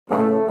Ethan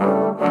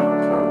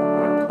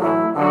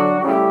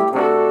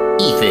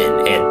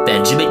and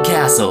Benjamin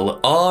Castle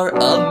are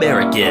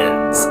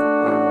Americans.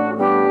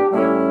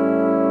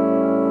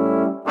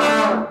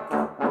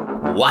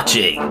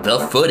 Watching the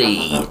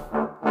footy.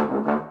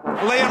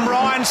 Liam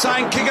Ryan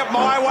saying, kick it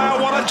my way, I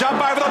want to jump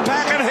over the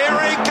pack, and here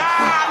he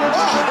comes!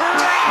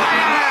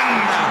 Ryan!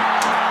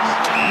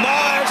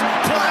 Myers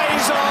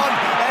plays on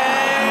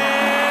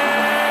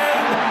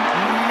and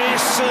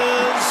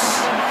misses.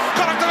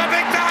 Got it to the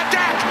big fella,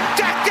 Jack!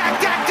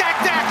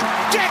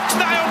 Jack's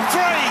nailed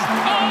three!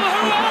 Oh,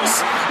 who else?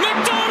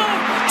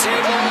 McDonald!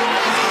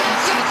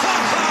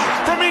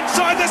 From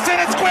inside the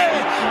centre square,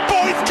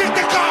 boys kick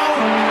the goal!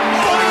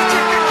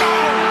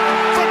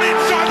 From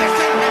inside the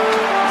centre.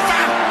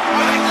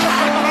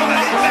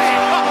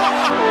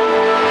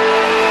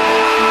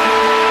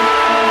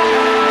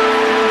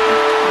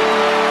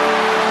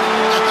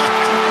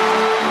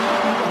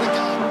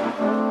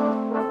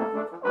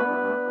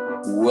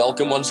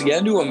 Welcome once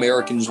again to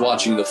Americans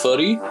Watching the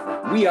Footy.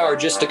 We are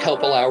just a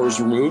couple hours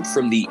removed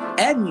from the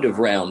end of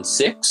round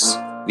 6,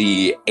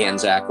 the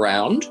Anzac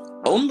round.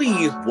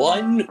 Only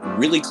one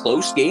really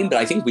close game, but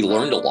I think we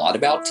learned a lot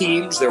about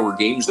teams. There were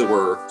games that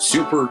were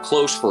super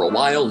close for a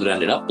while that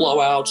ended up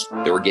blowouts.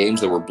 There were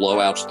games that were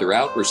blowouts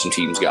throughout where some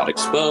teams got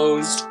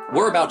exposed.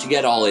 We're about to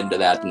get all into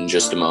that in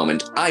just a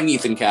moment. I'm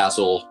Ethan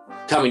Castle,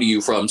 coming to you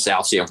from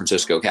South San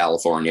Francisco,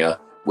 California,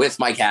 with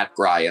my cat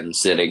Brian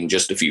sitting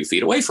just a few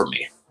feet away from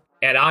me.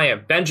 And I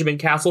am Benjamin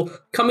Castle,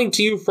 coming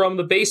to you from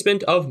the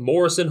basement of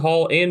Morrison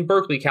Hall in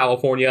Berkeley,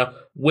 California,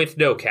 with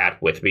no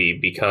cat with me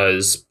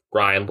because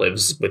Brian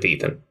lives with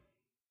Ethan.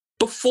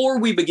 Before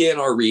we begin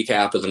our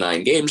recap of the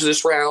 9 games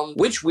this round,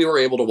 which we were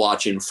able to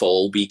watch in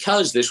full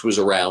because this was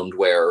a round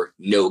where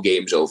no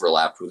games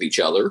overlapped with each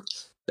other.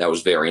 That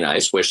was very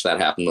nice. Wish that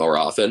happened more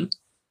often.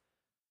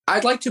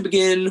 I'd like to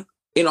begin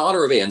in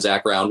honor of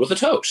Anzac round with a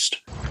toast.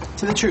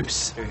 To the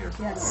troops.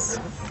 Yes.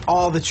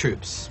 All the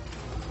troops.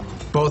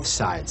 Both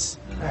sides.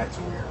 That's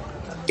weird.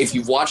 If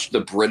you've watched the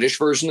British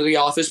version of The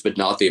Office, but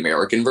not the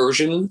American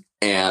version,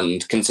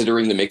 and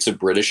considering the mix of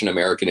British and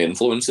American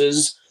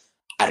influences,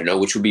 I don't know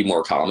which would be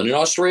more common in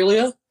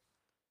Australia,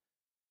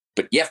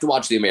 but you have to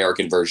watch the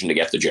American version to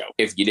get the joke.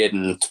 If you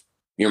didn't,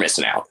 you're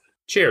missing out.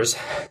 Cheers.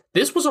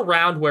 This was a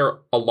round where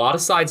a lot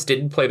of sides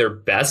didn't play their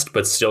best,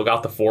 but still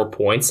got the 4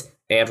 points,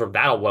 and from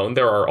that alone,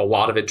 there are a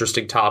lot of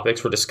interesting topics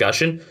for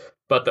discussion.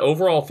 But the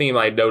overall theme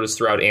I noticed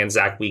throughout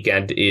Anzac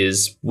weekend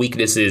is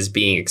weaknesses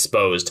being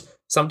exposed.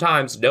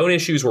 Sometimes known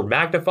issues were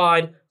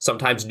magnified,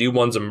 sometimes new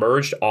ones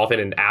emerged, often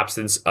in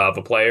absence of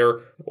a player,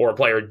 or a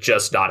player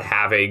just not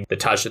having the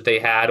touch that they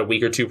had a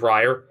week or two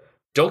prior.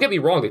 Don't get me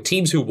wrong, the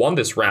teams who won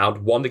this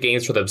round won the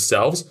games for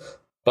themselves,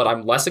 but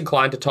I'm less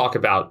inclined to talk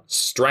about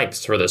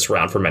strengths for this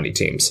round for many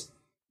teams.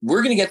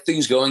 We're going to get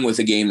things going with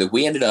a game that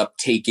we ended up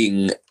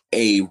taking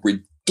a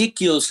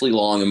ridiculously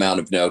long amount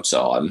of notes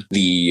on.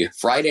 The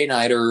Friday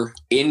nighter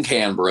in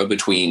Canberra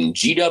between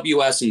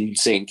GWS and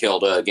St.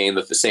 Kilda, a game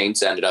that the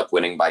Saints ended up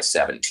winning by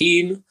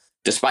 17,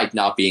 despite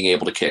not being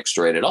able to kick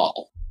straight at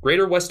all.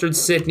 Greater Western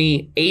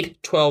Sydney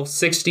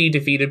 8-12-60,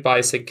 defeated by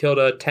St.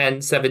 Kilda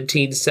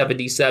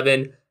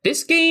 10-17-77.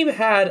 This game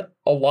had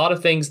a lot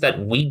of things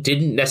that we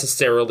didn't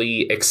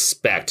necessarily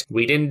expect.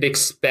 We didn't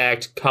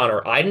expect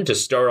Connor Iden to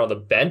start on the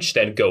bench,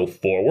 then go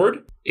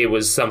forward. It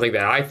was something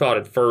that I thought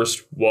at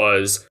first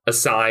was a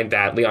sign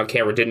that Leon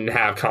Cameron didn't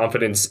have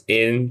confidence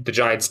in the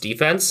Giants'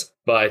 defense,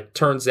 but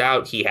turns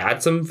out he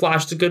had some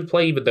flashes of good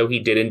play, even though he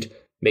didn't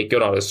make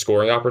good on his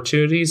scoring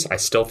opportunities. I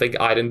still think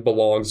Iden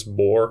belongs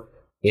more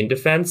in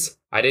defense.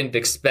 I didn't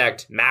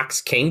expect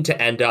Max King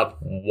to end up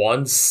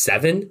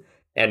 1-7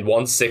 and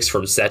 1-6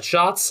 from set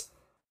shots.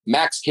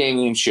 Max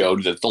King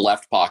showed that the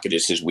left pocket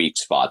is his weak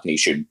spot, and he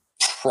should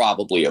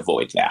probably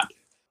avoid that.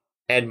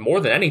 And more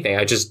than anything,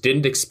 I just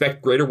didn't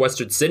expect Greater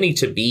Western Sydney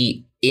to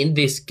be in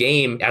this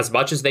game as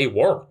much as they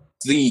were.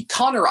 The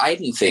Connor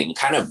Iden thing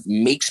kind of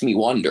makes me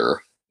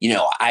wonder.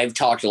 I've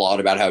talked a lot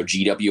about how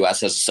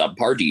GWS has a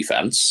subpar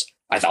defense.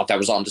 I thought that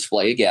was on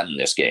display again in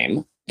this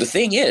game. The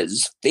thing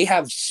is, they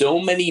have so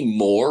many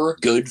more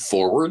good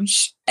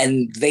forwards,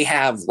 and they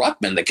have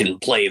ruckmen that can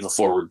play the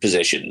forward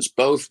positions.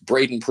 Both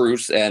Braden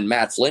Pruce and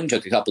Matt Flynn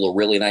took a couple of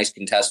really nice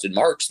contested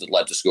marks that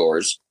led to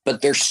scores,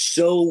 but they're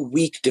so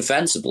weak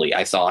defensively.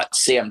 I thought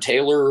Sam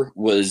Taylor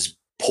was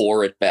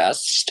poor at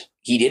best.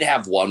 He did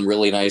have one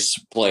really nice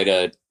play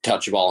to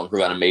touch the ball and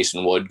prevent a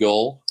Mason Wood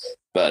goal,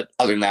 but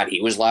other than that,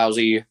 he was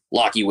lousy.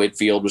 Lockie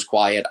Whitfield was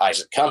quiet.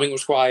 Isaac Cumming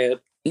was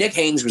quiet. Nick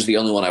Haynes was the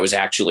only one I was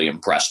actually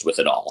impressed with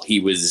at all. He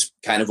was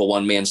kind of a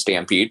one-man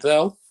stampede,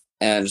 though,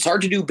 and it's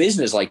hard to do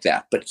business like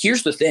that. But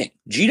here's the thing.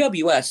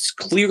 GWS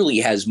clearly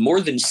has more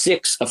than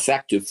 6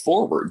 effective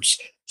forwards,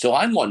 so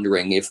I'm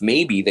wondering if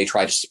maybe they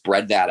try to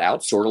spread that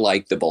out, sort of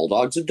like the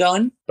Bulldogs have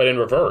done. But in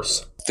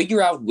reverse.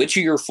 Figure out which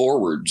of your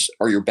forwards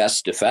are your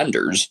best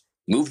defenders,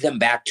 move them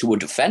back to a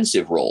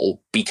defensive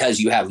role because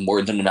you have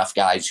more than enough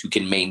guys who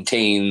can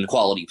maintain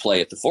quality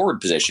play at the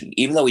forward position.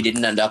 Even though he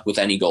didn't end up with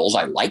any goals,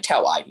 I liked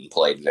how Iden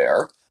played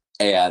there.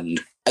 And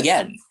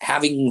again,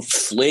 having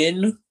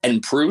Flynn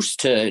and Bruce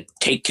to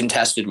take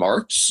contested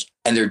marks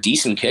and they're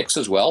decent kicks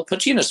as well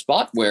puts you in a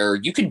spot where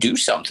you could do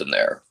something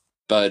there.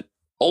 But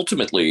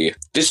ultimately,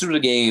 this was a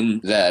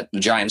game that the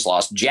Giants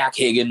lost. Jack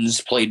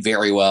Higgins played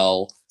very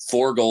well.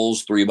 4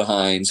 goals, 3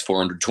 behinds,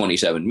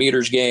 427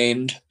 meters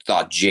gained.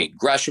 Thought Jake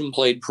Gresham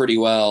played pretty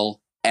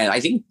well. And I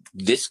think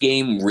this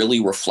game really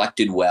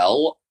reflected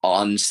well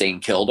on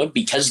St. Kilda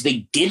because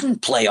they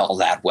didn't play all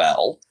that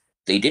well.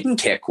 They didn't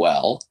kick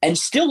well, and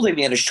still they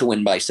managed to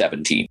win by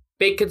 17.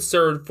 Big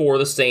concern for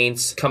the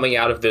Saints coming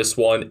out of this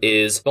one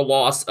is the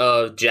loss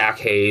of Jack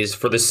Hayes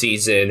for the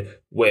season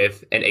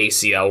with an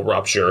ACL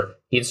rupture.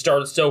 He had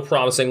started so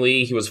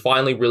promisingly. He was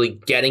finally really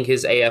getting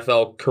his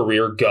AFL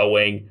career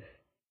going,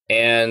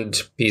 and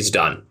he's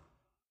done.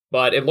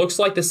 But it looks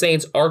like the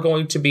Saints are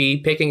going to be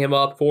picking him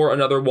up for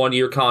another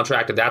 1-year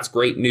contract, and that's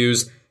great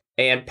news.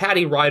 And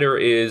Patty Ryder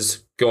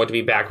is going to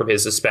be back from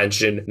his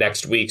suspension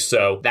next week,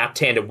 so that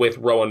tandem with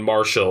Rowan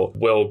Marshall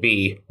will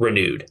be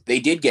renewed. They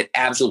did get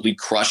absolutely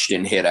crushed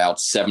in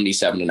hit-outs,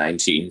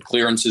 77-19.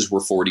 Clearances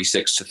were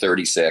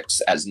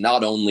 46-36, as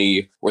not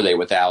only were they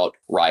without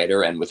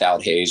Ryder and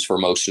without Hayes for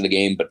most of the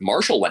game, but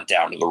Marshall went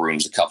down to the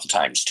rooms a couple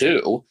times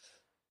too.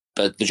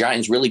 But the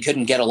Giants really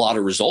couldn't get a lot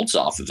of results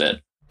off of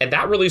it. And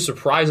that really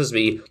surprises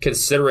me,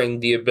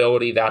 considering the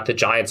ability that the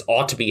Giants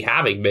ought to be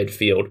having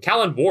midfield.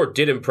 Callan Ward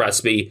did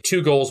impress me.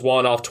 2 goals,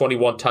 1 off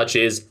 21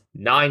 touches,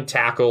 9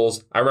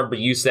 tackles. I remember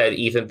you said,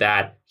 Ethan,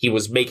 that he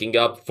was making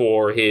up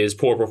for his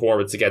poor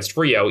performance against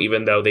Frio,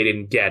 even though they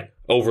didn't get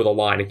over the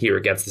line here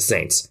against the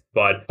Saints.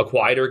 But a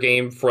quieter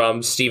game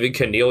from Stephen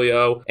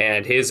Cornelio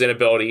and his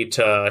inability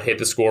to hit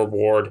the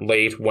scoreboard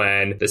late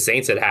when the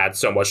Saints had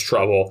so much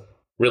trouble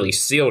really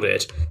sealed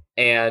it.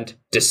 And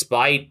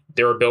despite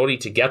their ability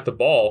to get the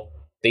ball,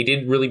 they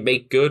didn't really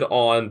make good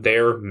on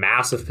their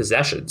massive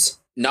possessions.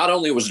 Not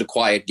only was it a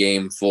quiet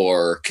game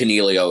for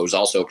Cornelio, it was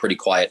also a pretty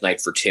quiet night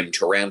for Tim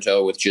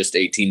Taranto with just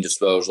 18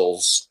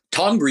 disposals.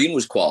 Tom Green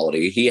was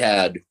quality. He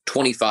had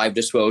 25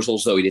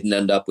 disposals, though he didn't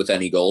end up with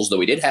any goals, though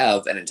he did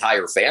have an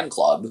entire fan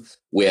club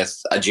with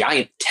a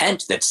giant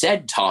tent that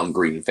said Tom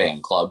Green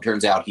Fan Club.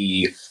 Turns out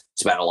he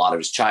spent a lot of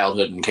his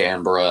childhood in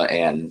Canberra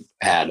and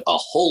had a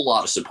whole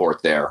lot of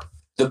support there.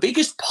 The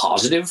biggest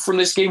positive from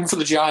this game for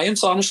the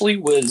Giants, honestly,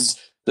 was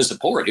the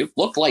support. It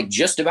looked like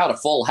just about a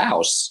full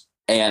house.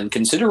 And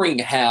considering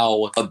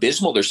how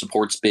abysmal their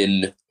support's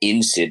been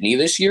in Sydney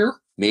this year,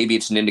 maybe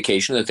it's an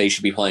indication that they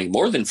should be playing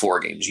more than 4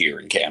 games here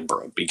in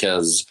Canberra,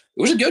 because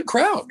it was a good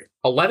crowd.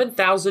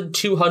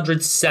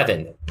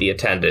 11,207, the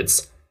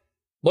attendance.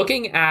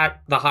 Looking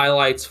at the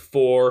highlights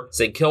for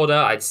St. Kilda,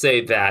 I'd say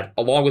that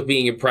along with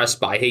being impressed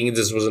by Higgins,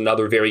 this was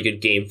another very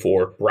good game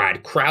for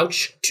Brad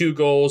Crouch. 2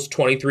 goals,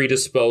 23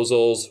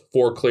 disposals,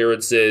 4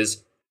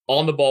 clearances,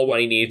 on the ball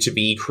when he needed to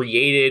be,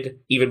 created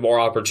even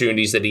more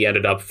opportunities that he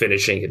ended up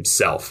finishing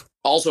himself.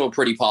 Also a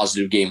pretty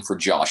positive game for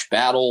Josh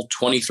Battle,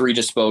 23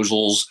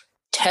 disposals,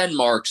 10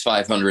 marks,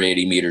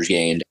 580 meters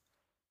gained.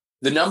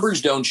 The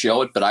numbers don't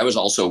show it, but I was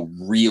also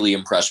really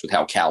impressed with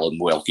how Callum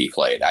Wilkie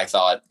played. I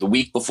thought the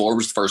week before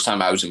was the first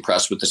time I was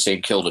impressed with the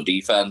St. Kilda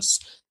defense.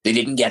 They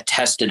didn't get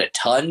tested a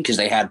ton because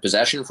they had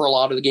possession for a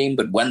lot of the game,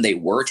 but when they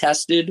were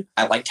tested,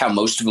 I liked how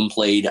most of them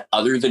played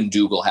other than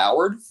Dougal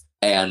Howard.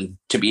 And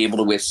to be able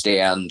to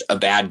withstand a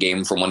bad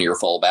game from one of your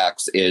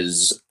fullbacks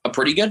is a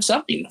pretty good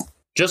sign.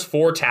 Just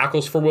 4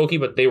 tackles for Wilkie,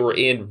 but they were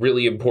in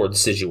really important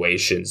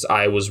situations.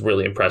 I was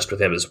really impressed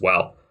with him as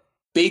well.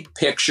 Big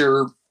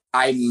picture,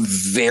 I'm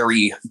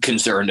very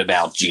concerned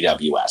about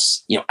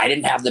GWS. I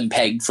didn't have them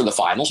pegged for the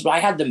finals, but I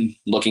had them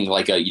looking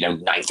like a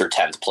 9th or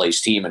 10th place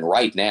team. And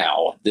right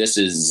now, this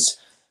is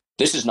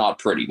not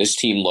pretty. This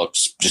team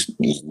looks just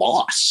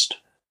lost.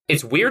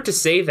 It's weird to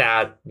say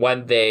that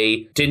when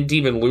they didn't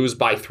even lose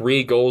by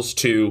 3 goals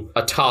to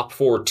a top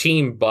 4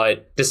 team,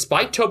 but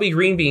despite Toby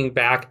Green being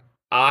back,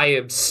 I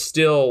am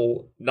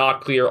still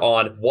not clear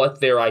on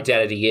what their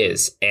identity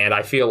is. And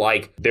I feel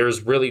like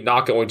there's really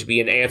not going to be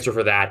an answer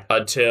for that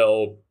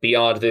until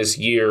beyond this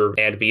year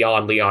and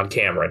beyond Leon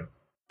Cameron.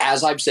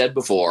 As I've said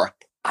before,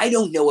 I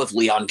don't know if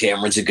Leon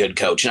Cameron's a good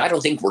coach, and I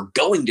don't think we're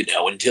going to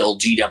know until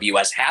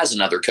GWS has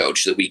another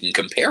coach that we can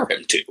compare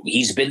him to.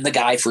 He's been the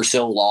guy for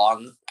so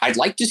long. I'd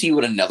like to see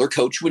what another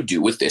coach would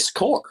do with this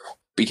core,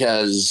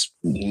 because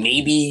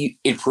maybe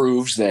it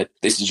proves that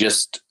this is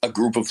just a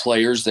group of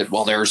players that,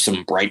 while there are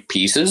some bright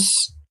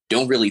pieces,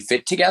 don't really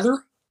fit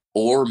together,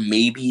 or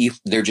maybe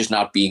they're just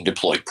not being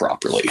deployed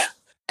properly.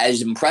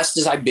 As impressed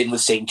as I've been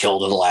with St.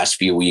 Kilda the last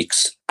few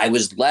weeks, I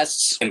was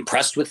less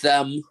impressed with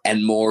them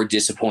and more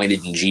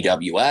disappointed in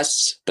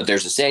GWS. But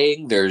there's a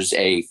saying, there's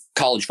a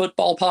college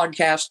football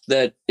podcast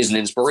that is an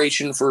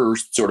inspiration for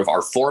sort of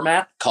our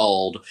format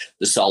called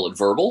The Solid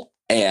Verbal.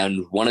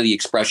 And one of the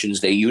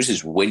expressions they use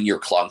is win your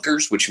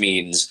clunkers, which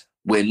means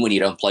win when you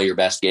don't play your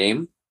best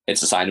game.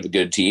 It's a sign of a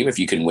good team if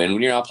you can win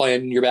when you're not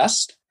playing your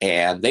best.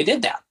 And they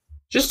did that.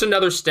 Just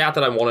another stat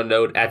that I want to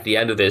note at the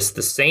end of this,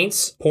 the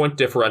Saints' point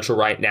differential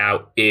right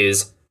now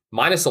is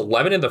minus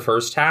 11 in the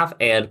first half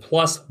and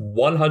plus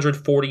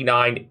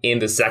 149 in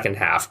the second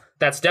half.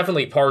 That's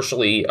definitely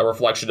partially a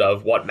reflection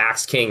of what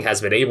Max King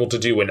has been able to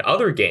do in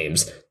other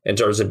games in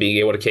terms of being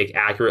able to kick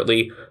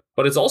accurately,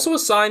 but it's also a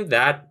sign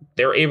that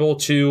they're able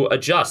to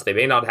adjust. They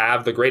may not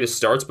have the greatest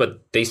starts,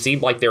 but they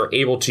seem like they're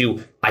able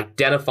to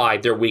identify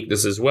their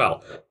weaknesses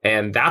well.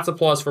 And that's a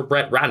plus for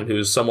Brett Ratton,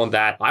 who's someone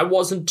that I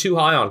wasn't too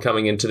high on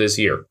coming into this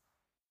year.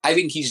 I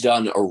think he's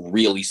done a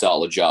really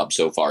solid job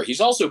so far.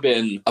 He's also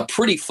been a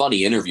pretty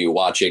funny interview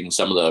watching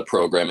some of the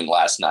programming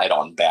last night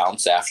on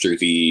Bounce after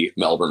the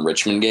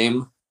Melbourne-Richmond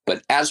game.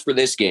 But as for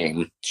this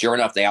game, sure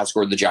enough, they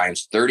outscored the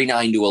Giants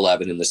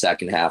 39-11 in the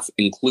second half,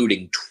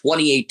 including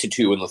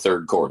 28-2 in the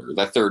third quarter.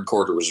 That third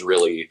quarter was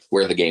really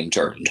where the game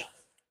turned.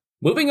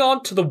 Moving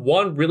on to the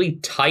one really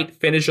tight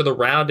finish of the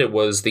round, it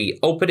was the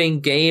opening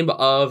game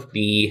of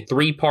the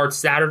three-part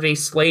Saturday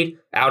slate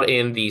out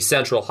in the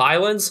Central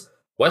Highlands.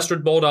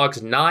 Western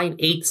Bulldogs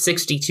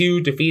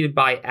 9-8-62, defeated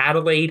by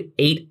Adelaide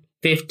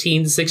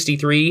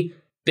 8-15-63.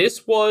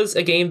 This was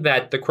a game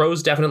that the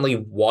Crows definitely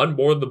won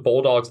more than the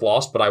Bulldogs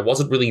lost, but I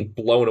wasn't really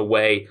blown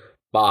away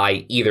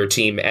by either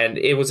team. And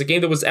it was a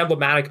game that was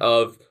emblematic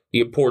of the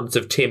importance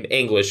of Tim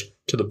English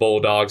to the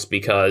Bulldogs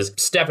because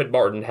Stephen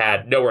Martin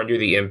had nowhere near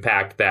the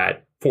impact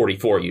that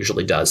 44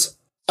 usually does.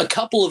 A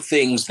couple of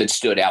things that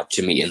stood out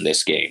to me in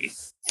this game.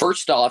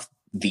 First off,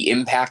 the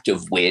impact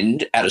of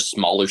wind at a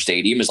smaller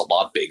stadium is a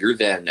lot bigger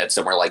than at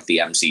somewhere like the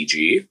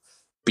MCG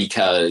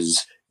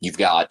because you've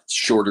got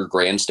shorter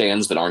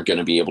grandstands that aren't going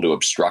to be able to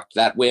obstruct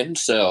that wind.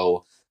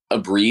 So a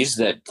breeze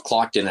that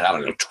clocked in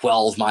at,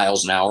 12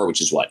 miles an hour,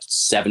 which is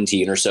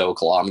 17 or so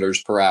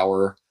kilometers per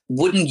hour,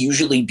 wouldn't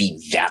usually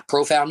be that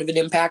profound of an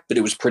impact, but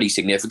it was pretty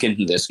significant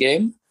in this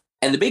game.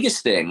 And the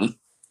biggest thing,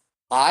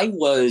 I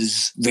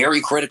was very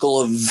critical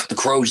of the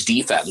Crows'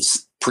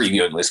 defense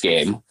previewing this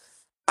game.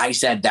 I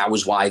said that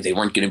was why they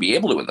weren't going to be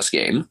able to win this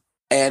game.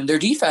 And their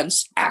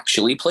defense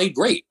actually played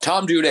great.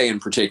 Tom Duday in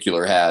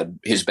particular had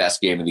his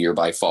best game of the year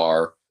by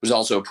far. It was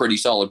also a pretty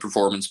solid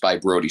performance by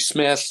Brody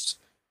Smith.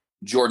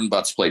 Jordan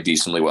Butts played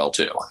decently well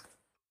too.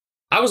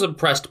 I was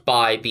impressed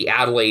by the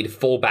Adelaide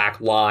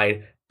fullback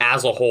line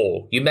as a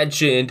whole. You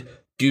mentioned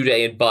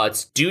Duday and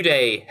Butts.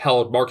 Duday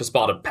held Marcus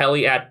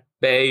Bontempelli at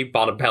bay.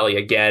 Bontempelli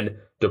again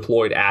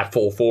deployed at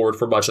full forward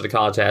for much of the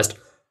contest.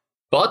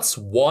 Butts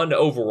won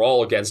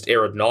overall against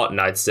Aaron Naughton,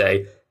 I'd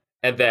say.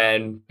 And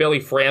then Billy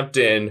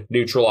Frampton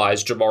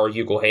neutralized Jamar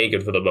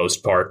Ugle-Hagan for the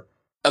most part.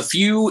 A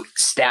few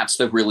stats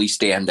that really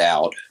stand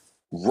out.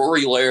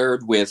 Rory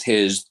Laird with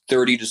his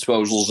 30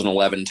 disposals and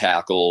 11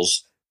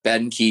 tackles.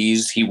 Ben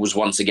Keys, he was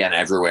once again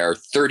everywhere.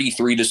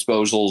 33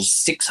 disposals,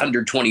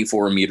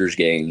 624 meters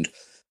gained.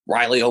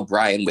 Riley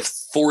O'Brien with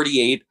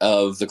 48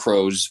 of the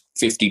Crows'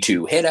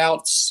 52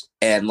 hitouts.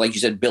 And like you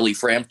said, Billy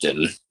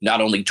Frampton,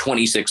 not only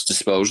 26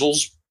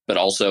 disposals, but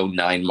also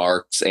 9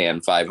 marks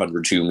and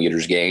 502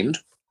 meters gained.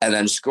 And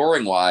then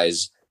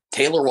scoring-wise,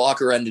 Taylor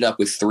Walker ended up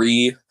with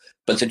 3,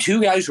 but the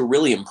two guys who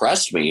really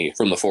impressed me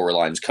from the forward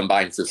lines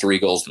combined for 3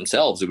 goals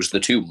themselves. It was the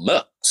two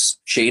Mooks,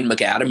 Shane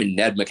McAdam and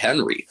Ned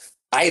McHenry.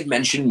 I had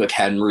mentioned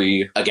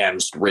McHenry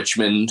against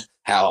Richmond,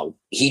 how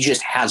he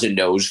just has a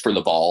nose for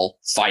the ball,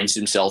 finds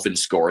himself in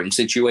scoring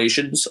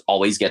situations,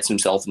 always gets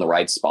himself in the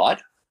right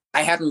spot.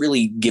 I hadn't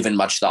really given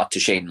much thought to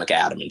Shane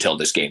McAdam until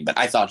this game, but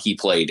I thought he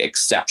played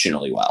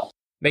exceptionally well.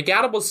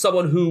 McAdam was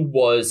someone who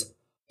was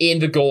in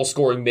the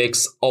goal-scoring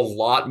mix a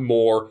lot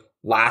more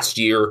last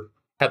year,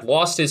 had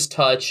lost his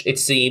touch, it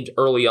seemed,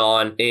 early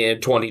on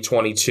in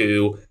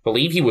 2022. I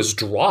believe he was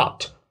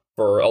dropped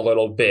for a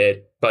little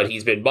bit, but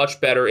he's been much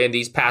better in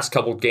these past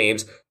couple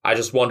games. I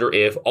just wonder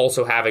if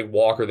also having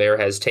Walker there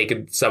has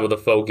taken some of the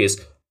focus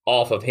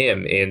off of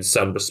him in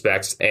some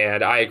respects.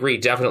 And I agree,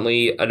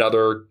 definitely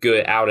another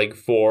good outing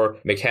for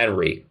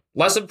McHenry.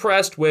 Less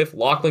impressed with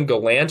Lachlan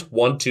Gallant,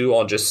 1-2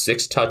 on just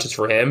 6 touches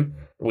for him.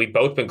 We've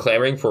both been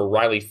clamoring for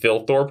Riley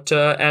Philthorpe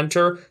to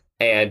enter,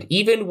 and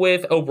even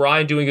with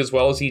O'Brien doing as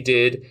well as he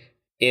did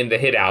in the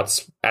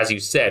hitouts, as you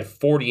said,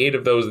 48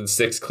 of those in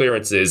 6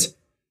 clearances,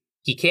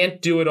 he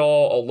can't do it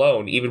all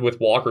alone, even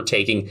with Walker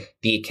taking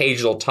the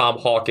occasional Tom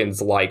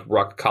Hawkins-like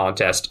ruck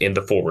contest in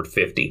the forward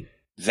 50.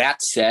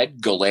 That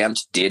said,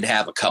 Gallant did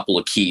have a couple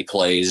of key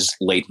plays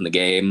late in the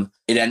game.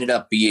 It ended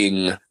up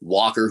being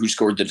Walker who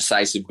scored the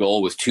decisive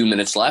goal with 2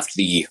 minutes left,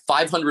 the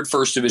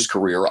 501st of his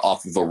career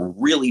off of a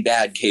really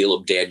bad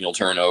Caleb Daniel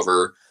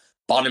turnover.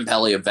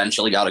 Bontempelli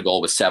eventually got a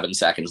goal with 7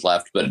 seconds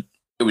left, but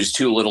it was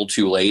too little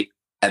too late.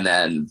 And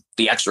then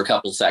the extra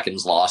couple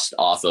seconds lost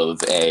off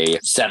of a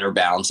center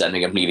bounce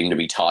ending up needing to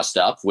be tossed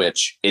up,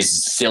 which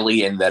is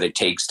silly in that it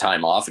takes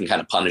time off and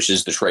kind of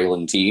punishes the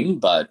trailing team,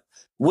 but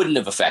wouldn't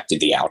have affected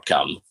the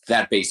outcome.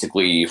 That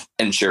basically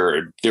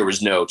ensured there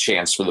was no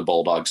chance for the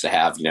Bulldogs to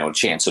have, a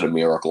chance at a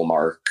miracle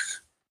mark.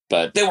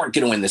 But they weren't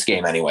going to win this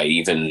game anyway,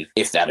 even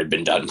if that had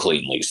been done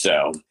cleanly.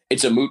 So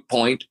it's a moot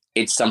point.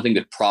 It's something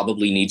that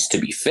probably needs to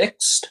be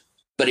fixed,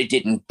 but it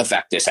didn't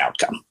affect this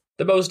outcome.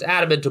 The most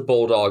adamant of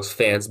Bulldogs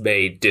fans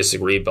may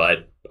disagree,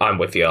 but I'm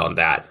with you on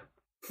that.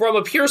 From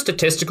a pure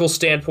statistical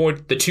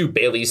standpoint, the two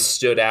Baileys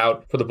stood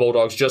out for the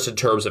Bulldogs just in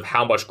terms of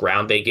how much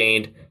ground they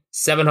gained.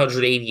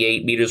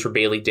 788 meters for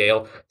Bailey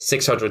Dale,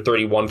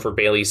 631 for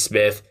Bailey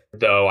Smith,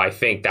 though I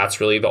think that's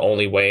really the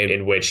only way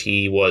in which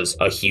he was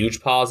a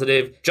huge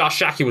positive. Josh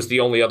Shackey was the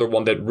only other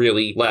one that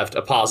really left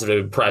a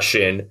positive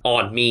impression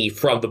on me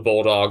from the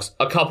Bulldogs.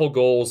 A couple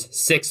goals,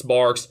 6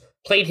 marks,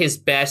 played his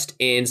best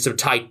in some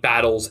tight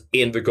battles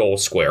in the goal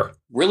square.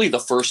 Really the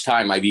first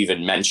time I've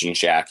even mentioned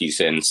Shackey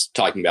since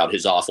talking about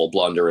his awful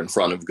blunder in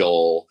front of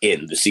goal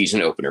in the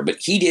season opener, but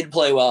he did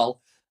play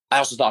well. I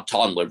also thought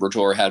Tom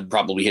Liberatore had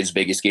probably his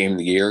biggest game of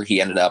the year.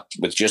 He ended up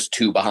with just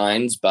 2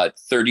 behinds, but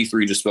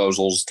 33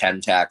 disposals,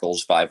 10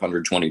 tackles,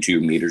 522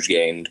 meters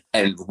gained.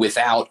 And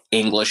without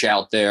English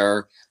out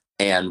there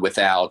and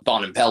without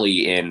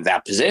Bonampelli in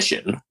that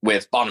position,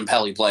 with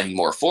Bonampelli playing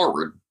more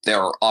forward, there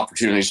are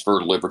opportunities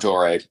for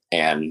Liberatore,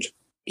 and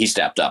he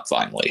stepped up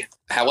finally.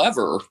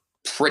 However,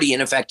 pretty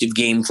ineffective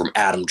game from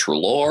Adam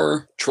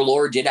Treloar.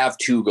 Treloar did have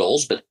 2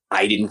 goals, but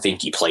I didn't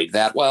think he played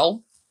that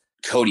well.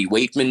 Cody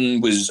Waitman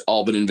was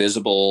all but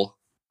invisible.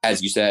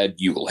 As you said,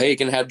 Ugle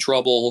Hagen had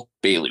trouble.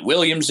 Bailey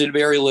Williams did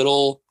very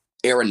little.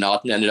 Aaron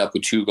Naughton ended up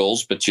with 2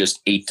 goals, but just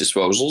 8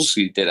 disposals.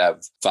 He did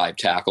have 5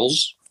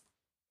 tackles.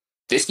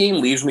 This game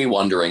leaves me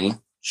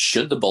wondering,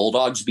 should the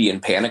Bulldogs be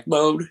in panic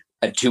mode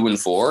at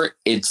 2-4?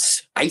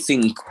 It's, I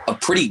think, a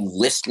pretty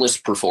listless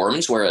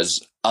performance, whereas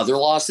other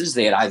losses,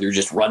 they had either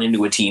just run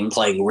into a team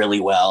playing really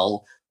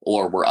well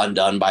or were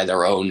undone by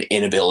their own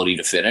inability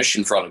to finish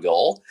in front of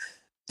goal.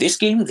 This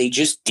game, they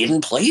just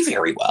didn't play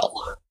very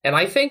well. And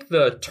I think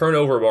the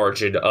turnover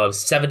margin of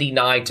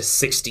 79 to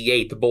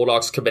 68, the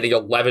Bulldogs committing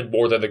 11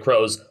 more than the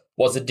Crows,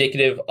 was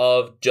indicative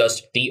of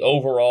just the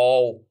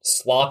overall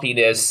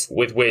sloppiness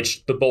with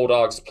which the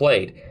Bulldogs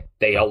played.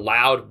 They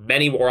allowed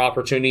many more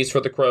opportunities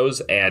for the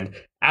Crows, and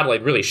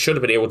Adelaide really should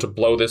have been able to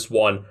blow this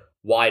one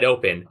wide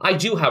open. I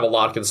do have a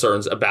lot of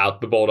concerns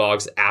about the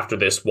Bulldogs after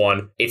this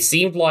one. It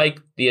seemed like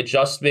the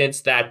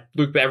adjustments that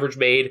Luke Beveridge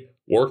made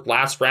worked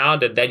last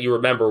round, and then you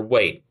remember,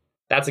 wait,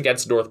 that's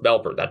against North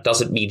Melbourne. That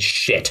doesn't mean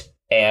shit.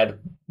 And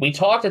we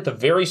talked at the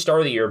very start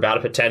of the year about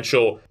a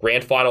potential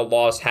grand final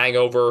loss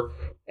hangover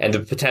and the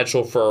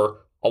potential for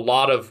a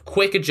lot of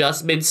quick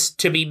adjustments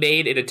to be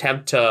made in an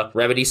attempt to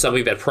remedy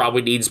something that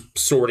probably needs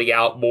sorting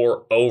out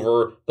more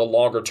over the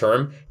longer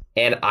term.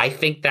 And I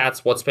think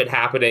that's what's been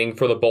happening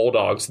for the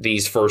Bulldogs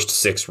these first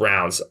 6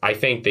 rounds. I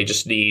think they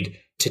just need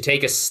to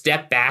take a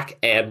step back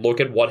and look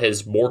at what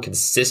has more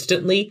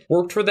consistently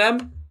worked for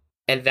them,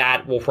 and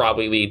that will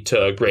probably lead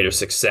to greater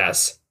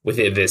success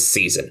within this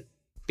season.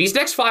 These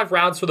next 5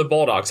 rounds for the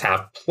Bulldogs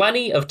have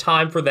plenty of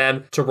time for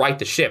them to right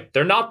the ship.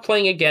 They're not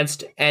playing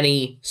against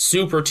any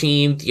super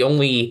team. The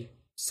only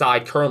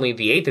side currently in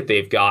the 8 that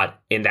they've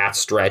got in that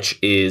stretch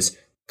is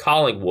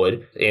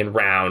Collingwood in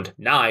round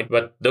 9,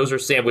 but those are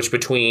sandwiched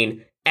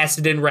between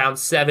Essendon round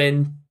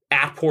 7,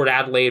 at Port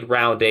Adelaide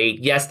round 8.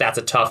 Yes, that's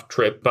a tough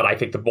trip, but I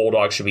think the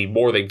Bulldogs should be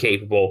more than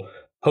capable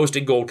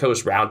hosting Gold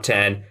Coast round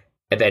 10,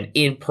 and then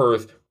in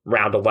Perth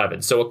round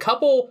 11. So a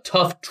couple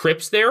tough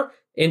trips there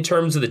in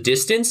terms of the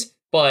distance,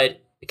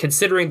 but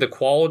considering the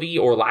quality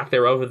or lack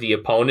thereof of the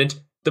opponent,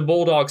 the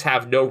Bulldogs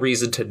have no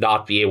reason to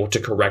not be able to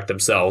correct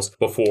themselves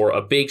before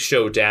a big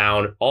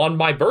showdown on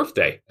my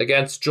birthday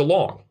against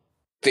Geelong.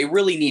 They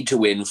really need to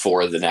win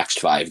for the next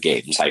 5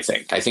 games, I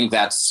think. I think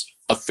that's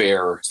a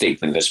fair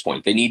statement at this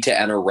point. They need to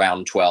enter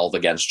round 12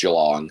 against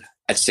Geelong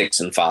at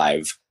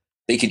 6-5.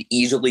 They could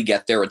easily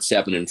get there at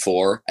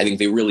 7-4. I think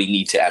they really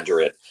need to enter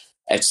it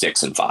at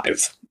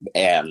 6-5.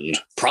 And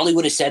probably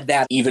would have said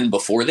that even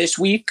before this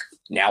week.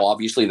 Now,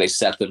 obviously, they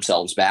set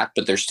themselves back,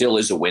 but there still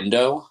is a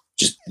window.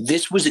 Just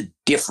this was a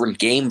different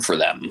game for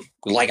them.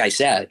 Like I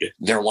said,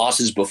 their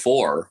losses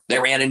before, they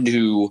ran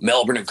into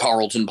Melbourne and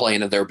Carlton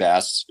playing at their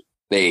best.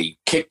 They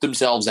kicked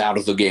themselves out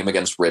of the game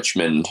against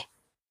Richmond.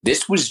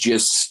 This was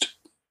just,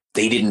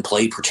 they didn't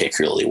play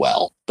particularly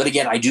well. But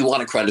again, I do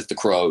want to credit the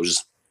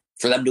Crows.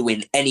 For them to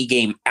win any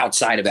game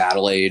outside of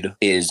Adelaide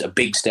is a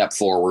big step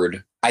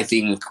forward. I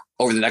think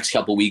over the next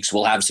couple of weeks,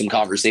 we'll have some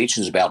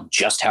conversations about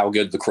just how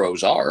good the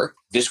Crows are.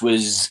 This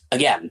was,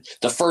 again,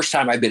 the first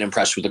time I've been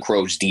impressed with the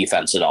Crows'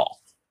 defense at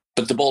all.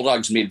 But the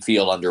Bulldogs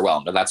midfield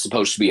underwhelmed, and that's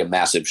supposed to be a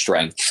massive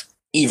strength,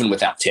 even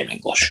without Tim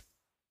English.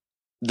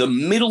 The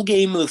middle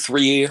game of the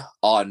 3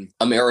 on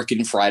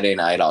American Friday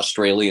night,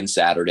 Australian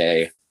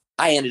Saturday,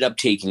 I ended up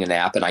taking a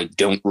nap, and I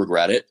don't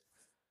regret it.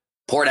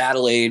 Port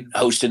Adelaide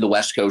hosted the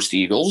West Coast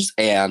Eagles,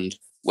 and,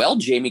 well,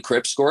 Jamie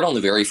Cripps scored on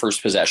the very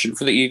first possession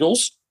for the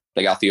Eagles.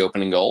 They got the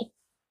opening goal,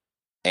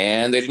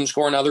 and they didn't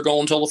score another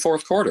goal until the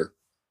 4th quarter.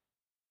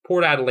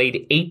 Port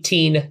Adelaide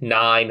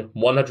 18-9,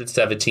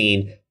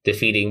 117,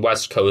 defeating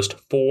West Coast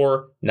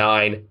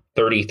 4-9,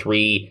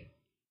 33.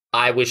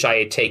 I wish I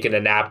had taken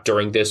a nap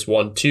during this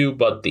one too,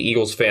 but the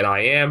Eagles fan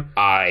I am,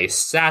 I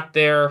sat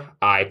there,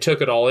 I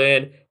took it all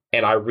in,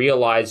 and I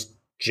realized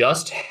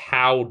just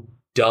how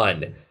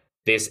done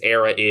this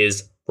era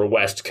is for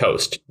West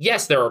Coast.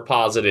 Yes, there are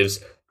positives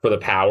for the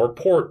Power.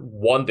 Port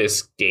won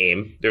this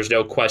game. There's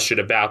no question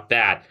about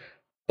that.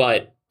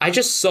 But I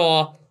just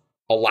saw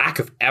a lack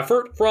of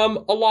effort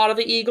from a lot of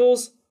the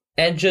Eagles,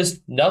 and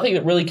just nothing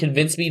that really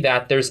convinced me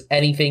that there's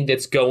anything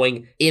that's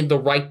going in the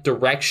right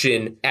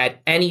direction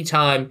at any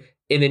time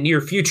in the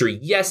near future.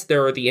 Yes,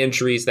 there are the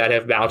injuries that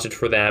have mounted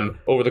for them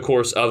over the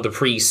course of the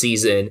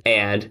preseason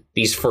and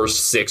these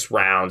first 6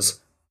 rounds,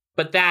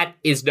 but that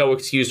is no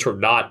excuse for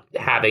not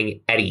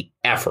having any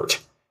effort.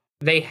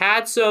 They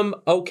had some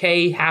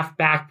okay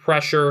halfback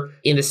pressure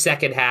in the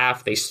second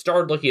half. They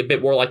started looking a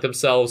bit more like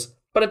themselves.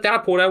 But at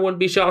that point, I wouldn't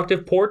be shocked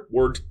if Port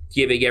were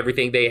giving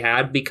everything they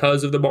had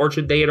because of the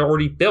margin they had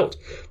already built.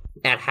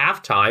 At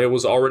halftime, it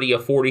was already a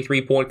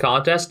 43-point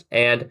contest,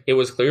 and it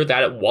was clear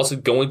that it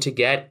wasn't going to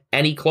get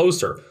any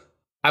closer.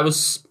 I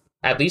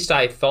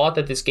thought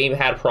that this game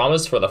had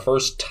promise for the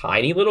first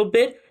tiny little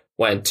bit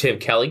when Tim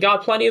Kelly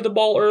got plenty of the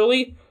ball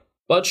early.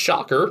 But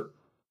shocker,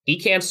 he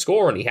can't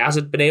score, and he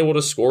hasn't been able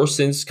to score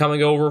since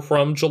coming over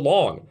from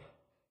Geelong.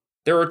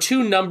 There are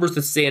 2 numbers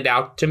that stand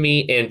out to me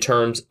in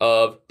terms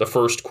of the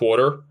first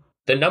quarter.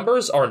 The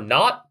numbers are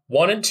not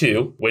 1 and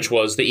 2, which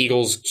was the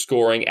Eagles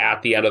scoring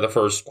at the end of the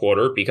first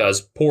quarter,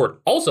 because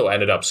Port also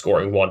ended up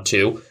scoring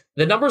 1-2.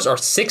 The numbers are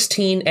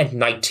 16 and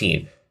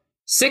 19.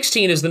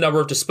 16 is the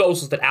number of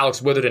disposals that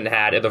Alex Witherden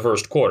had in the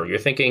first quarter. You're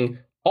thinking,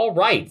 all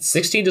right,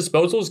 16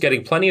 disposals,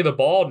 getting plenty of the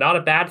ball, not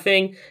a bad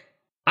thing.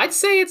 I'd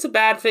say it's a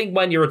bad thing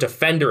when you're a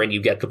defender and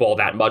you get the ball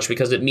that much,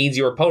 because it means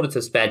your opponents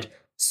have spent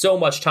so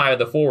much time in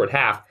the forward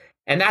half.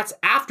 And that's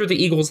after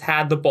the Eagles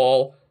had the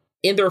ball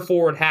in their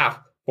forward half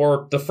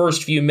for the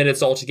first few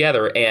minutes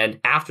altogether. And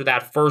after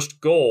that first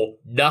goal,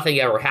 nothing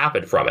ever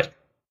happened from it.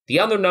 The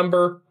other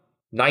number,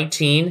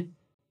 19,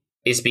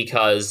 is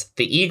because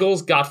the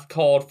Eagles got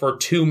called for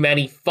too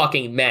many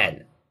fucking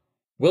men.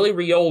 Willie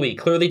Rioli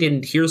clearly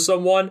didn't hear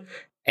someone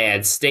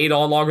and stayed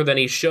on longer than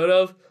he should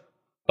have.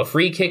 A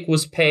free kick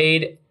was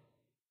paid.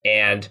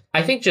 And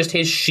I think just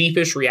his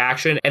sheepish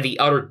reaction and the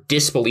utter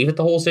disbelief at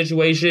the whole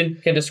situation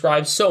can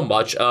describe so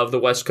much of the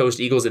West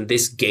Coast Eagles in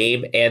this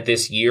game and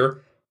this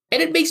year.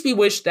 And it makes me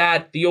wish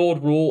that the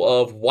old rule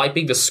of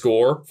wiping the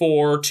score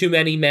for too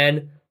many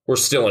men were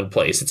still in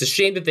place. It's a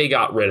shame that they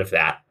got rid of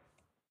that.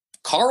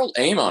 Carl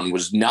Amon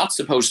was not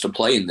supposed to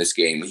play in this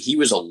game. He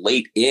was a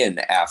late in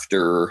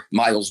after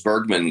Miles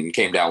Bergman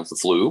came down with the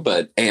flu,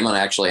 but Amon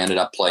actually ended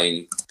up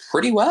playing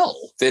pretty well.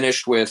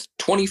 Finished with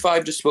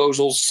 25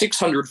 disposals,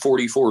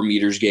 644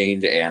 meters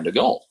gained, and a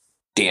goal.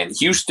 Dan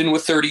Houston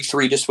with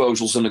 33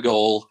 disposals and a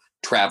goal.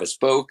 Travis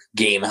Boak,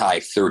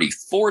 game-high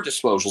 34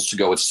 disposals to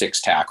go with 6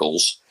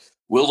 tackles.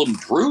 Willem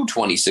Drew,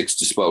 26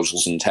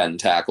 disposals and 10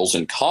 tackles.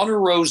 And Connor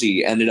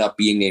Rosie ended up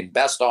being named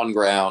best on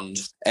ground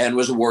and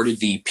was awarded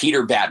the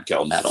Peter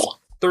Badko medal.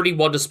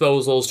 31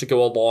 disposals to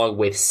go along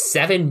with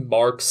 7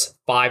 marks,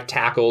 5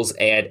 tackles,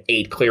 and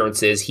 8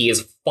 clearances. He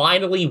is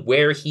finally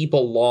where he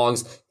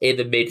belongs in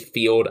the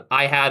midfield.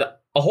 I had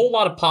a whole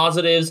lot of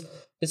positives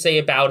to say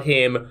about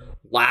him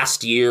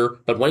last year,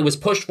 but when he was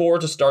pushed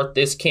forward to start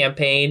this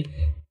campaign,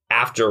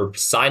 after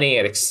signing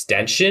an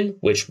extension,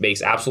 which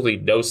makes absolutely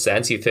no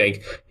sense, you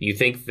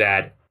think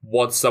that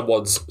once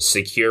someone's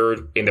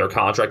secured in their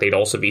contract, they'd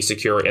also be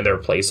secure in their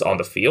place on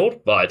the field,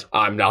 but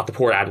I'm not the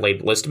Port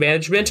Adelaide list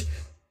management.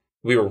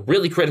 We were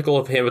really critical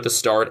of him at the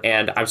start,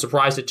 and I'm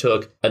surprised it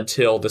took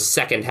until the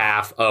second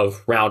half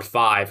of round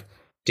 5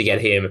 to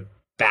get him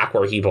back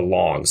where he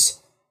belongs.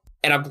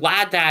 And I'm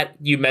glad that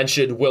you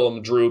mentioned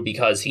Willem Drew,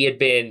 because he had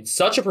been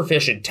such a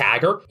proficient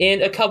tagger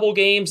in a couple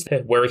games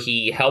where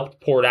he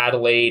helped Port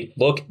Adelaide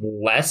look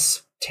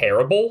less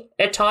terrible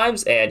at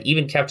times and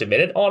even kept him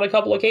in it on a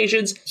couple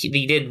occasions.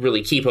 He didn't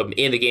really keep him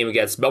in the game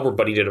against Melbourne,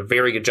 but he did a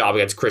very good job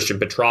against Christian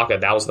Petrarca.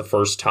 That was the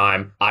first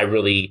time I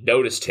really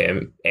noticed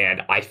him.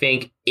 And I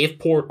think if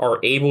Port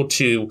are able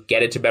to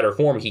get into better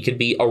form, he could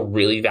be a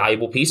really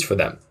valuable piece for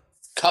them.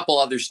 Couple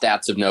other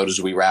stats of note as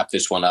we wrap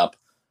this one up.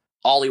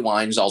 Ollie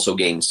Wines also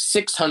gained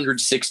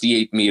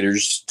 668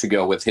 meters to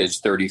go with his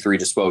 33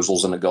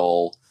 disposals and a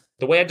goal.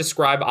 The way I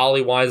describe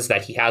Ollie Wines is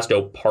that he has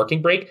no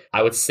parking brake.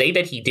 I would say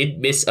that he did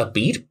miss a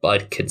beat,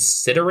 but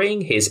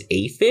considering his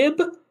AFib...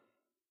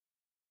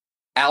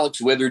 Alex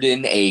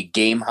Witherden, a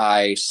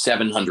game-high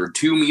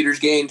 702 meters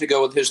gained to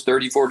go with his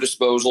 34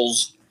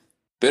 disposals.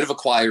 Bit of a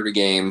quieter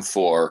game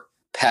for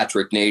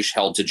Patrick Naish,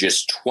 held to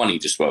just 20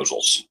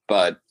 disposals.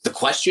 But the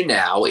question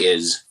now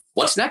is,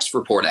 what's next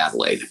for Port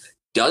Adelaide?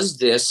 Does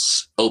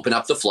this open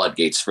up the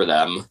floodgates for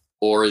them?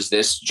 Or is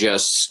this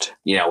just,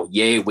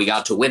 yay, we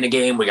got to win a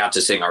game, we got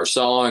to sing our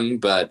song,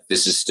 but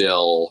this is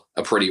still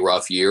a pretty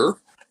rough year?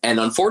 And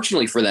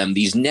unfortunately for them,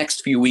 these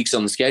next few weeks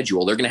on the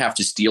schedule, they're going to have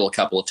to steal a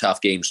couple of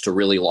tough games to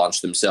really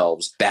launch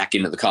themselves back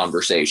into the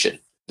conversation.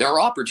 There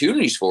are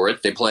opportunities for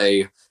it. They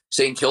play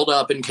St. Kilda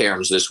up in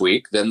Cairns this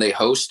week. Then they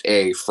host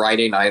a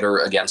Friday nighter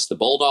against the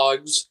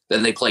Bulldogs.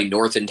 Then they play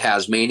North in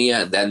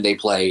Tasmania, and then they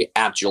play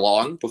at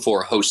Geelong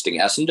before hosting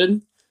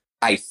Essendon.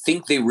 I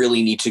think they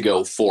really need to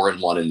go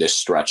 4-1 in this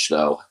stretch,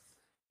 though.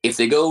 If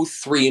they go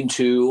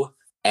 3-2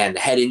 and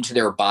head into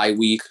their bye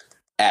week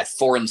at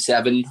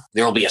 4-7,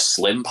 there will be a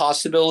slim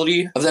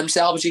possibility of them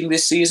salvaging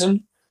this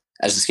season,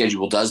 as the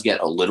schedule does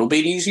get a little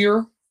bit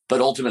easier. But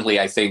ultimately,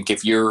 I think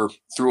if you're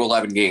through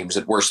 11 games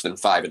at worse than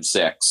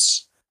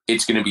 5-6,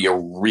 it's going to be a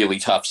really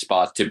tough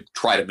spot to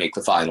try to make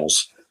the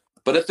finals.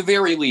 But at the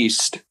very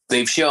least,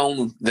 they've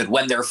shown that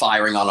when they're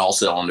firing on all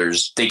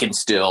cylinders, they can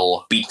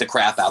still beat the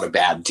crap out of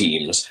bad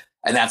teams.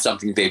 And that's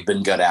something they've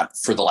been good at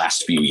for the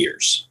last few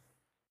years.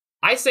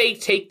 I say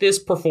take this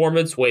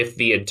performance with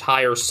the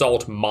entire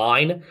salt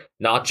mine,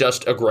 not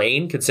just a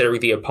grain, considering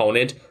the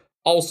opponent.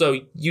 Also,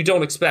 you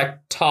don't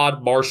expect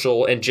Todd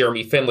Marshall and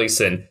Jeremy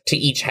Finlayson to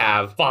each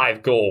have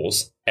 5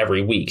 goals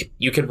every week.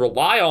 You can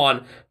rely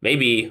on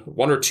maybe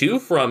 1 or 2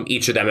 from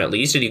each of them at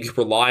least, and you can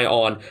rely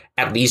on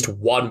at least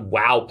 1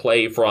 wow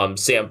play from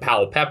Sam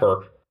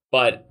Powell-Pepper.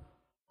 But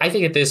I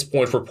think at this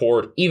point for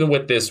Port, even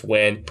with this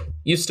win,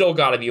 you still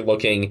got to be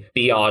looking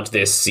beyond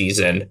this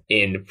season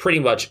in pretty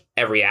much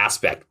every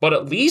aspect. But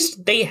at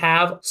least they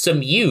have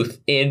some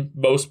youth in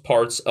most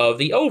parts of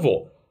the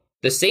Oval.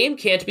 The same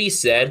can't be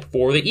said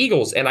for the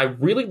Eagles, and I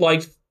really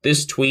liked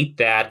this tweet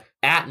that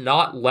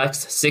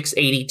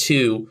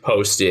 @NotLex682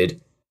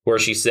 posted, where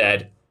she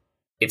said,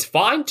 "It's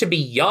fine to be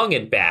young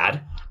and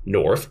bad,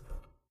 North,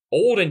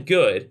 old and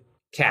good,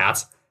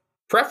 Cats,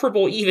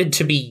 preferable even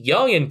to be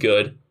young and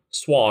good,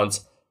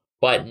 Swans,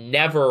 but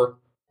never,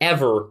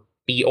 ever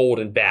be old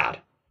and bad,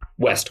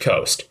 West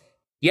Coast."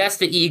 Yes,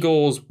 the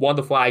Eagles won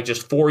the flag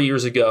just 4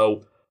 years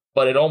ago,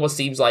 but it almost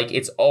seems like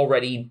it's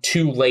already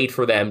too late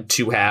for them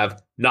to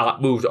have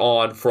not moved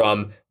on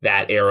from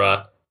that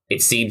era.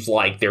 It seems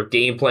like their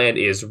game plan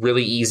is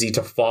really easy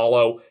to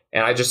follow,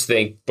 and I just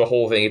think the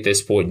whole thing at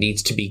this point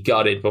needs to be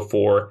gutted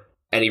before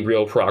any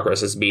real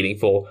progress is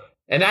meaningful.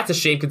 And that's a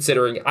shame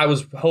considering I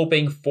was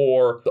hoping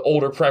for the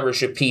older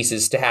Premiership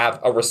pieces to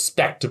have a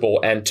respectable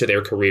end to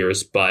their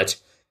careers, but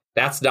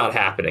that's not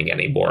happening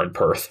anymore in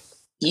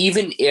Perth.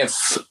 Even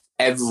if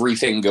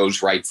everything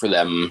goes right for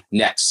them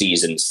next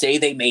season, say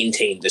they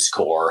maintain this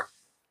core,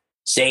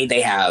 say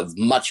they have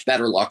much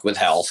better luck with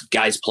health,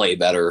 guys play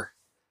better,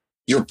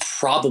 you're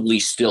probably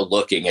still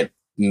looking at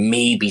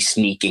maybe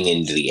sneaking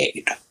into the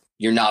 8.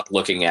 You're not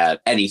looking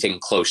at anything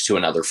close to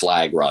another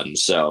flag run.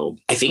 So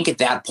I think at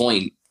that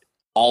point,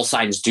 all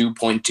signs do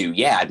point to,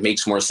 yeah, it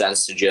makes more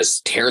sense to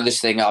just tear this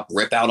thing up,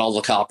 rip out all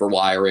the copper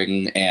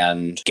wiring,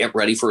 and get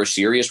ready for a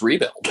serious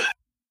rebuild.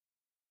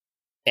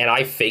 And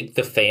I think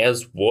the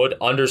fans would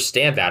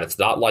understand that. It's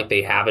not like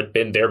they haven't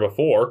been there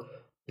before.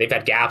 They've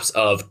had gaps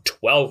of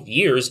 12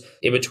 years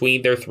in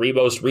between their 3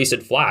 most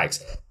recent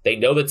flags. They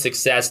know that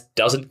success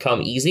doesn't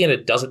come easy and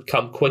it doesn't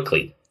come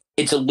quickly.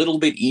 It's a little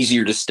bit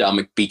easier to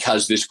stomach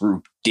because this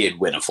group did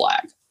win a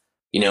flag.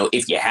 You know,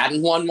 if you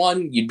hadn't won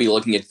one, you'd be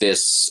looking at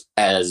this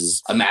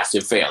as a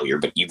massive failure,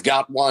 but you've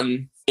got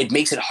one. It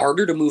makes it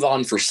harder to move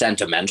on for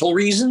sentimental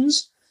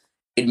reasons.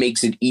 It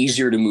makes it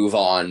easier to move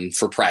on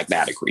for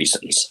pragmatic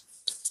reasons.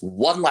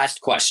 One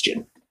last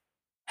question.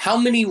 How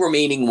many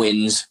remaining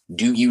wins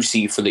do you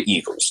see for the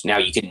Eagles? Now,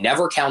 you can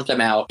never count them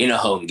out in a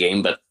home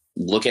game, but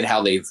look at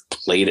how they've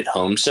played at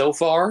home so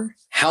far.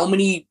 How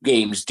many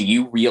games do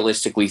you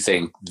realistically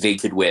think they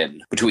could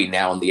win between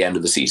now and the end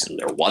of the season?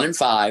 They're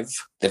 1-5.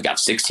 They've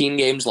got 16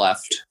 games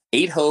left,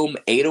 8 home,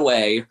 8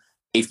 away,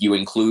 if you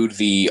include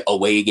the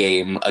away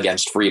game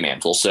against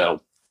Fremantle.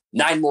 So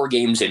 9 more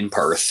games in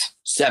Perth,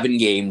 7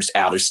 games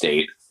out of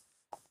state.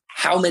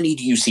 How many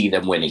do you see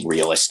them winning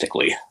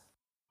realistically?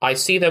 I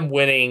see them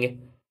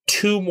winning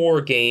 2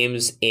 more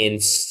games in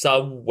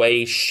some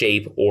way,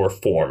 shape, or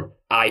form.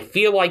 I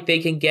feel like they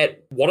can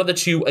get one of the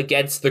 2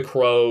 against the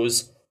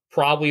Crows,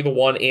 probably the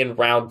one in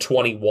round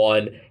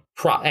 21,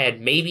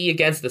 and maybe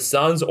against the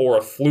Suns, or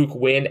a fluke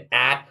win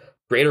at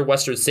Greater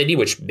Western Sydney,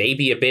 which may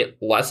be a bit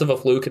less of a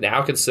fluke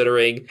now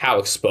considering how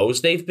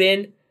exposed they've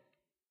been.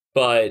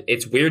 But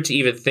it's weird to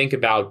even think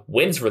about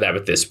wins for them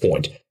at this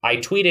point. I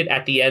tweeted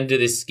at the end of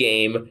this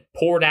game,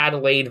 Port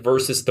Adelaide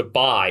versus the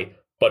bye,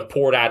 but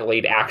Port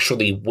Adelaide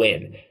actually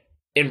win,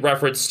 in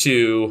reference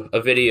to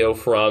a video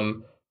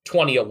from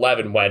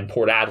 2011 when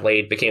Port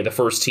Adelaide became the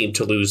first team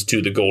to lose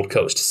to the Gold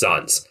Coast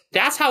Suns.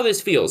 That's how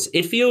this feels.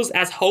 It feels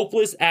as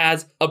hopeless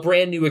as a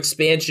brand new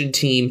expansion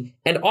team,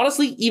 and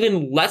honestly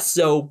even less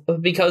so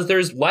because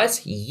there's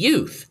less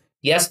youth.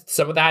 Yes,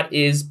 some of that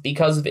is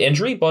because of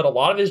injury, but a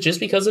lot of it is just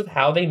because of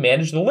how they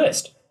manage the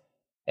list.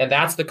 And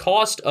that's the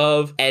cost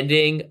of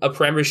ending a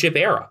Premiership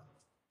era.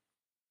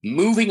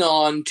 Moving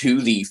on to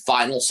the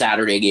final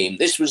Saturday game.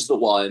 This was the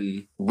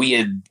one we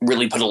had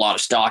really put a lot of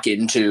stock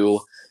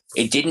into.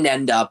 It didn't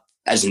end up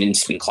as an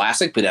instant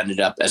classic, but ended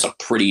up as a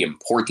pretty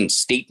important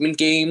statement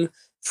game.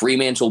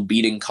 Fremantle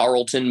beating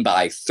Carlton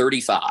by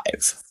 35.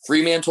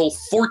 Fremantle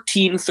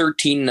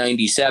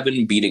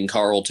 14-13-97, beating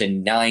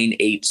Carlton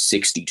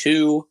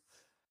 9-8-62.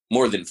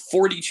 More than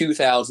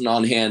 42,000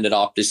 on hand at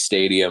Optus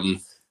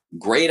Stadium.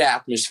 Great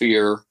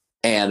atmosphere.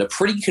 And a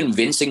pretty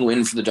convincing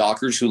win for the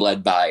Dockers, who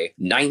led by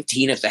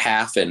 19 at the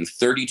half and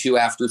 32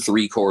 after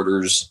 3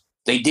 quarters.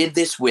 They did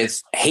this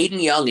with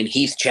Hayden Young and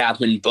Heath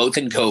Chapman, both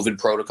in COVID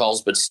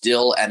protocols, but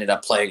still ended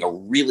up playing a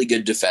really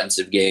good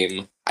defensive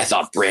game. I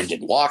thought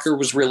Brandon Walker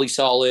was really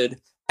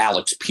solid.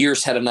 Alex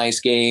Pearce had a nice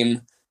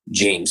game.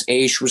 James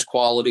Aish was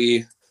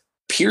quality.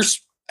 Pearce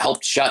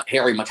helped shut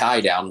Harry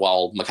Mackay down,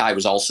 while Mackay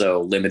was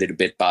also limited a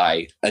bit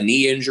by a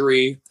knee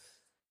injury.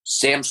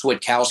 Sam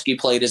Switkowski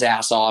played his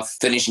ass off,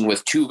 finishing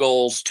with 2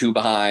 goals, 2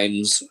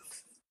 behinds.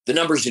 The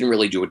numbers didn't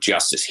really do it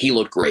justice. He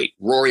looked great.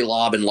 Rory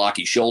Lobb and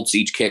Lockie Schultz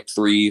each kicked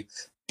 3.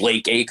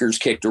 Blake Akers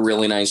kicked a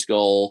really nice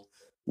goal.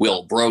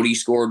 Will Brody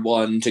scored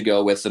 1 to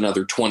go with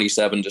another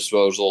 27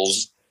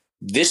 disposals.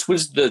 This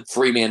was the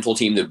Fremantle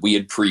team that we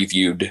had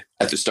previewed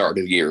at the start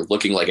of the year,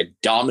 looking like a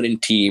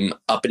dominant team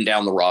up and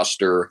down the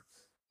roster.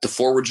 The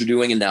forwards are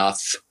doing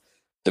enough.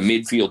 The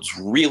midfield's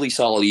really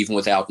solid even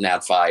without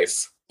Nat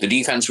Fyfe. The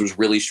defense was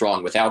really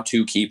strong without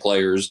 2 key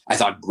players. I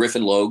thought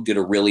Griffin Logue did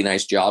a really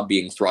nice job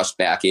being thrust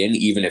back in,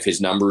 even if his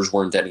numbers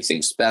weren't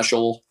anything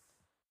special.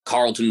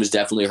 Carlton was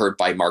definitely hurt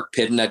by Mark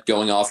Pittonet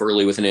going off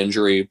early with an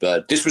injury,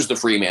 but this was the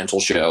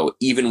Fremantle show,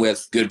 even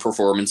with good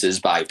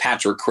performances by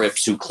Patrick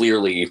Cripps, who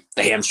clearly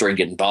the hamstring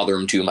didn't bother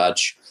him too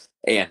much,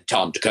 and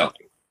Tom Tacone.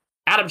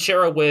 Adam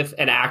Shera with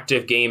an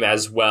active game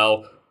as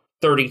well.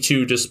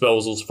 32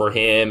 disposals for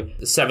him,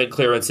 7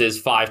 clearances,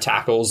 5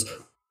 tackles.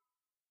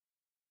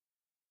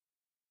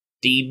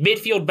 The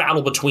midfield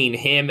battle between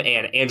him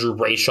and Andrew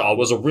Brayshaw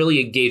was a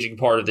really engaging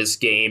part of this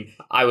game.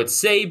 I would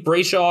say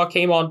Brayshaw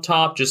came on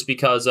top just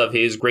because of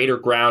his greater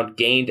ground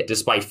gained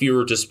despite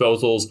fewer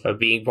disposals, of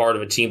being part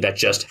of a team that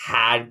just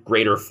had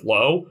greater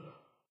flow.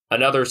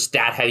 Another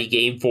stat-heavy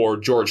game for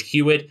George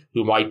Hewitt,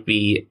 who might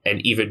be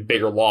an even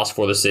bigger loss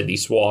for the Sydney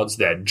Swans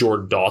than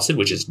Jordan Dawson,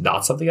 which is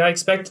not something I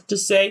expected to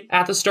say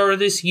at the start of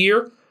this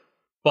year.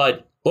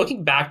 But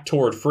looking back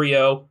toward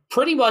Freo,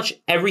 pretty much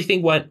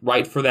everything went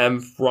right for them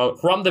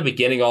from the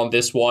beginning on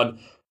this one.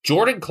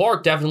 Jordan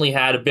Clark definitely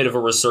had a bit of a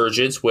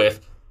resurgence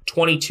with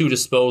 22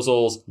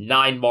 disposals,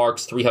 9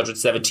 marks,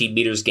 317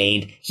 meters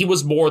gained. He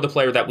was more the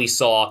player that we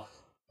saw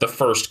the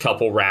first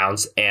couple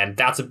rounds, and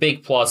that's a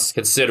big plus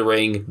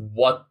considering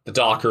what the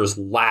Dockers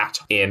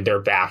lacked in their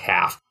back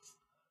half.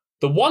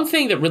 The one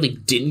thing that really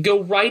didn't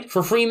go right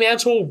for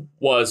Fremantle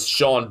was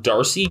Sean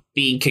Darcy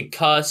being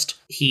concussed.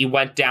 He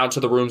went down to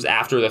the rooms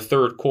after the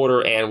third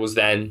quarter and was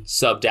then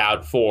subbed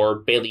out for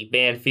Bailey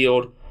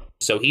Banfield.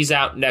 So he's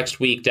out next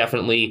week,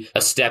 definitely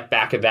a step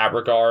back in that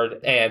regard,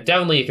 and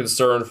definitely a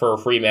concern for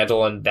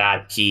Fremantle in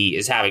that he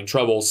is having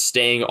trouble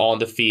staying on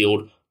the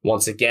field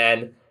once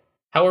again.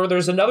 However,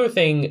 there's another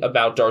thing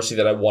about Darcy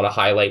that I want to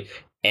highlight,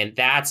 and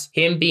that's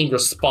him being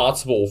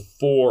responsible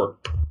for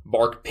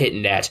Mark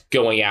Pittonet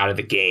going out of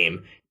the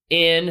game.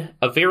 In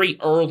a very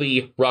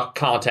early ruck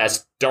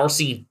contest,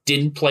 Darcy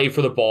didn't play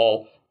for the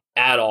ball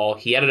at all.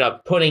 He ended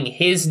up putting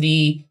his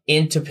knee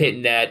into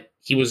Pittonet.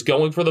 He was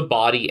going for the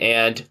body,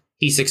 and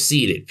he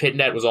succeeded.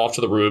 Pittonet was off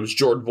to the rooms.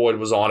 Jordan Boyd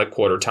was on at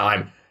quarter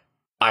time.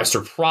 I'm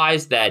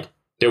surprised that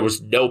there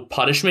was no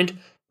punishment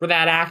for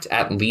that act,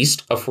 at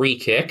least a free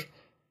kick.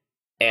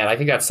 And I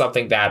think that's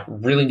something that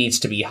really needs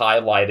to be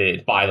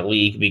highlighted by the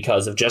league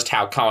because of just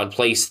how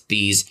commonplace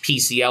these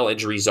PCL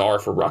injuries are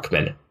for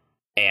ruckmen.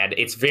 And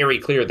it's very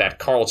clear that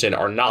Carlton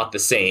are not the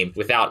same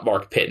without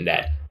Mark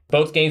Pittonet.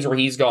 Both games where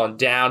he's gone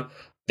down,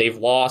 they've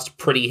lost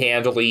pretty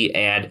handily,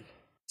 and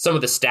some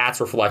of the stats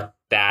reflect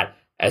that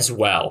as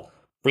well.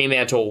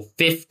 Fremantle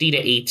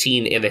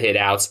 50-18 in the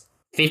hitouts,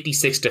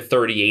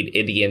 56-38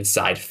 in the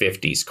inside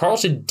 50s.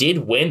 Carlton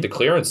did win the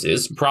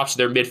clearances. Props to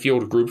their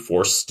midfield group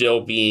for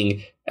still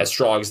being as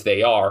strong as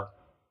they are.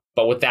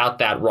 But without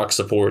that ruck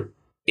support,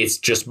 it's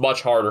just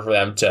much harder for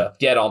them to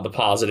get on the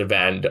positive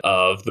end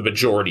of the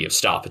majority of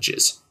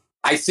stoppages.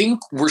 I think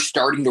we're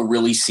starting to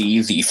really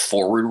see the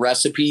forward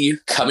recipe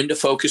come into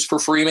focus for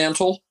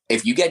Fremantle.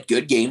 If you get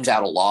good games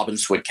out of Lobb and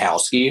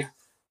Switkowski,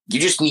 you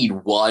just need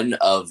one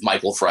of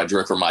Michael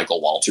Frederick or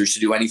Michael Walters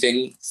to do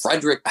anything.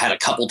 Frederick had a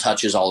couple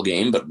touches all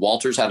game, but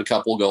Walters had a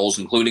couple goals,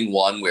 including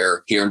one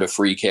where he earned a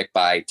free kick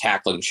by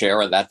tackling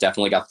Shera. That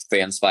definitely got the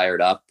fans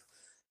fired up.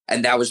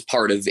 And that was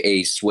part of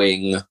a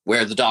swing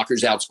where the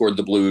Dockers outscored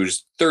the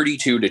Blues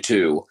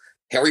 32-2.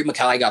 Harry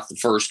Mackay got the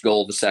first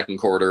goal of the second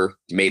quarter,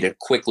 made it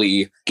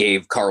quickly,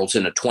 gave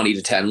Carlton a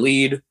 20-10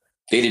 lead.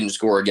 They didn't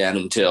score again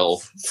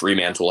until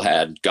Fremantle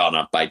had gone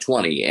up by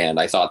 20. And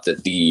I thought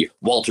that the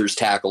Walters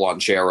tackle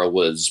on Shera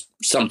was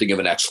something of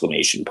an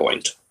exclamation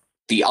point.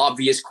 The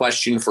obvious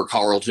question for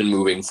Carlton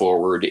moving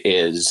forward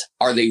is,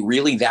 are they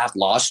really that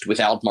lost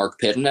without Mark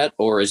Pittonet,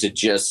 or is it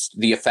just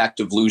the effect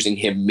of losing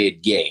him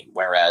mid-game?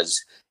 Whereas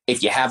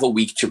if you have a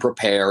week to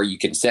prepare, you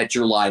can set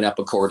your lineup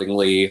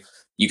accordingly,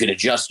 you can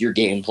adjust your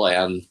game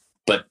plan,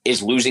 but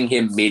is losing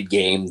him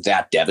mid-game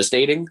that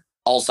devastating?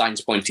 All signs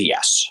point to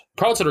yes.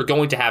 Carlton are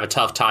going to have a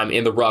tough time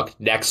in the ruck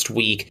next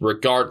week,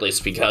 regardless,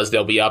 because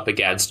they'll be up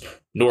against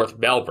North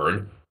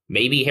Melbourne.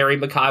 Maybe Harry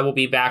Mackay will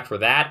be back for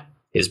that.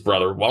 His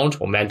brother won't.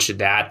 We'll mention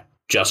that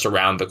just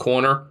around the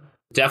corner.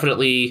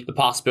 Definitely the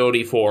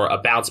possibility for a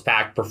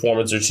bounce-back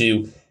performance or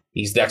two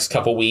these next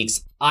couple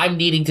weeks. I'm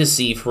needing to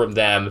see from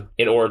them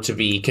in order to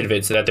be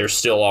convinced that they're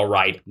still all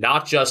right.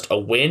 Not just a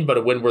win, but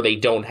a win where they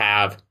don't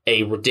have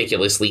a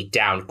ridiculously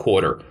down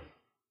quarter.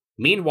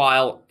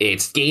 Meanwhile,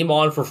 it's game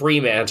on for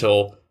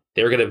Fremantle.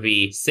 They're going to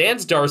be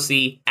Sans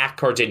Darcy at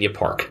Cardinia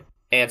Park.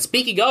 And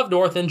speaking of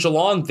North and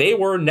Geelong, they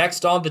were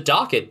next on the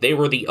docket. They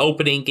were the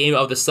opening game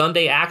of the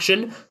Sunday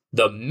action,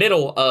 the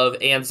middle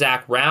of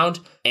Anzac round,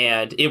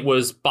 and it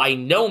was by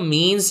no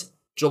means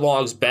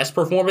Geelong's best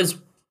performance.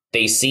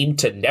 They seemed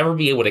to never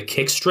be able to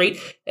kick straight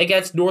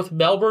against North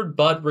Melbourne,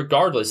 but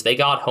regardless, they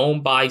got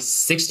home by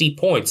 60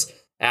 points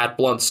at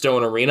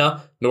Bluntstone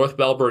Arena. North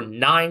Melbourne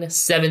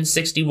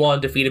 9-7-61,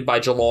 defeated by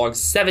Geelong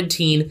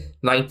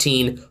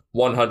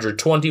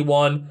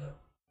 17-19-121.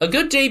 A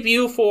good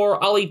debut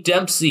for Ollie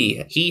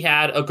Dempsey. He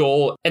had a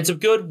goal and some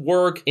good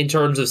work in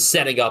terms of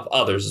setting up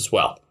others as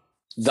well.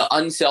 The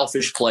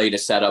unselfish play to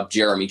set up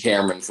Jeremy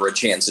Cameron for a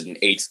chance at an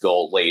 8th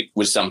goal late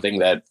was something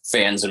that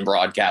fans and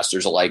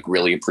broadcasters alike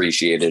really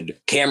appreciated.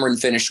 Cameron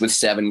finished with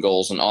 7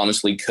 goals and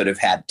honestly could have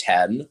had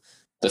 10.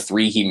 The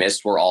 3 he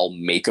missed were all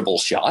makeable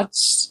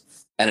shots.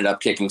 Ended up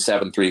kicking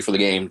 7-3 for the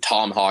game.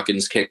 Tom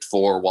Hawkins kicked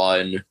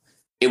 4-1.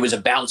 It was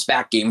a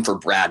bounce-back game for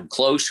Brad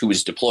Close, who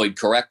was deployed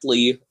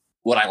correctly.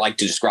 What I like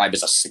to describe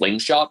as a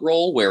slingshot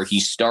role, where he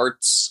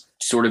starts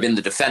sort of in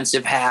the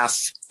defensive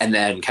half and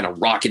then kind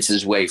of rockets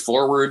his way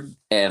forward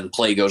and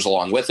play goes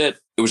along with it.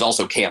 It was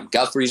also Cam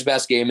Guthrie's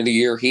best game of the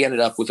year. He ended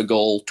up with a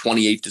goal,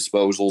 28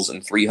 disposals,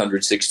 and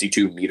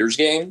 362 meters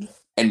gained.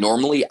 And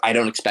normally I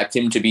don't expect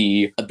him to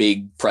be a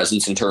big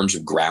presence in terms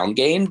of ground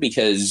game,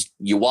 because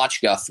you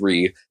watch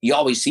Guthrie, you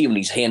always see when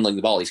he's handling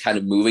the ball, he's kind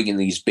of moving in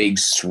these big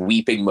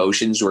sweeping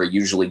motions where he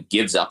usually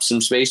gives up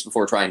some space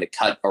before trying to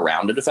cut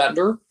around a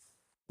defender.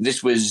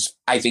 This was,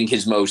 I think,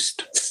 his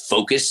most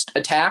focused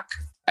attack.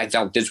 I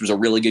thought this was a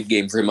really good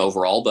game for him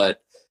overall,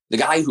 but the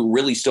guy who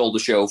really stole the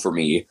show for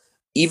me,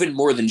 even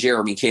more than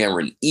Jeremy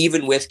Cameron,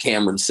 even with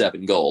Cameron's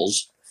 7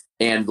 goals,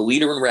 and the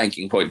leader in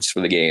ranking points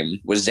for the game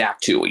was Zach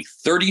Toohey.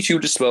 32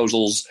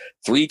 disposals,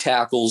 3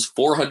 tackles,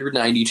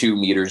 492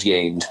 meters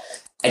gained,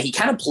 and he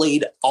kind of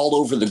played all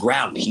over the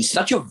ground. He's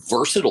such a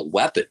versatile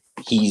weapon.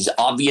 He's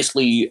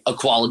obviously a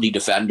quality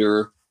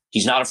defender.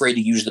 He's not afraid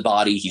to use the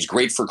body. He's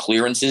great for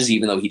clearances,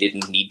 even though he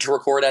didn't need to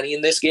record any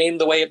in this game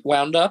the way it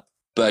wound up.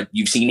 But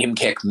you've seen him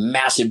kick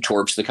massive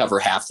torps to cover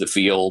half the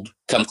field,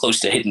 come close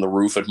to hitting the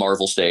roof at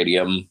Marvel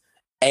Stadium.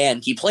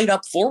 And he played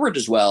up forward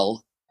as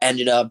well,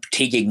 ended up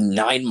taking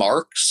 9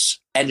 marks,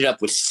 ended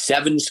up with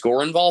 7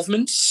 score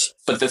involvements.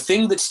 But the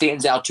thing that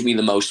stands out to me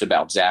the most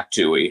about Zach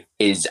Toohey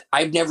is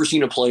I've never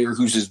seen a player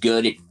who's as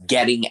good at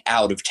getting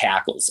out of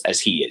tackles as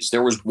he is.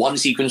 There was one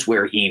sequence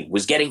where he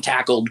was getting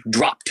tackled,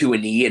 dropped to a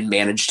knee, and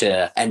managed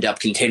to end up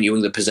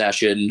continuing the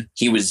possession.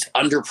 He was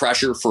under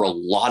pressure for a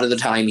lot of the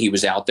time he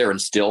was out there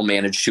and still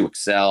managed to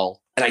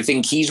excel. And I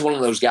think he's one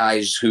of those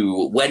guys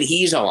who, when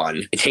he's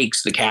on, it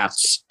takes the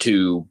Cats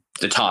to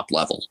the top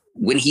level.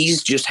 When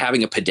he's just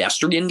having a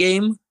pedestrian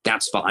game,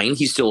 that's fine.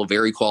 He's still a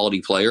very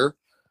quality player.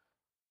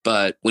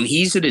 But when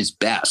he's at his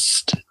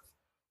best,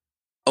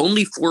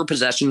 only 4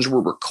 possessions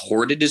were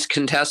recorded as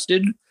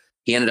contested.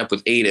 He ended up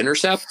with 8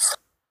 intercepts,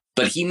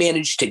 but he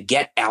managed to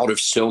get out of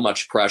so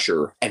much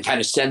pressure and kind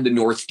of send the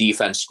North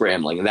defense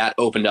scrambling. And that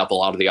opened up a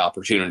lot of the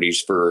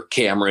opportunities for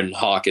Cameron,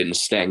 Hawkins,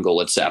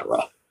 Stengel,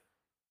 etc.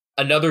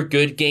 Another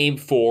good game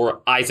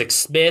for Isaac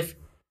Smith.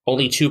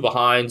 Only 2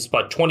 behinds,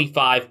 but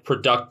 25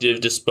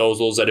 productive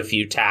disposals and a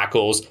few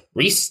tackles.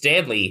 Reece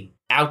Stanley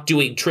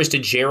outdoing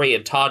Tristan Jerry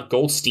and Todd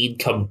Goldstein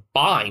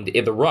combined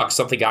in the ruck,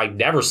 something I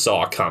never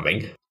saw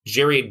coming.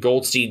 Jerry and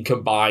Goldstein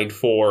combined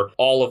for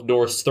all of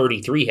North's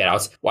 33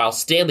 hitouts, while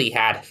Stanley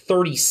had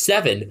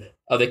 37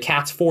 of the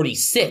Cats'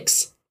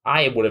 46.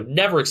 I would have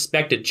never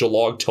expected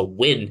Geelong to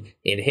win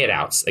in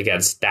hitouts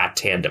against that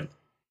tandem.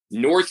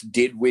 North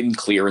did win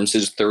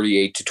clearances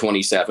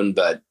 38-27,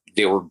 but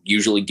they were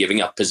usually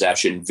giving up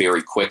possession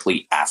very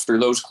quickly after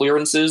those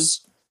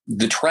clearances.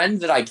 The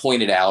trend that I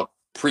pointed out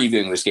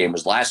previewing this game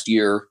was last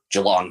year,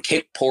 Geelong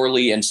kicked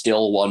poorly and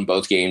still won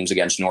both games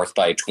against North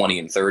by 20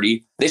 and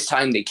 30. This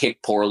time they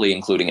kicked poorly,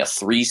 including a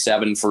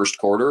 3-7 first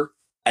quarter,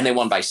 and they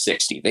won by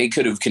 60. They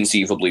could have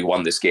conceivably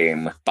won this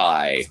game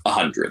by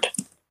 100.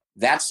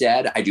 That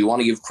said, I do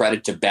want to give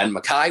credit to Ben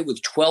Mackay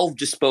with 12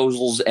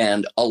 disposals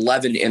and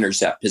 11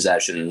 intercept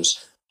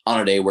possessions on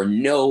a day where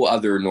no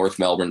other North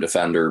Melbourne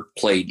defender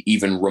played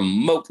even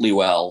remotely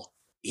well.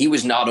 He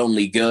was not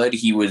only good,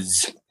 he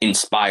was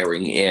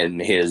inspiring in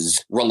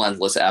his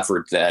relentless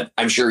effort that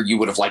I'm sure you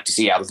would have liked to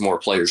see out of more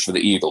players for the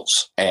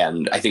Eagles.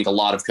 And I think a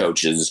lot of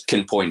coaches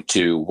can point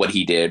to what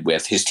he did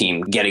with his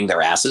team getting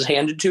their asses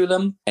handed to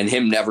them and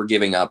him never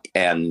giving up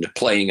and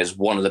playing as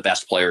one of the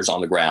best players on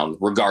the ground,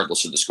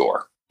 regardless of the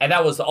score. And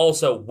that was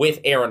also with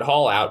Aaron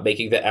Hall out,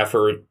 making the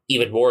effort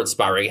even more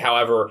inspiring.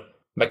 However,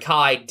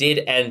 Mackay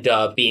did end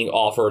up being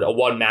offered a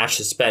 1-match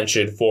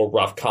suspension for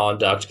rough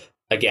conduct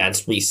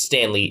against Reece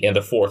Stanley in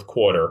the fourth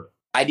quarter.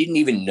 I didn't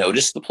even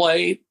notice the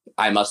play.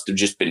 I must have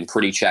just been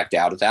pretty checked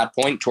out at that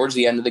point. Towards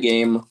the end of the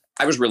game,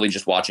 I was really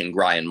just watching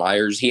Brian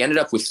Myers. He ended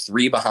up with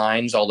 3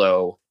 behinds,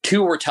 although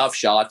 2 were tough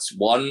shots.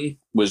 1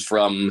 was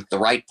from the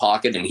right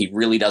pocket, and he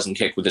really doesn't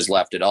kick with his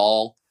left at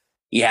all.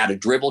 He had a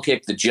dribble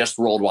kick that just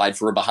rolled wide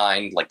for a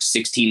behind like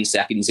 16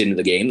 seconds into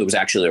the game. That was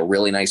actually a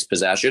really nice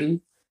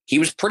possession. He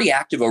was pretty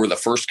active over the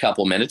first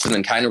couple minutes and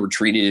then kind of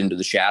retreated into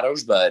the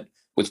shadows, but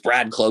with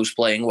Brad Close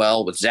playing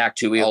well, with Zach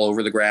Tui all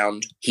over the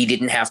ground, he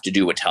didn't have to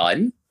do a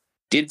ton.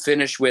 Did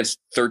finish with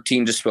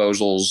 13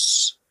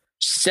 disposals,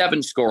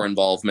 7 score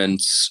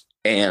involvements,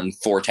 and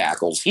 4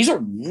 tackles. He's a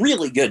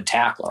really good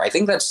tackler. I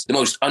think that's the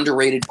most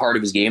underrated part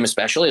of his game,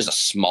 especially as a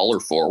smaller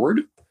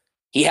forward.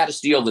 He had a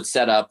steal that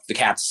set up the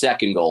Cats'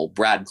 second goal,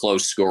 Brad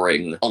Close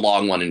scoring a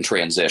long one in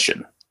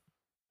transition.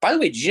 By the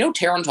way, did you know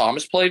Taron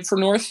Thomas played for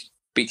North?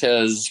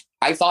 Because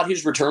I thought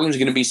his return was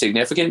going to be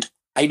significant.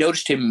 I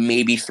noticed him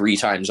maybe 3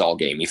 times all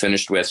game. He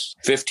finished with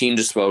 15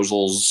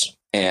 disposals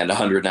and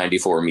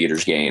 194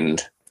 meters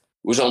gained.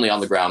 Was only on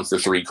the ground for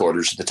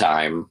 3/4 of the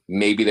time.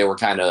 Maybe they were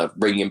kind of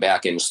bringing him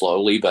back in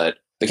slowly, but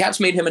the Cats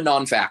made him a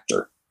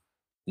non-factor.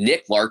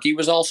 Nick Larkey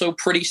was also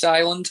pretty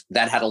silent.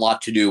 That had a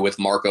lot to do with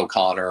Mark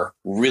O'Connor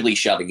really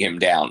shutting him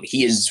down.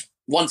 He is,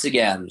 once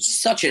again,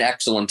 such an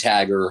excellent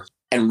tagger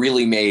and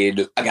really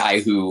made a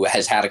guy who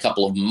has had a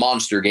couple of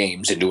monster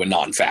games into a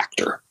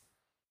non-factor.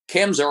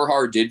 Cam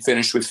Zurhar did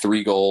finish with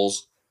 3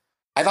 goals.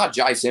 I thought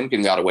Jai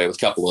Simpkin got away with a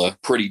couple of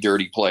pretty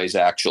dirty plays,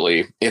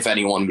 actually. If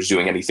anyone was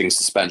doing anything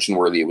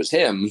suspension-worthy, it was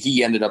him.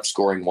 He ended up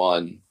scoring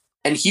 1.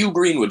 And Hugh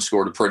Greenwood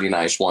scored a pretty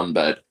nice one,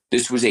 but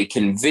this was a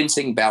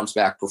convincing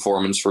bounce-back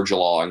performance for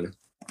Geelong.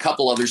 A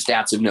couple other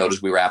stats of note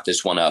as we wrap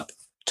this one up.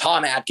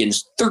 Tom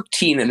Atkins,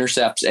 13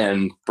 intercepts,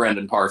 and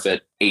Brendan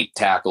Parfitt, 8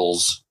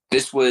 tackles.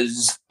 This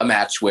was a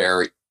match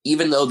where,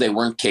 even though they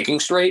weren't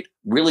kicking straight,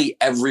 really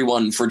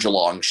everyone for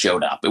Geelong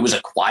showed up. It was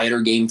a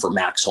quieter game for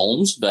Max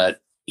Holmes, but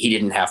he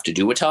didn't have to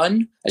do a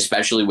ton,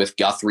 especially with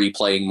Guthrie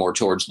playing more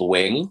towards the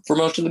wing for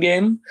most of the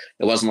game.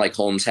 It wasn't like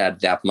Holmes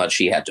had that much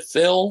he had to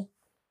fill.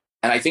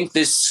 And I think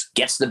this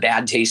gets the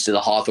bad taste of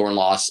the Hawthorn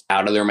loss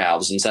out of their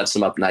mouths and sets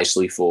them up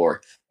nicely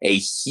for a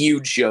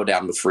huge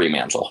showdown with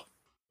Fremantle.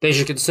 They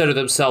should consider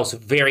themselves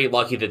very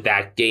lucky that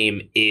that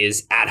game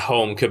is at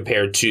home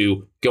compared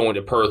to going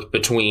to Perth,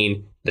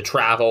 between the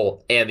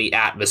travel and the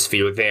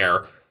atmosphere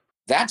there.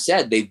 That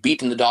said, they've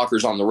beaten the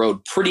Dockers on the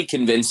road pretty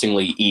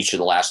convincingly each of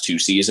the last 2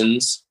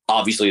 seasons.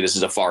 Obviously, this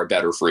is a far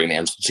better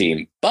Fremantle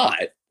team,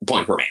 but the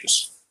point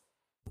remains.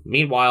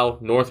 Meanwhile,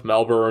 North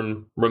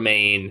Melbourne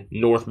remain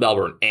North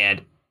Melbourne,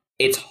 and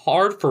it's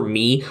hard for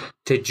me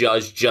to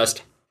judge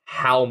just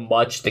how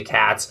much the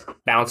Cats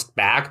bounced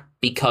back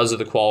because of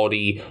the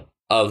quality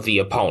of the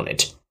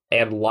opponent.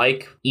 And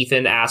like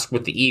Ethan asked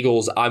with the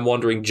Eagles, I'm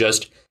wondering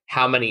just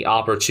how many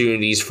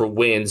opportunities for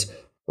wins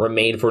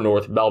remain for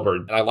North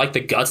Melbourne. And I like the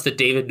guts that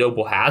David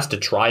Noble has to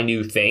try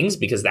new things,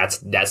 because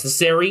that's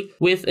necessary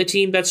with a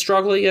team that's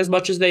struggling as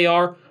much as they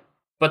are.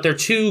 But their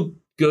 2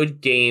 good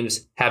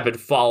games have been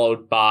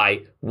followed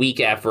by weak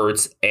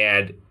efforts,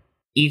 and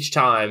each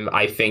time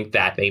I think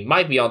that they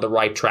might be on the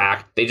right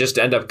track, they just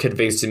end up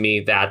convincing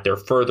me that they're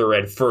further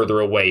and further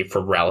away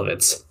from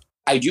relevance.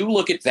 I do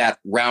look at that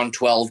round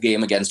 12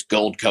 game against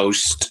Gold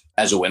Coast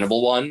as a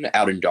winnable one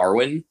out in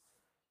Darwin.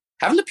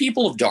 Haven't the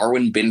people of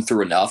Darwin been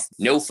through enough?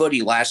 No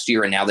footy last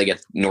year, and now they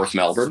get North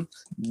Melbourne.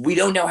 We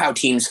don't know how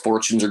teams'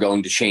 fortunes are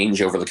going to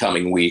change over the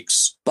coming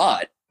weeks,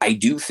 but I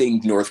do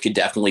think North could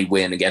definitely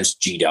win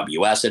against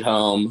GWS at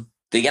home.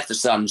 They get the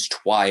Suns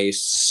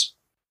twice.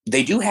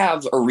 They do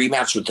have a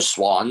rematch with the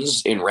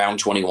Swans in round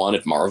 21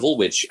 at Marvel,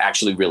 which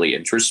actually really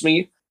interests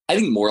me. I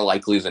think more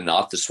likely than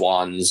not, the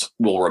Swans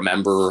will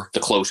remember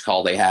the close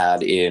call they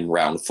had in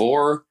round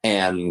 4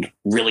 and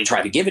really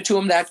try to give it to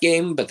them that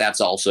game, but that's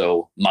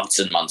also months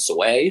and months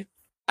away.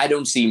 I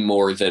don't see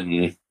more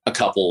than a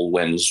couple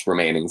wins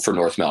remaining for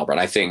North Melbourne.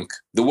 I think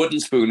the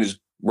wooden spoon is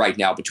right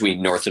now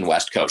between North and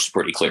West Coast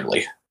pretty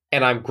clearly.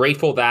 And I'm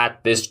grateful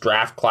that this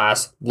draft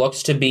class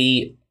looks to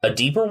be a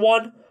deeper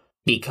one,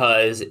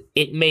 because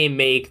it may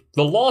make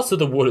the loss of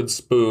the wooden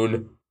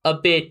spoon a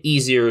bit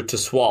easier to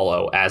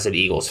swallow as an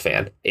Eagles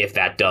fan, if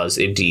that does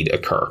indeed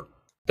occur.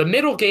 The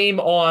middle game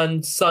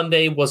on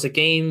Sunday was a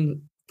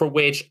game for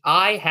which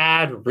I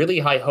had really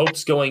high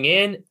hopes going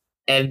in,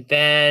 and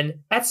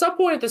then at some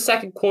point in the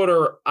second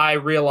quarter, I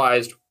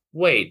realized,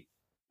 wait,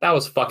 that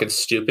was fucking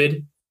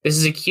stupid. This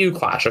is a Q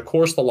clash. Of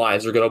course the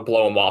Lions are going to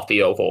blow them off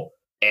the Oval.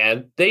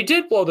 And they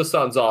did blow the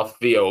Suns off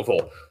the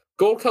Oval.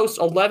 Gold Coast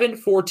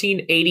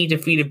 11-14-80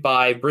 defeated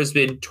by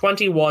Brisbane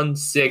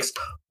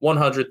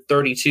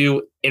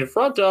 21-6-132 in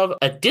front of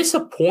a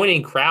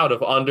disappointing crowd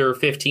of under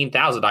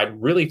 15,000. I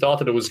really thought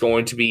that it was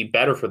going to be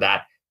better for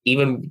that,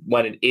 even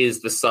when it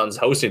is the Suns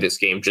hosting this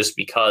game, just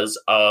because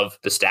of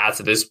the stats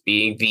of this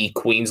being the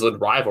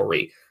Queensland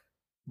rivalry.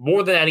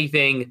 More than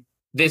anything,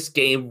 this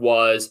game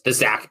was the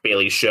Zach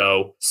Bailey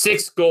show.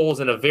 6 goals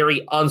and a very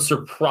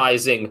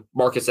unsurprising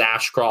Marcus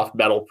Ashcroft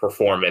medal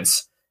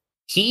performance.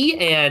 He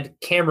and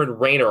Cameron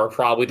Rayner are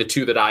probably the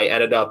 2 that I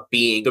ended up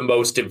being the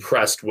most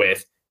impressed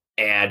with.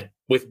 And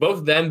with both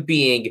of them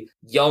being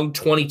young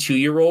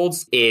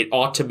 22-year-olds, it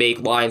ought to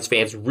make Lions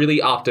fans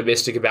really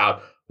optimistic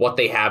about what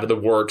they have in the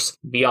works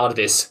beyond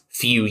this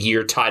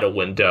few-year title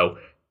window.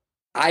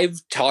 I've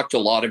talked a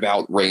lot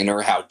about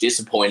Rayner, how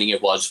disappointing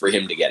it was for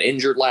him to get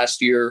injured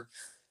last year.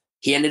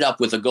 He ended up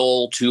with a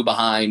goal, 2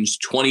 behinds,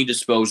 20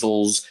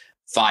 disposals,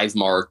 5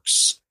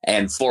 marks,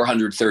 and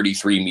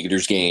 433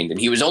 meters gained. And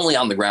he was only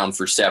on the ground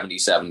for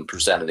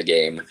 77% of the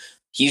game.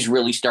 He's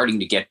really starting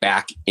to get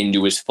back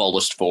into his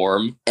fullest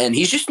form, and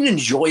he's just an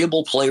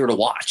enjoyable player to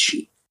watch.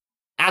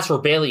 As for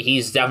Bailey,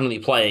 he's definitely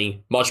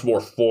playing much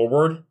more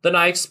forward than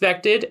I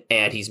expected,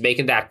 and he's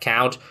making that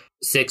count.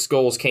 6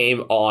 goals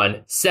came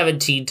on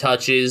 17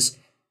 touches.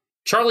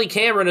 Charlie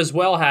Cameron as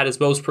well had his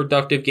most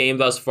productive game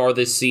thus far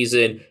this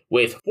season,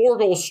 with 4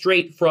 goals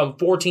straight from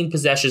 14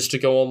 possessions to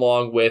go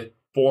along with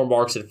 4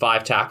 marks and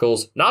 5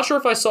 tackles. Not sure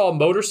if I saw a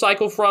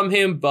motorcycle from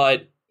him,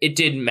 but it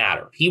didn't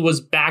matter. He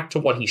was back to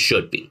what he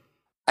should be.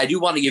 I do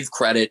want to give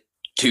credit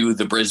to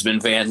the Brisbane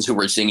fans who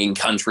were singing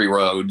Country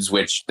Roads,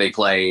 which they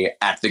play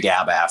at the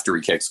Gabba after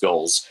he kicks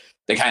goals.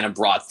 They kind of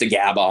brought the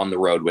Gabba on the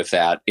road with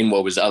that in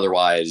what was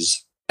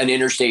otherwise an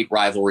interstate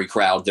rivalry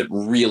crowd that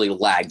really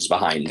lags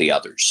behind the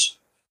others.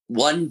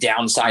 One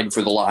downside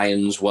for the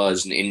Lions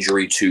was an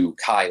injury to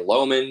Kai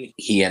Lohman.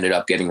 He ended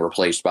up getting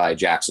replaced by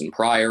Jackson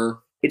Pryor.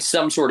 It's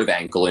some sort of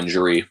ankle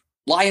injury.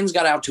 Lions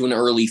got out to an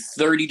early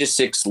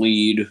 30-6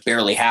 lead,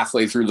 barely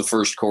halfway through the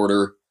first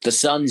quarter. The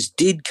Suns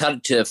did cut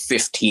it to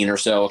 15 or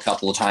so a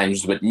couple of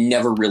times, but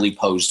never really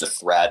posed a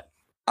threat.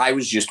 I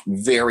was just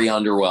very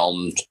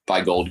underwhelmed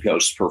by Gold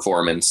Coast's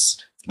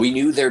performance. We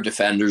knew their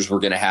defenders were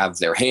going to have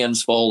their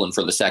hands full, and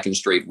for the second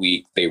straight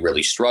week, they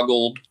really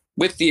struggled,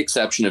 with the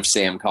exception of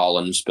Sam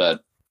Collins,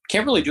 but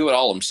can't really do it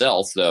all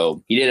himself,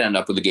 though. He did end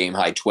up with a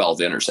game-high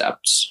 12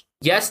 intercepts.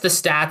 Yes, the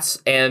stats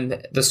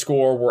and the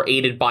score were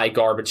aided by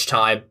garbage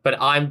time,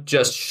 but I'm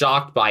just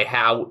shocked by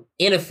how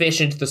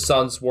inefficient the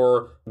Suns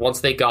were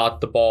once they got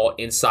the ball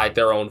inside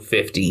their own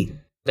 50.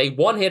 They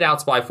won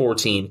hitouts by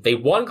 14. They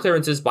won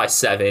clearances by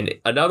 7.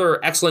 Another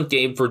excellent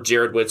game for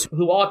Jared Witz,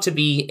 who ought to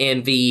be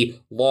in the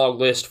long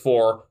list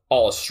for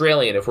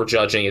All-Australian if we're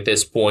judging at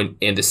this point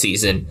in the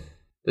season.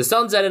 The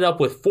Suns ended up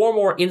with 4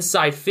 more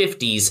inside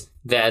 50s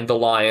than the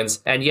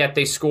Lions, and yet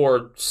they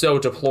scored so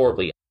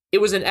deplorably. It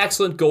was an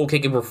excellent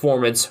goal-kicking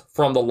performance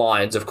from the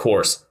Lions, of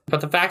course.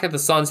 But the fact that the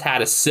Suns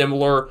had a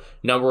similar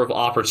number of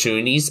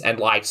opportunities and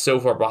lagged so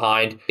far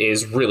behind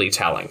is really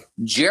telling.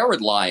 Jared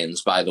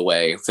Lyons, by the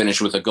way,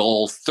 finished with a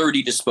goal,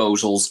 30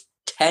 disposals,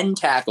 10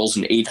 tackles,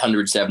 and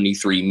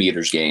 873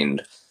 meters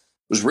gained.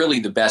 Was really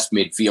the best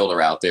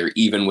midfielder out there,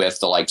 even with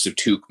the likes of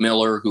Tuke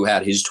Miller, who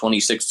had his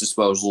 26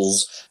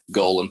 disposals,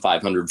 goal, and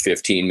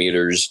 515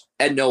 meters,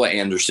 and Noah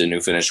Anderson, who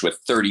finished with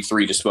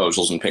 33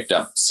 disposals and picked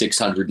up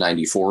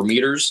 694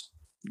 meters.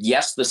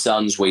 Yes, the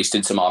Suns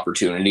wasted some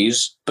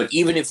opportunities, but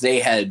even if they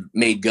had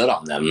made good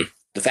on them,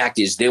 the fact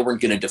is they weren't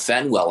going to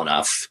defend well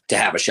enough to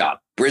have a shot.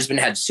 Brisbane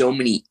had so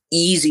many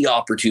easy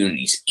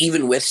opportunities,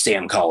 even with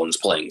Sam Collins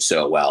playing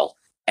so well.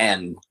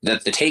 And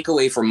that the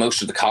takeaway from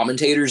most of the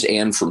commentators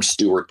and from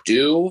Stuart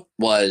Dew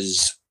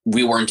was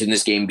we weren't in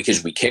this game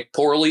because we kicked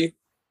poorly.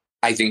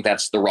 I think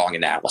that's the wrong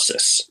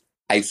analysis.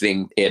 I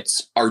think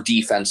it's our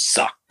defense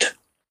sucked.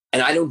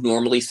 And I don't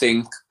normally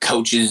think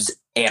coaches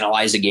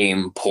analyze a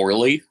game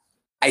poorly.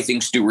 I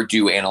think Stuart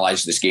Dew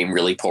analyzed this game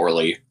really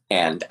poorly,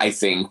 and I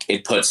think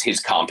it puts his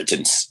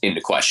competence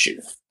into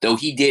question. Though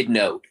he did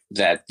note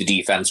that the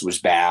defense was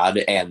bad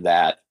and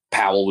that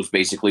Powell was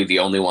basically the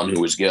only one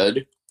who was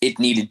good. It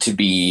needed to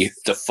be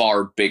the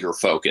far bigger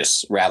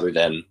focus rather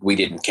than we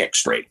didn't kick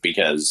straight,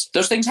 because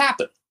those things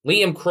happen.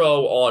 Liam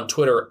Crow on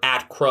Twitter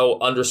at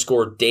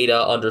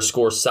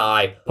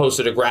Crow_data_sci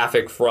posted a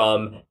graphic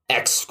from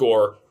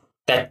X-Score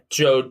that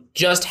showed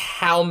just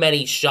how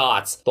many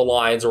shots the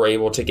Lions were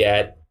able to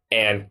get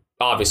and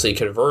obviously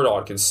convert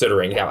on,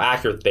 considering how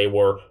accurate they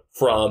were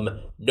from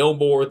no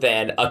more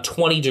than a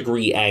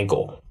 20-degree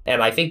angle.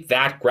 And I think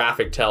that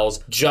graphic tells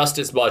just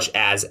as much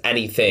as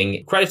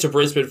anything. Credit to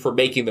Brisbane for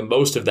making the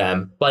most of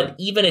them, but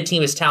even a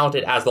team as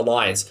talented as the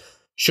Lions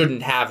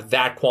shouldn't have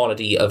that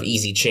quantity of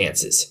easy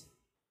chances.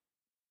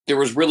 There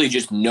was really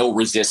just no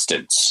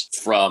resistance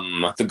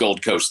from the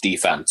Gold Coast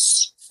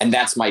defense, and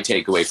that's my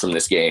takeaway from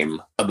this game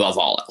above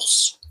all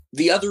else.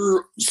 The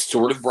other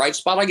sort of bright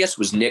spot, I guess,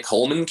 was Nick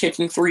Holman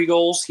kicking 3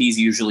 goals. He's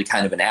usually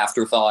kind of an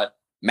afterthought.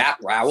 Matt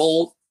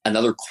Rowell,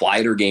 another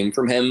quieter game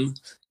from him.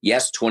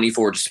 Yes,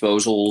 24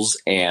 disposals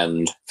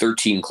and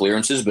 13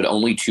 clearances, but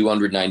only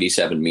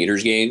 297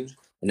 meters gained.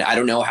 And I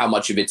don't know how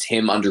much of it's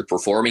him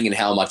underperforming and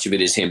how much of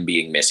it is him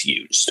being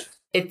misused.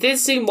 It did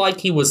seem like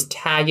he was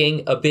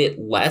tagging a bit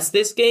less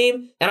this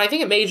game, and I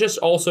think it may just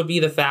also be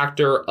the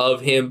factor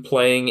of him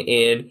playing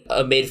in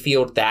a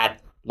midfield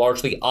that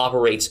largely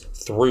operates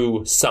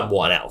through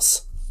someone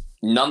else.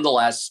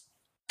 Nonetheless,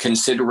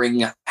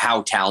 considering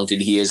how talented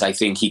he is, I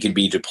think he could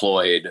be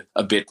deployed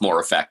a bit more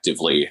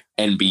effectively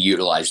and be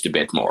utilized a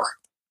bit more.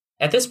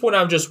 At this point,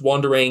 I'm just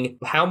wondering,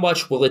 how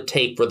much will it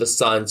take for the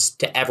Suns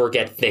to ever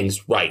get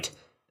things right?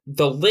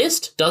 The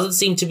list doesn't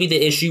seem to be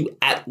the issue,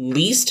 at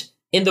least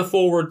in the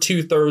forward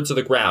 2/3 of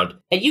the ground.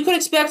 And you could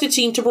expect a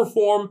team to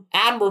perform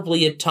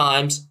admirably at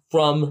times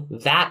from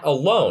that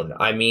alone.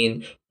 I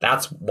mean,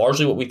 that's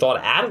largely what we thought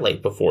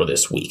Adelaide before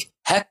this week.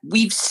 Heck,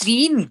 we've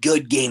seen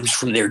good games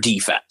from their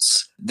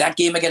defense. That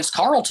game against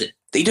Carlton,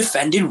 they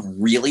defended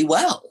really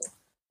well.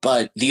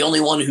 But the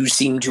only one who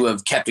seemed to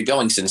have kept it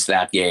going since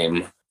that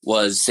game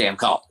was Sam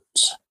Collins.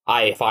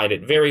 I find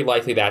it very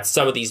likely that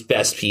some of these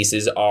best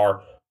pieces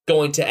are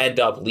going to end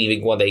up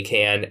leaving when they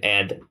can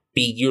and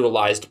be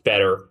utilized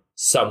better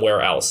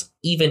somewhere else,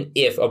 even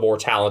if a more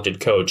talented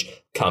coach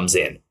comes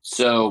in.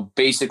 So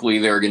basically,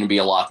 there are going to be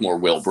a lot more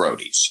Will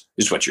Brodys,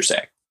 is what you're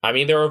saying. I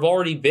mean, there have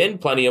already been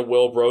plenty of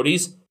Will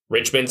Brodys.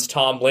 Richmond's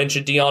Tom Lynch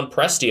and Dion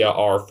Prestia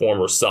are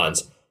former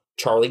Suns.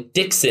 Charlie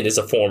Dixon is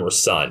a former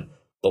Sun.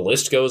 The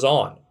list goes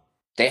on.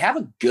 They have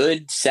a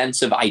good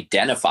sense of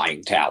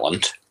identifying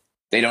talent.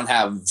 They don't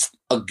have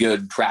a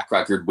good track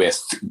record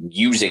with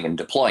using and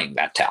deploying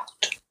that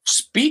talent.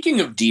 Speaking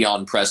of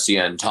Dion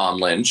Prestia and Tom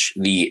Lynch,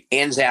 the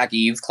Anzac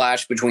Eve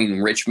clash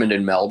between Richmond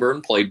and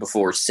Melbourne played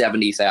before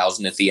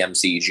 70,000 at the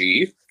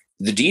MCG.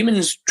 The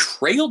Demons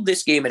trailed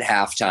this game at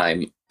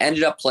halftime,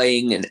 ended up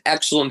playing an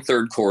excellent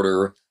third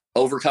quarter,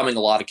 overcoming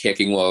a lot of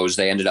kicking woes.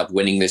 They ended up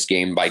winning this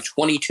game by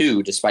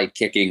 22, despite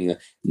kicking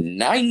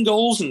 9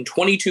 goals and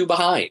 22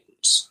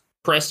 behinds.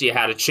 Prestia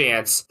had a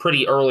chance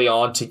pretty early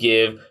on to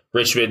give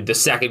Richmond the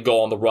second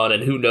goal on the run,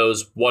 and who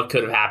knows what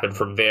could have happened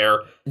from there.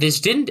 This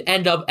didn't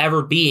end up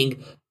ever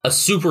being a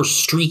super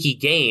streaky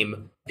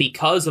game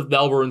because of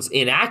Melbourne's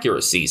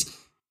inaccuracies.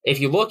 If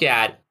you look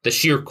at the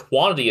sheer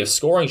quantity of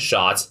scoring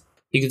shots,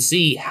 you can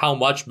see how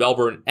much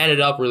Melbourne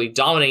ended up really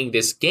dominating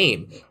this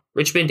game.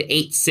 Richmond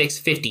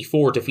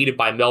 8-6-54, defeated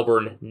by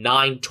Melbourne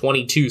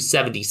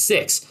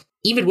 9-22-76.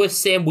 Even with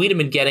Sam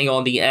Wiedemann getting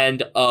on the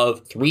end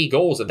of 3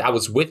 goals, and that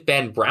was with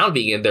Ben Brown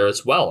being in there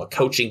as well. A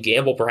coaching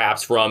gamble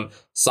perhaps from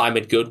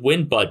Simon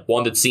Goodwin, but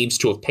one that seems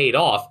to have paid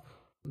off.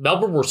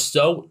 Melbourne were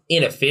so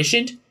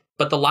inefficient,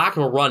 but the lack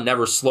of a run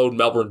never slowed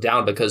Melbourne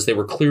down because they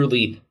were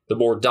clearly the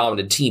more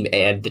dominant team,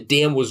 and the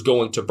dam was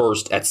going to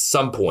burst at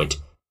some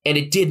point, and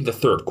it did in the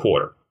third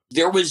quarter.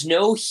 There was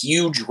no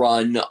huge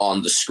run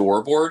on the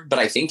scoreboard, but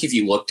I think if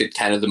you looked at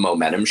kind of the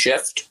momentum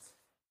shift,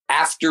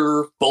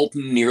 after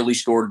Bolton nearly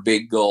scored a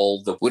big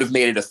goal that would have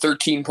made it a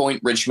 13-point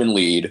Richmond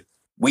lead,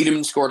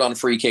 Wiedemann scored on a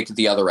free kick at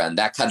the other end.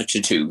 That cut it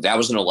to 2. That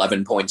was an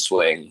 11-point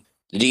swing.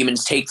 The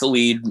Demons take the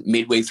lead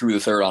midway through the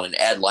third on an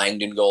Ed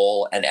Langdon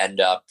goal and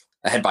end up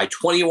ahead by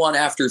 21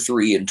 after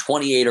 3 and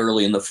 28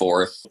 early in the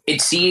fourth.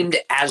 It seemed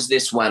as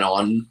this went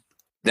on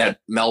that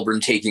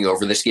Melbourne taking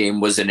over this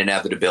game was an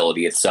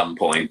inevitability at some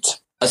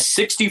point. A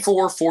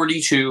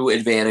 64-42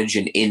 advantage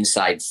in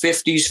inside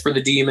 50s for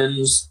the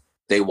Demons.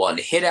 They won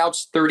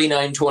hitouts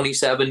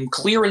 39-27,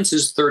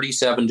 clearances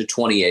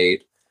 37-28.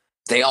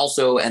 They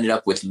also ended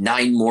up with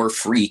 9 more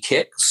free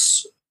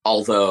kicks,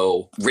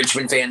 although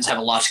Richmond fans have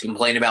a lot to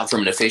complain about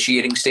from an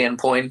officiating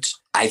standpoint.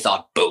 I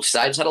thought both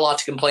sides had a lot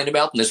to complain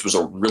about, and this was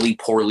a really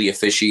poorly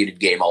officiated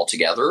game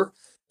altogether.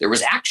 There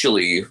was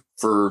actually,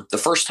 for the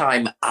first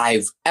time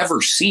I've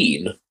ever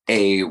seen,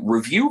 a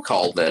review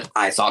call that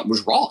I thought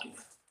was wrong.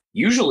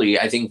 Usually,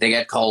 I think they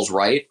get calls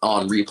right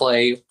on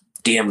replay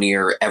damn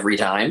near every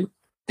time.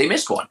 They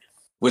missed one.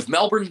 With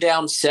Melbourne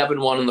down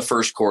 7-1 in the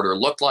first quarter,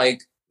 looked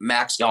like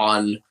Max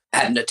Gawn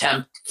had an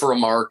attempt for a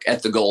mark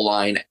at the goal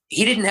line.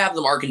 He didn't have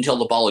the mark until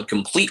the ball had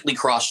completely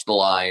crossed the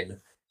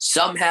line.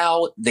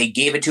 Somehow, they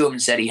gave it to him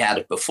and said he had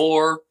it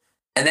before,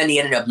 and then he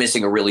ended up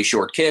missing a really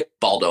short kick.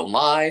 Ball don't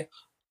lie.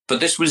 But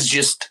this was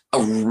just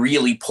a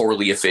really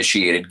poorly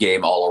officiated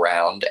game all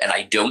around, and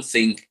I don't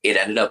think it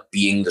ended up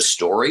being the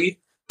story,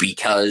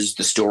 because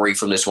the story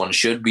from this one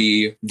should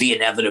be the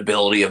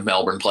inevitability of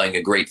Melbourne playing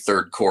a great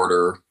third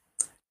quarter.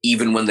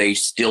 Even when they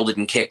still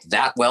didn't kick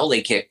that well,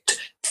 they kicked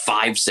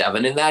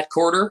 5-7 in that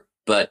quarter,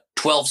 but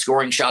 12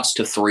 scoring shots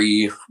to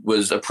 3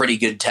 was a pretty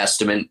good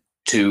testament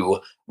to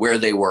where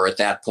they were at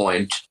that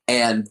point.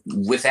 And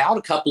without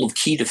a couple of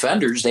key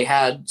defenders, they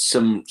had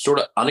some sort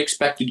of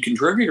unexpected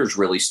contributors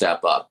really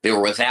step up. They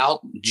were without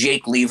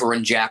Jake Lever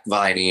and Jack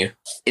Viney.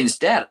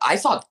 Instead, I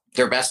thought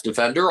their best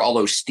defender,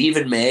 although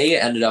Stephen May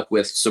ended up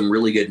with some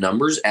really good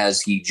numbers,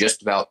 as he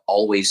just about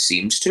always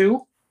seems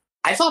to,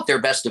 I thought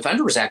their best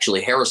defender was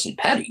actually Harrison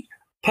Petty.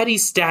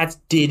 Petty's stats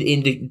did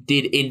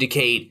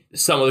indicate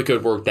some of the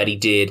good work that he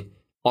did.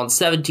 On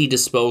 17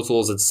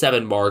 disposals and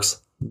 7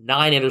 marks,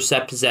 9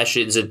 intercept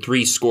possessions and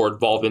 3 score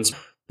involvements.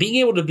 Being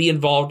able to be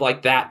involved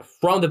like that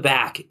from the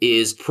back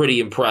is pretty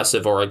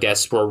impressive, or I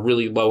guess for a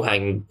really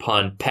low-hanging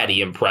pun,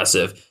 Petty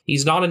impressive.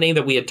 He's not a name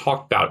that we had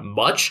talked about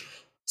much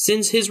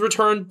since his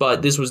return,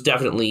 but this was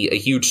definitely a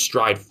huge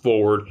stride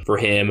forward for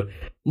him.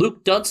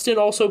 Luke Dunstan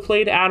also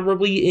played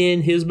admirably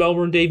in his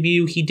Melbourne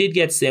debut. He did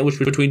get sandwiched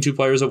between 2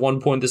 players at one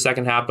point in the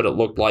second half, but it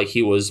looked like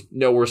he was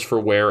no worse for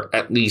wear,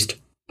 at least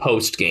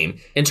post-game.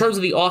 In terms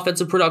of the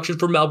offensive production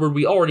for Melbourne,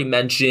 we already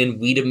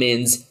mentioned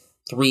Wiedemann's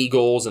 3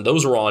 goals, and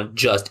those were on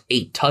just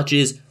 8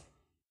 touches.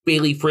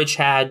 Bailey Fritsch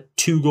had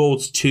 2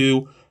 goals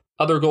too.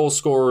 Other goal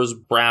scorers,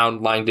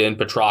 Brown, Langdon,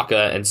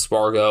 Petrarca, and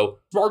Spargo.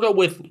 Spargo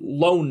with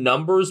low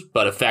numbers,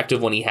 but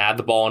effective when he had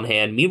the ball in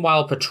hand.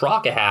 Meanwhile,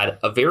 Petrarca had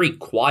a very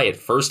quiet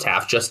first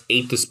half, just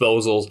 8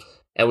 disposals,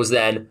 and was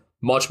then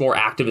much more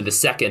active in the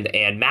second.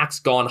 And Max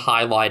Gawn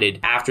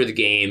highlighted after the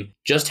game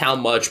just how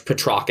much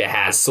Petrarca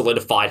has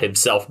solidified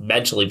himself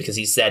mentally, because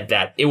he said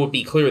that it would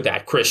be clear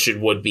that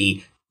Christian would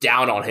be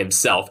down on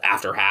himself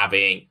after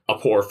having a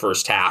poor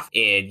first half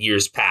in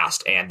years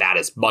past, and that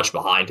is much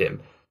behind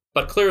him.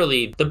 But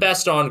clearly, the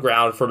best on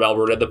ground for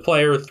Melbourne and the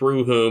player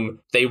through whom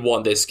they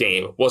won this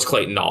game was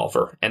Clayton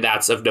Oliver, and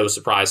that's of no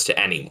surprise to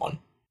anyone.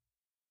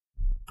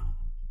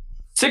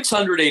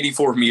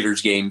 684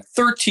 meters gained,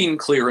 13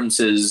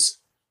 clearances.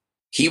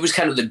 He was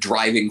kind of the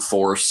driving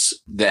force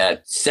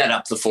that set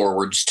up the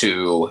forwards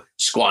to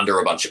squander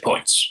a bunch of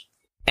points.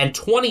 And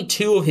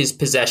 22 of his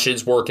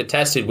possessions were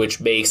contested, which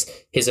makes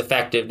his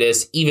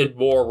effectiveness even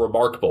more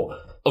remarkable.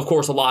 Of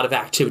course, a lot of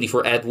activity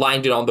for Ed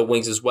Langdon on the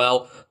wings as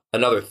well.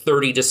 Another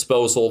 30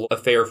 disposal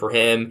affair for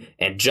him,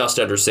 and just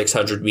under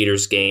 600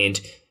 meters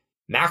gained.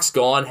 Max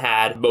Gawn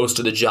had most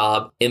of the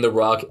job in the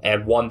ruck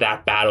and won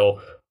that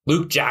battle.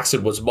 Luke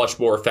Jackson was much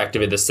more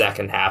effective in the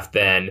second half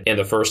than in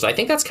the first. I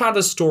think that's kind of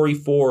the story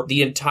for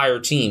the entire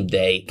team.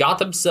 They got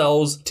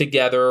themselves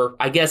together,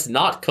 I guess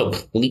not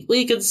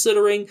completely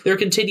considering their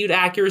continued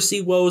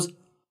accuracy woes,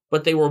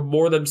 but they were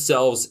more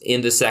themselves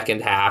in the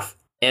second half,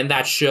 and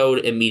that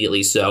showed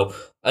immediately. So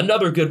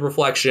another good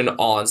reflection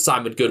on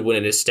Simon Goodwin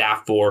and his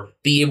staff for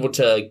being able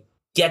to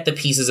get the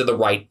pieces in the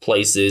right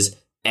places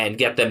and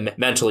get them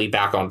mentally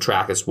back on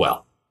track as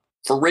well.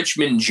 For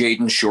Richmond,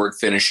 Jaden Short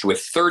finished with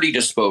 30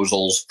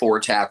 disposals,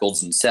 4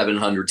 tackles, and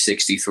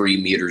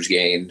 763 meters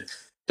gained,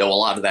 though a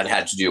lot of that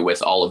had to do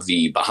with all of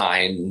the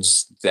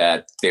behinds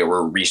that they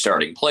were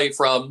restarting play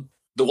from.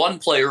 The one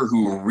player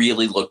who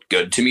really looked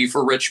good to me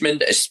for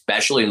Richmond,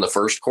 especially in the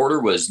first quarter,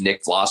 was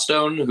Nick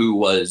Vlastone, who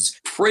was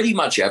pretty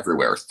much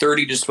everywhere.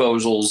 30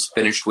 disposals,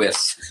 finished with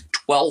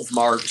 12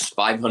 marks,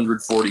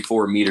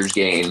 544 meters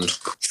gained,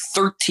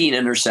 13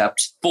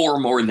 intercepts, 4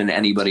 more than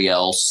anybody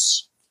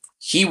else.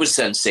 He was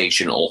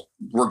sensational,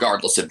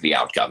 regardless of the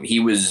outcome. He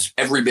was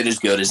every bit as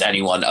good as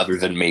anyone other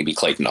than maybe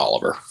Clayton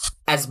Oliver.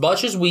 As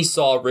much as we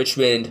saw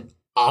Richmond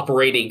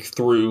operating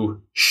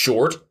through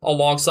Short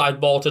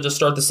alongside Malta to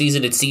start the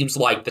season, it seems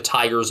like the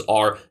Tigers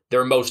are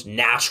their most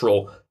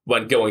natural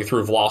when going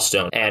through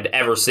Vlastone. And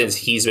ever since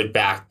he's been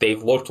back,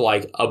 they've looked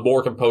like a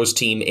more composed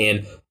team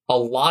in a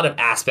lot of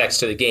aspects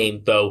to the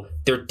game, though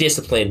their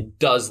discipline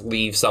does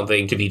leave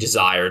something to be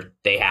desired.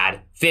 They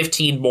had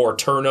 15 more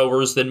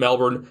turnovers than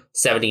Melbourne,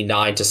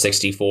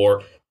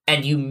 79-64.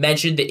 And you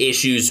mentioned the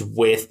issues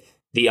with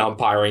the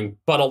umpiring,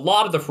 but a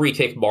lot of the free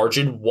kick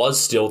margin was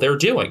still their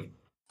doing.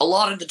 A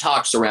lot of the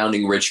talk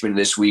surrounding Richmond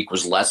this week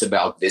was less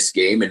about this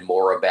game and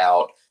more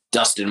about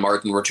Dustin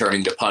Martin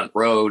returning to Punt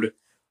Road.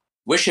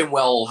 Wish him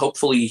well.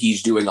 Hopefully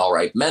he's doing all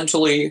right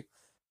mentally.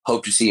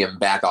 Hope to see him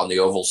back on the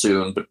Oval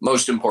soon. But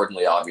most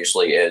importantly,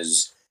 obviously,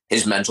 is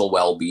his mental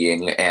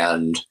well-being.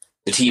 And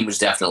the team was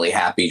definitely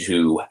happy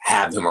to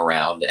have him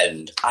around.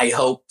 And I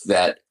hope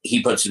that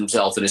he puts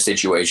himself in a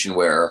situation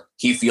where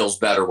he feels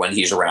better when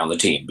he's around the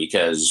team,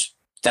 because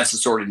that's the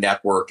sort of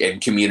network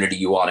and community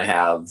you want to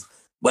have.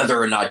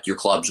 Whether or not your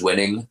club's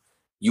winning,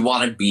 you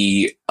want to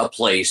be a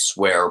place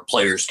where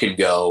players can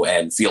go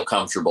and feel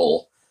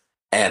comfortable.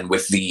 And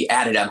with the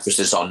added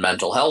emphasis on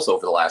mental health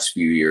over the last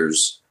few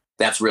years,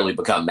 that's really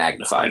become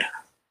magnified.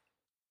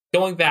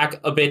 Going back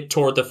a bit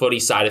toward the footy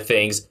side of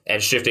things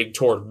and shifting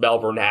toward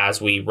Melbourne as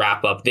we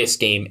wrap up this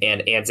game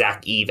and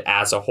Anzac Eve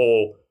as a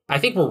whole, I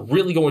think we're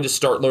really going to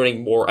start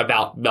learning more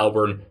about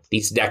Melbourne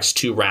these next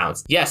 2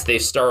 rounds. Yes,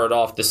 they've started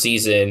off the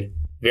season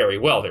very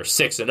well. They're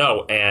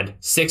 6-0, and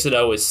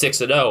 6-0 is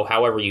 6-0,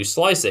 however you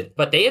slice it.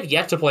 But they have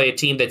yet to play a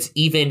team that's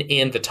even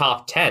in the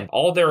top 10.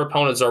 All their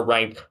opponents are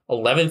ranked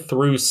 11th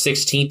through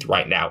 16th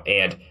right now,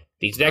 and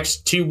these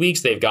next 2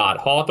 weeks, they've got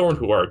Hawthorn,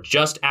 who are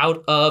just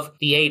out of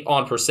the 8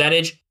 on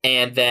percentage,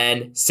 and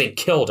then St.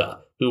 Kilda,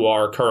 who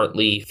are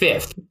currently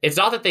 5th. It's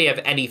not that they have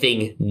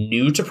anything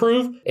new to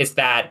prove. It's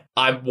that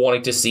I'm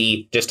wanting to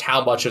see just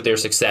how much of their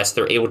success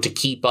they're able to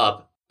keep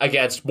up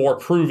against more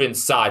proven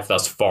sides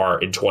thus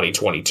far in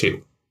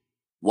 2022.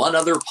 One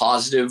other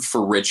positive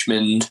for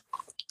Richmond,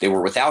 they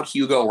were without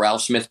Hugo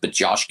Ralphsmith, but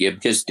Josh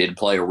Gibcus did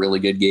play a really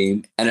good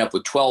game. Ended up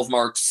with 12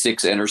 marks,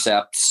 6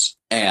 intercepts,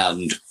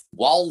 and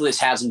while this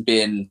hasn't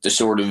been the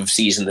sort of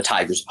season the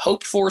Tigers have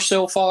hoped for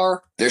so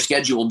far, their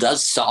schedule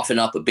does soften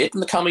up a bit in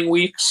the coming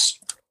weeks.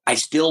 I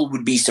still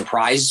would be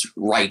surprised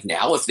right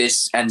now if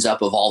this ends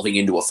up evolving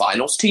into a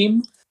finals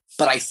team,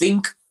 but I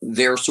think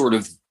their sort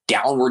of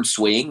downward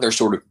swing, their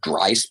sort of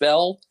dry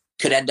spell,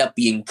 could end up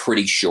being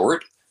pretty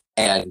short,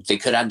 and they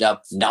could end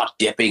up not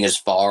dipping as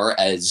far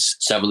as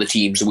some of the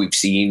teams that we've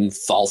seen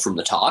fall from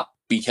the top,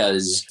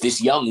 because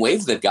this young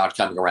wave they've got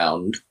coming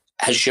around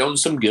has shown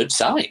some good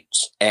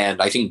signs.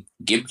 And I think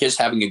Gibcus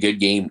having a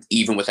good game,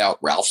 even without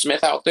Ralph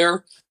Smith out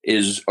there,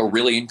 is a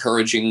really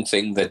encouraging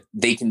thing that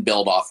they can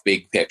build off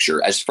big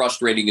picture. As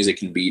frustrating as it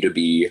can be to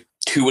be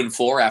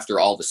 2-4 after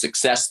all the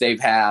success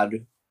they've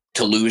had,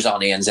 to lose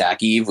on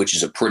Anzac Eve, which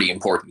is a pretty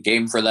important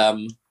game for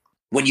them.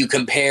 When you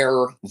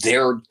compare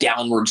their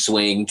downward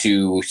swing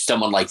to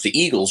someone like the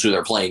Eagles, who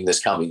they're playing this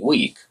coming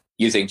week,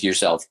 you think to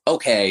yourself,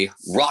 okay,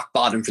 rock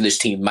bottom for this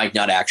team might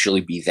not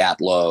actually be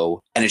that low,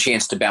 and a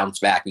chance to bounce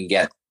back and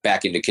get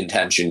back into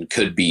contention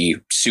could be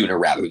sooner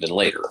rather than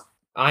later.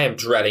 I am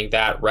dreading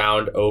that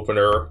round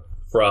opener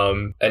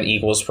from an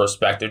Eagles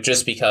perspective,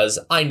 just because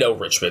I know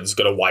Richmond's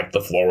going to wipe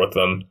the floor with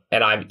them,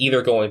 and I'm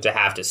either going to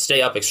have to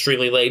stay up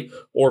extremely late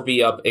or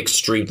be up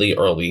extremely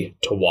early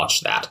to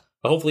watch that.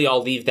 Hopefully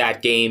I'll leave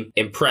that game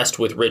impressed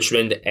with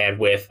Richmond and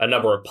with a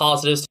number of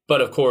positives, but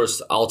of course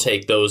I'll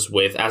take those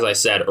with, as I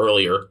said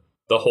earlier,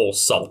 the whole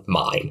salt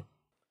mine.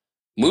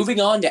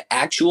 Moving on to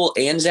actual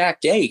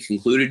Anzac Day,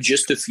 concluded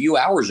just a few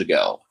hours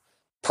ago.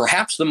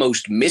 Perhaps the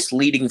most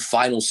misleading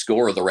final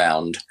score of the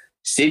round,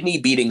 Sydney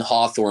beating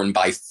Hawthorn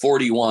by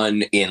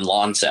 41 in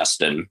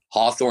Launceston.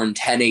 Hawthorn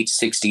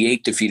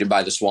 10-8-68, defeated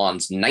by the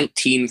Swans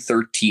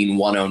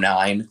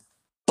 19-13-109.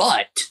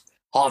 But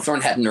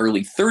Hawthorn had an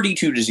early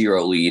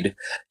 32-0 lead.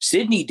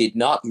 Sydney did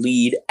not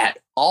lead at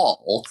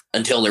all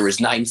until there was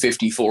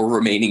 9:54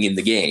 remaining in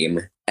the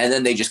game. And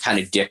then they just kind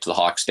of dicked the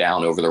Hawks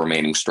down over the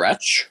remaining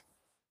stretch.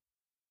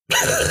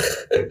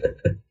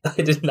 I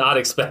did not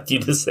expect you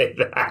to say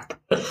that.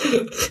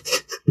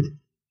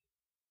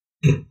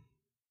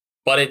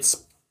 But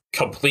it's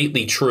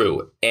completely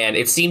true. And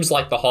it seems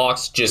like the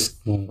Hawks just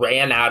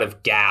ran out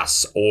of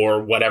gas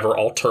or whatever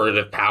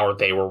alternative power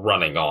they were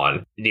running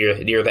on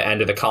near the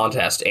end of the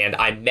contest. And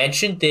I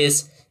mentioned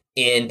this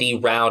in the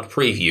round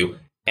preview,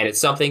 and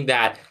it's something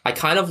that I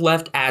kind of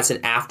left as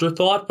an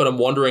afterthought, but I'm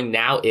wondering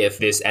now if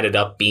this ended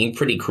up being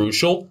pretty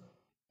crucial.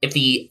 If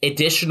the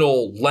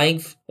additional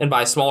length, and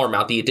by a smaller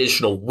amount, the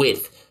additional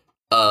width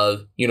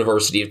of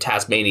University of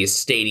Tasmania's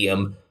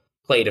stadium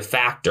played a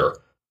factor.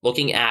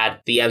 Looking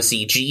at the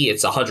MCG,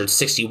 it's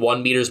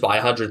 161 meters by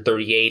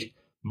 138.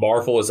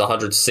 Marvel is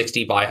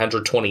 160 by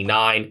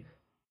 129.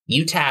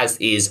 UTAS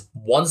is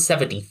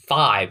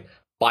 175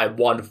 by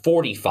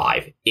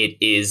 145. It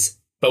is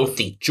both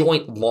the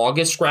joint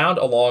longest ground,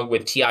 along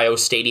with TIO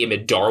Stadium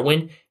in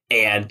Darwin,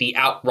 and the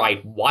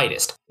outright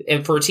widest.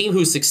 And for a team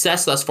whose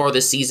success thus far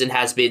this season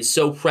has been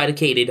so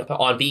predicated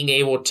on being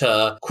able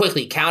to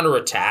quickly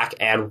counterattack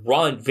and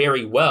run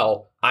very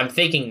well, I'm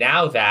thinking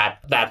now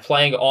that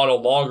playing on a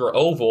longer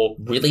oval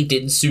really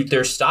didn't suit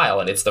their style.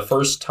 And it's the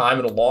first time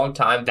in a long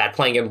time that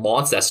playing in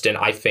Launceston,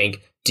 I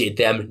think, did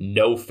them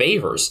no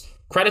favors.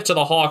 Credit to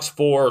the Hawks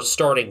for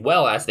starting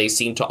well, as they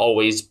seem to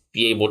always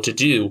be able to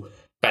do.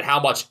 But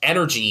how much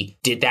energy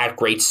did that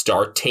great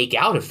start take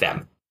out of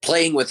them?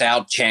 Playing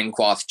without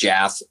Changquoth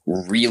Jath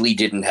really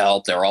didn't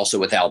help. They're also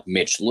without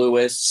Mitch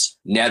Lewis.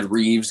 Ned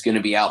Reeves going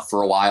to be out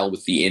for a while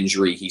with the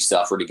injury he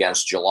suffered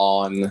against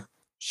Geelong.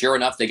 Sure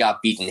enough, they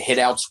got beaten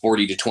hitouts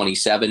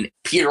 40-27.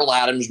 Peter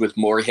Laddams with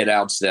more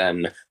hitouts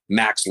than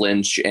Max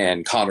Lynch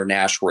and Connor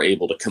Nash were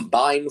able to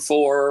combine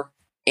for.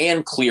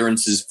 And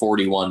clearances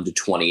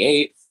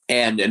 41-28.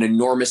 And an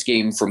enormous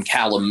game from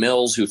Callum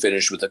Mills, who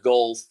finished with a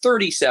goal,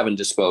 37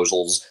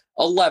 disposals,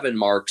 11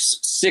 marks,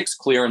 6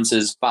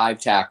 clearances, 5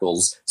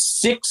 tackles,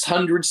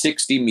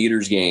 660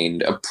 meters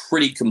gained. A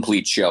pretty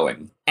complete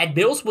showing. And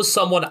Mills was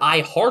someone I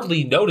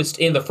hardly noticed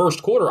in the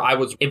first quarter. I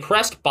was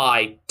impressed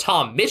by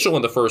Tom Mitchell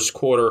in the first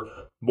quarter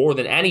more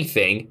than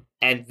anything.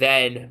 And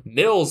then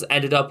Mills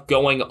ended up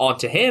going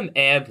onto him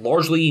and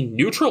largely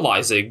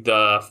neutralizing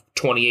the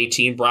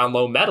 2018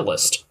 Brownlow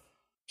medalist.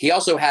 He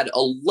also had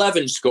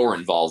 11 score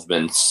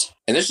involvements,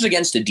 and this was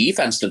against a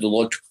defense that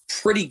looked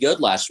pretty good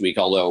last week,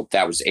 although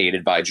that was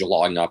aided by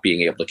Geelong not being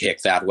able to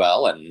kick that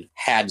well, and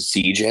had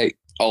CJ,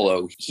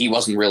 although he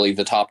wasn't really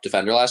the top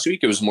defender last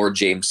week. It was more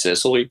James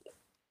Sicily.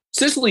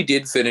 Sicily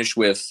did finish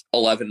with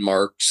 11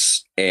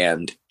 marks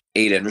and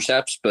 8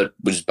 intercepts, but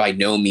was by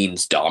no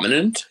means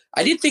dominant.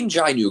 I did think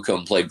Jai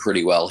Newcomb played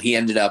pretty well. He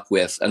ended up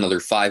with another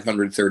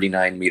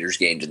 539 meters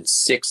gained and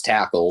 6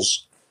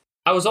 tackles.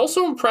 I was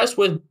also impressed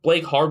with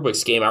Blake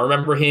Hardwick's game. I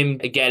remember him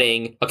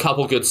getting a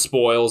couple good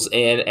spoils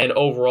and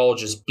overall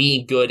just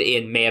being good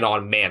in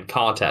man-on-man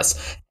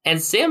contests. And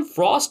Sam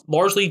Frost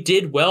largely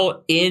did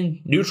well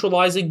in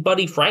neutralizing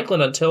Buddy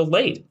Franklin until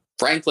late.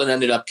 Franklin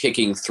ended up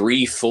kicking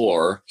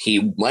 3-4.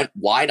 He went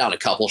wide on a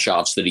couple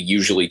shots that he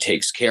usually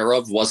takes care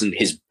of. Wasn't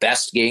his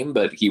best game,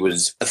 but he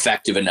was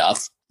effective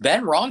enough.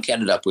 Ben Ronk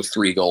ended up with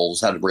 3 goals,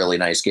 had a really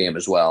nice game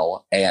as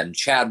well. And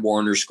Chad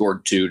Warner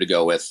scored 2 to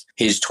go with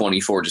his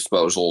 24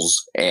 disposals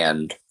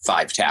and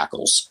 5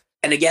 tackles.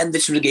 And again,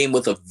 this was a game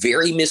with a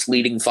very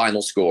misleading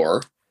final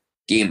score.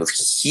 Game of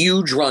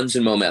huge runs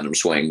and momentum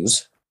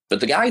swings. But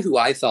the guy who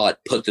I thought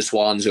put the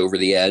Swans over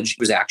the edge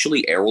was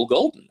actually Errol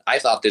Golden. I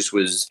thought this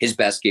was his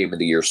best game of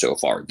the year so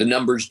far. The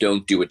numbers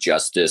don't do it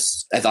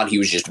justice. I thought he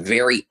was just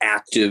very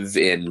active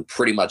in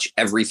pretty much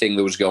everything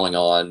that was going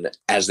on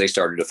as they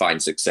started to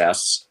find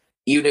success.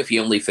 Even if he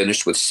only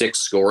finished with 6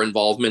 score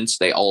involvements,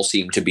 they all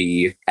seem to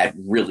be at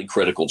really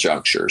critical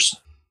junctures.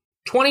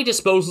 20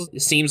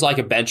 disposals seems like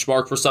a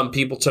benchmark for some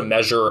people to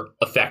measure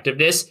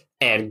effectiveness,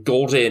 and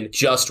Golden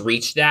just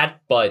reached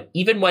that. But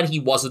even when he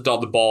wasn't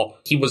on the ball,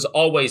 he was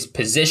always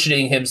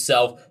positioning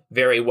himself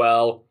very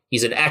well.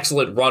 He's an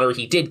excellent runner.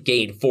 He did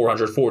gain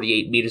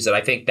 448 meters, and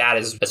I think that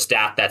is a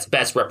stat that's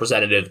best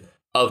representative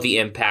of the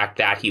impact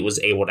that he was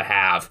able to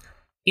have.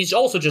 He's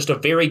also just a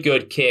very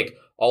good kick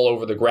all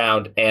over the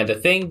ground, and the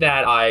thing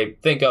that I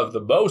think of the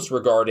most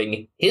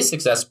regarding his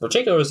success, in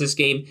particular, with this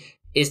game,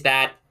 is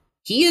that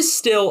he is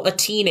still a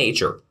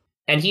teenager.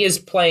 and he is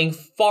playing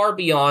far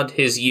beyond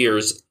his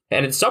years,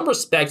 and in some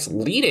respects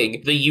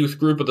leading the youth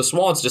group of the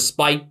Swans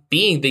despite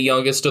being the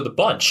youngest of the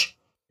bunch.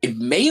 It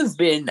may have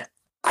been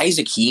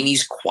Isaac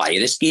Heaney's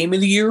quietest game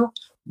of the year.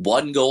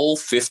 1 goal,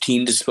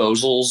 15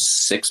 disposals,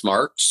 6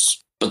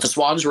 marks. But the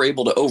Swans were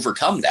able to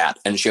overcome that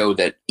and show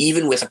that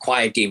even with a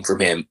quiet game from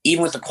him,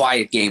 even with a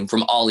quiet game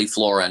from Ollie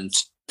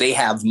Florent, they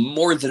have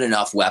more than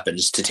enough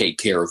weapons to take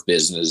care of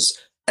business.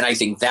 And I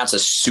think that's a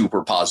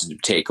super positive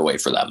takeaway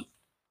for them.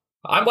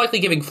 I'm likely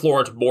giving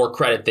Florent more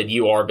credit than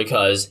you are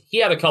because he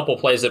had a couple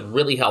plays that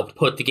really helped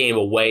put the game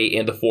away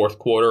in the fourth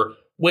quarter.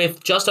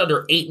 With just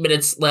under 8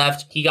 minutes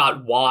left, he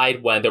got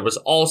wide when there was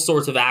all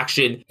sorts of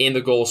action in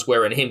the goal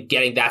square, and him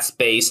getting that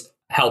space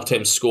helped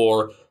him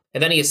score.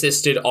 And then he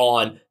assisted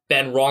on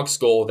Ben Ronk's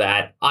goal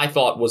that I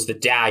thought was the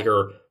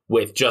dagger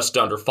with just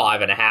under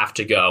 5.5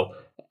 to go.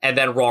 And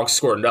then Ronk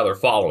scored another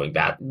following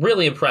that.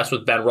 Really impressed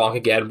with Ben Ronk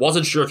again.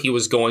 Wasn't sure if he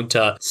was going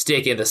to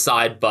stick in the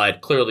side,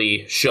 but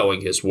clearly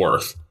showing his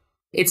worth.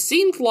 It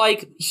seemed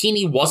like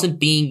Heaney wasn't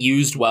being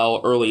used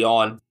well early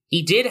on.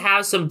 He did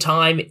have some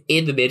time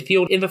in the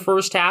midfield in the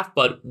first half,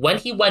 but when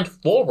he went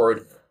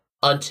forward,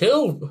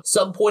 until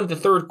some point in the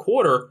third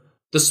quarter,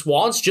 the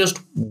Swans just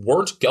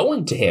weren't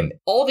going to him.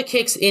 All the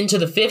kicks into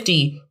the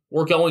 50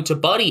 were going to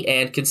Buddy,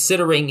 and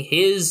considering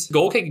his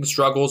goal-kicking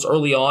struggles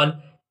early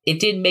on, it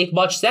didn't make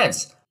much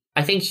sense.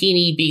 I think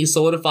Heaney being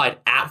solidified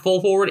at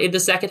full forward in the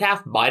second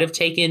half might have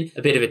taken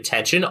a bit of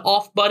attention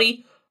off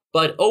Buddy,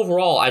 but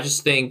overall, I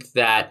just think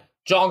that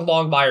John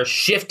Longmire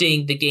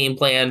shifting the game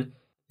plan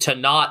to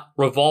not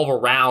revolve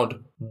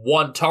around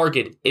one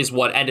target is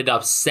what ended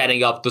up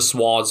setting up the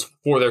Swans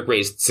for their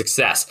greatest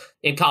success,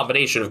 in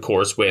combination, of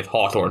course, with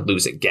Hawthorn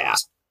losing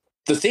gas.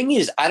 The thing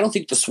is, I don't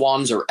think the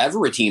Swans are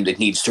ever a team that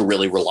needs to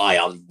really rely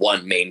on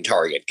one main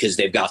target because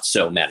they've got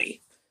so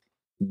many.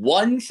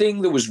 One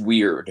thing that was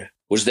weird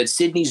was that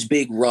Sydney's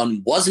big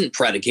run wasn't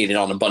predicated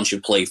on a bunch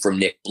of play from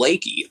Nick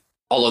Blakey,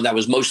 although that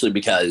was mostly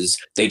because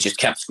they just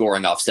kept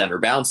scoring off center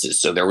bounces,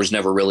 so there was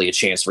never really a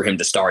chance for him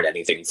to start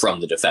anything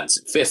from the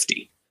defensive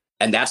 50.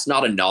 And that's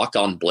not a knock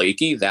on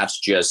Blakey. That's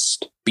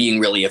just being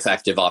really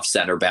effective off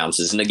center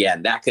bounces. And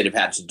again, that could have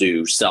had to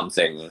do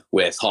something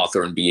with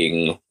Hawthorn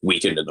being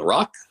weakened in the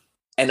ruck.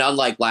 And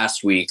unlike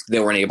last week, they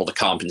weren't able to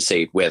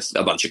compensate with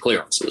a bunch of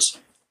clearances.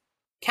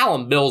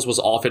 Callum Mills was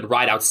often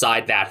right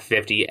outside that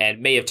 50 and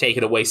may have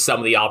taken away some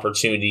of the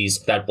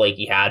opportunities that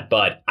Blakey had,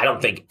 but I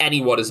don't think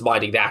anyone is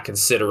minding that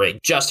considering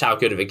just how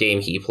good of a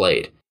game he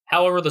played.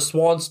 However, the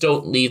Swans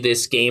don't leave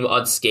this game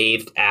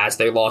unscathed as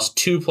they lost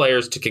 2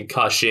 players to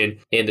concussion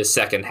in the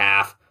second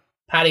half.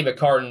 Paddy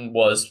McCartan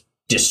was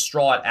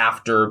distraught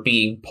after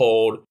being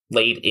pulled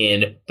late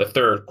in the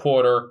third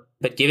quarter,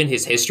 but given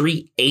his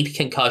history, 8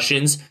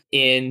 concussions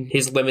in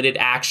his limited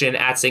action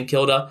at St.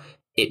 Kilda,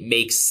 it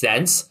makes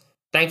sense.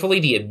 Thankfully,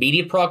 the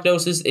immediate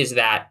prognosis is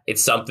that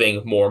it's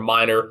something more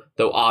minor,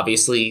 though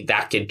obviously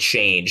that could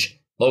change.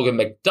 Logan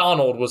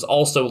McDonald was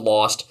also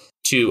lost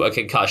to a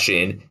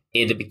concussion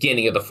in the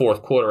beginning of the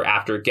fourth quarter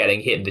after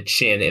getting hit in the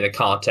chin in a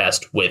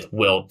contest with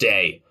Will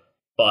Day.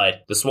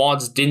 But the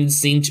Swans didn't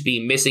seem to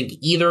be missing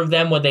either of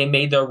them when they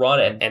made their run,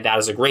 and that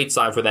is a great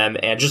sign for them,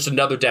 and just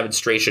another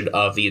demonstration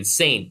of the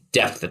insane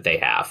depth that they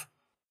have.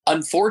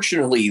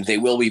 Unfortunately, they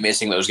will be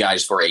missing those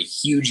guys for a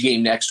huge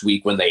game next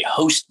week when they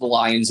host the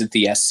Lions at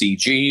the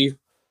SCG.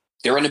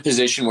 They're in a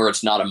position where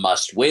it's not a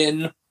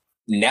must-win.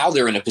 Now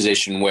they're in a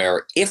position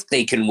where if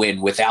they can win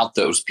without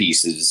those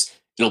pieces,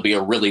 it'll be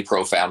a really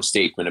profound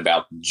statement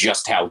about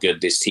just how good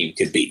this team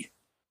could be.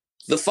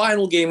 The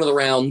final game of the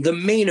round, the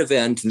main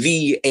event,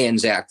 the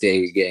Anzac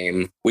Day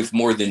game, with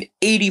more than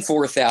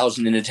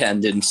 84,000 in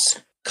attendance.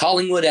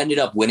 Collingwood ended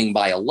up winning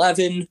by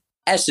 11.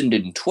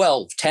 Essendon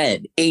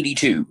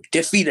 12-10-82,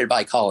 defeated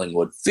by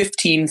Collingwood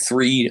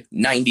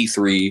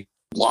 15-3-93.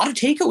 A lot of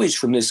takeaways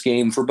from this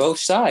game for both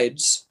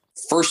sides.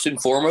 First and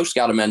foremost,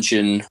 got to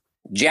mention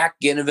Jack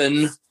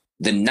Ginnivan,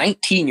 the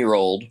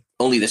 19-year-old,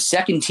 only the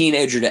second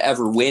teenager to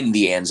ever win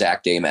the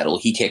Anzac Day medal.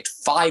 He kicked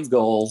 5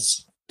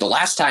 goals. The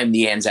last time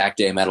the Anzac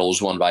Day medal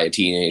was won by a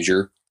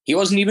teenager, he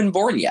wasn't even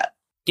born yet.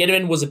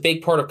 Ginnivan was a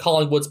big part of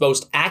Collingwood's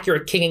most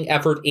accurate kicking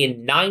effort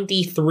in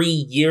 93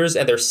 years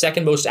and their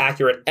second most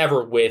accurate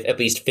ever with at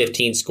least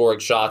 15 scoring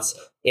shots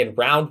in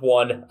round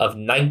 1 of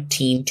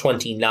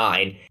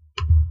 1929.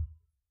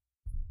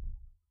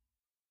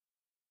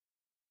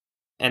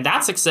 And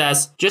that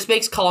success just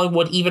makes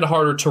Collingwood even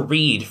harder to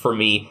read for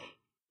me,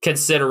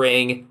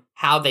 considering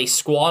how they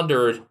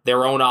squandered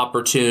their own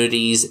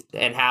opportunities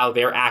and how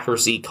their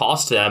accuracy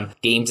cost them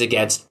games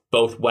against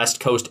both West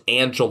Coast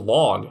and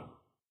Geelong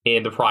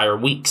in the prior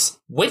weeks.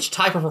 Which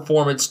type of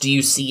performance do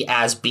you see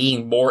as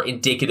being more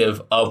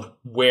indicative of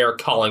where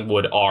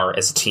Collingwood are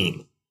as a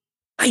team?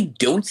 I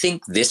don't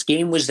think this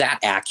game was that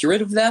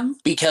accurate of them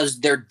because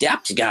their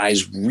depth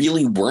guys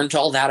really weren't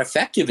all that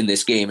effective in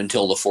this game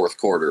until the fourth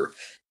quarter.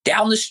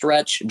 Down the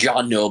stretch,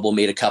 John Noble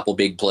made a couple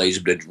big plays,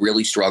 but had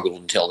really struggled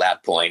until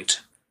that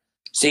point.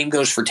 Same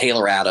goes for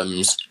Taylor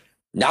Adams.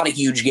 Not a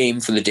huge game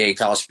for the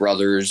Dacos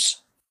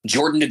brothers.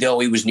 Jordan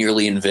DeGoey was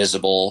nearly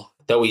invisible.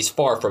 Though he's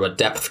far from a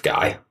depth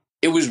guy.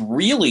 it was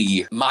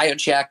really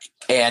Majacek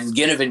and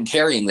Ginnivan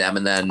carrying them,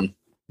 and then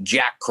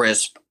Jack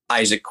Crisp,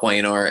 Isaac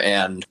Quaynor,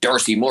 and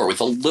Darcy Moore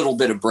with a little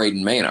bit of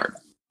Braden Maynard.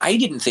 I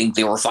didn't think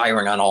they were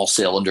firing on all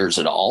cylinders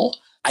at all.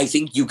 I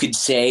think you could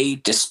say,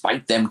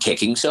 despite them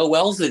kicking so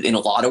well, that in a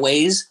lot of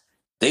ways,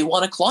 they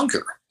won a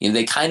clunker.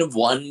 They kind of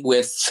won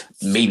with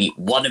maybe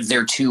one of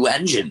their two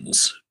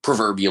engines,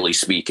 proverbially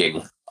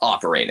speaking,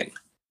 operating.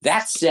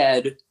 That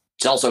said,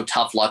 it's also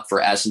tough luck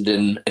for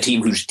Essendon, a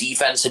team whose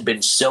defense had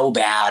been so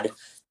bad.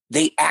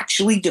 They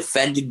actually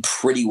defended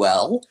pretty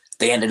well.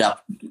 They ended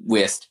up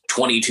with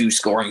 22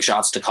 scoring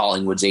shots to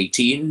Collingwood's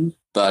 18,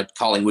 but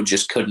Collingwood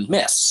just couldn't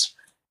miss.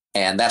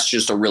 And that's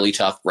just a really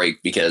tough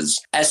break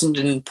because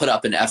Essendon put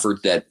up an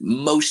effort that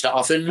most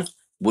often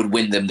would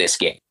win them this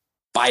game.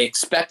 By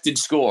expected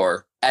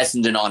score,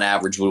 Essendon on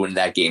average would win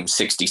that game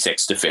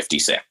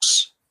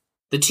 66-56.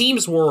 The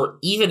teams were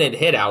even in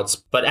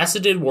hitouts, but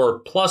Essendon were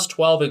plus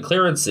 12 in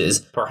clearances,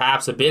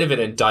 perhaps a bit of an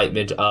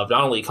indictment of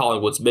not only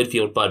Collingwood's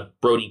midfield, but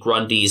Brodie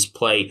Grundy's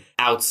play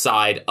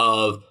outside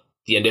of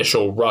the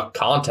initial ruck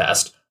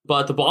contest.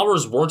 But the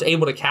Bombers weren't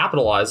able to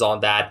capitalize on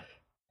that,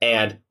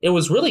 and it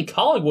was really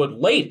Collingwood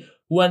late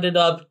who ended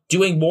up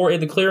doing more in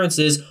the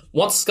clearances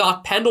once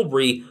Scott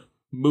Pendlebury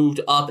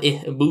moved up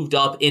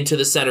into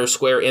the center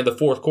square in the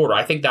fourth quarter.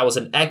 I think that was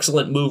an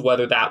excellent move,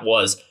 whether that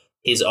was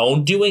his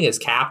own doing as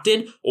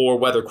captain or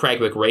whether Craig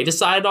McRae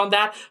decided on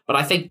that. But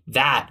I think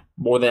that,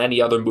 more than any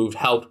other move,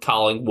 helped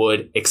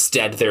Collingwood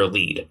extend their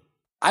lead.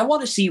 I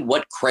want to see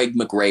what Craig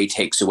McRae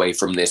takes away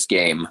from this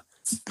game.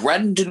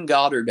 Brendan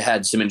Goddard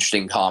had some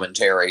interesting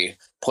commentary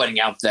pointing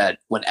out that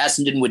when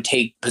Essendon would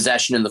take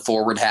possession in the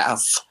forward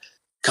half,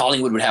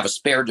 Collingwood would have a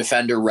spare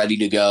defender ready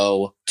to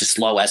go to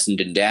slow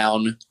Essendon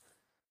down.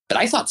 But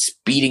I thought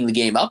speeding the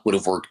game up would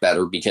have worked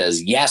better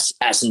because, yes,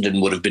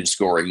 Essendon would have been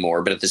scoring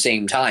more, but at the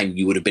same time,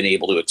 you would have been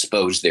able to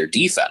expose their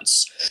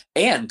defense.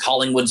 And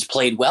Collingwood's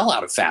played well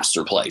out of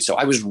faster play. So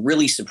I was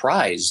really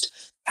surprised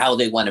how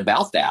they went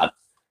about that.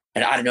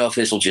 And I don't know if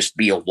this will just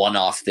be a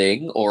one-off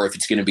thing or if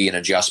it's going to be an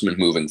adjustment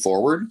moving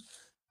forward.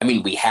 I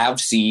mean, we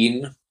have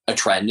seen a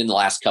trend in the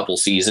last couple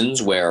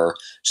seasons where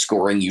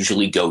scoring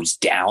usually goes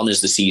down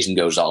as the season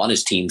goes on,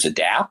 as teams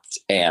adapt,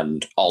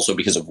 and also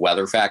because of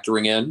weather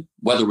factoring in.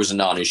 Weather was a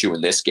non-issue in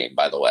this game,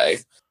 by the way.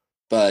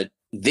 But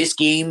this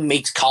game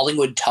makes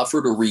Collingwood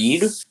tougher to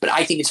read, but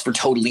I think it's for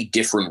totally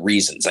different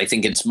reasons. I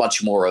think it's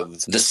much more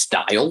of the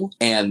style.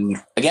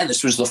 And again,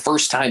 this was the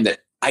first time that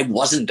I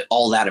wasn't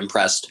all that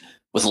impressed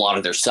with a lot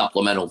of their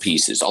supplemental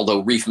pieces,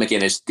 although Reef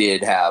McInnes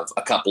did have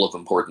a couple of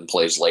important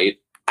plays late.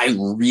 I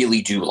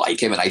really do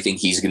like him, and I think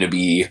he's going to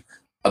be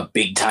a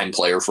big-time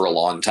player for a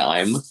long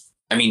time.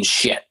 I mean,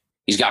 shit.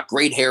 He's got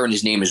great hair, and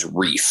his name is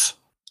Reef,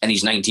 and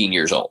he's 19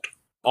 years old.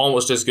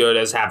 Almost as good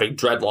as having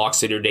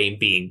dreadlocks in your name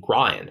being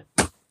Brian.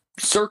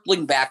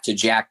 Circling back to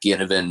Jack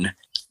Ginnivan,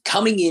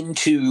 coming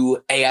into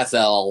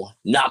AFL,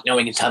 not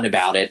knowing a ton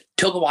about it,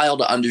 took a while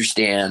to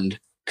understand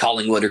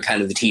Collingwood are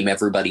kind of the team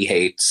everybody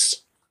hates.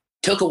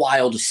 Took a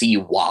while to see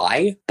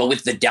why, but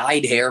with the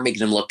dyed hair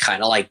making him look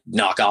kind of like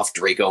knockoff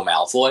Draco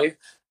Malfoy,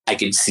 I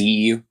can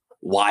see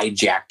why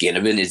Jack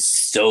Ginnivan is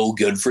so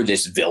good for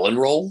this villain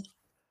role.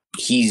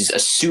 He's a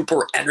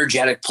super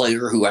energetic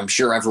player who I'm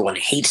sure everyone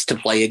hates to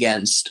play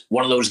against.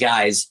 One of those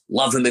guys,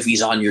 love him if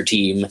he's on your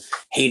team,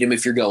 hate him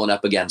if you're going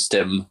up against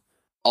him.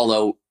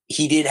 Although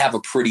he did have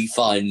a pretty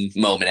fun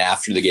moment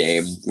after the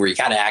game where he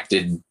kind of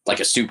acted like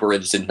a super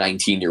innocent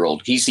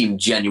 19-year-old. He seemed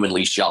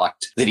genuinely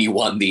shocked that he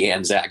won the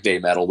Anzac Day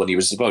medal when he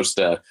was supposed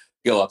to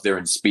go up there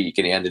and speak,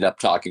 and he ended up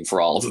talking for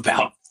all of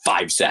about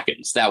 5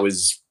 seconds. That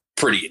was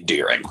pretty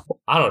endearing.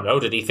 I don't know.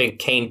 Did he think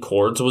Kane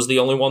Cords was the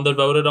only one that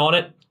voted on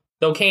it?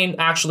 Though Kane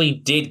actually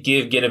did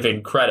give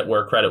Ginnivan credit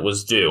where credit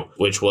was due,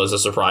 which was a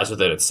surprise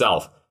within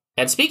itself.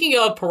 And speaking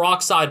of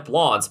peroxide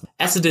blondes,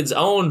 Essendon's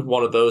own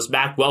one of those,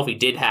 Matt Guelphy,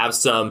 did have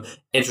some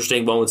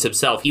interesting moments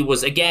himself. He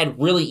was, again,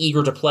 really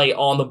eager to play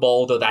on the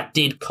ball, though that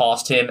did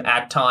cost him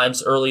at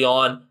times early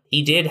on.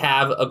 He did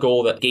have a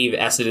goal that gave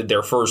Essendon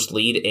their first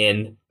lead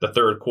in the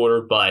third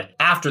quarter, but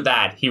after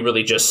that, he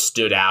really just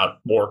stood out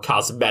more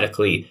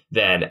cosmetically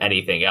than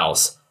anything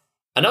else.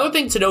 Another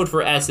thing to note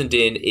for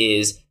Essendon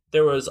is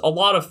there was a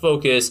lot of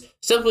focus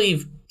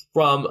simply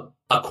from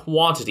a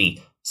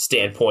quantity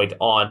standpoint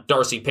on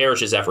Darcy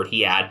Parish's effort.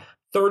 He had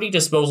 30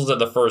 disposals in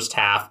the first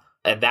half,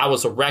 and that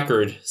was a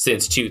record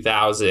since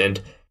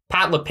 2000.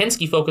 Pat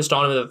Lipinski focused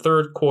on him in the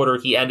third quarter.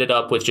 He ended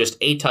up with just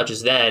 8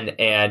 touches then,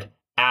 and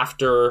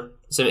after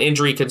some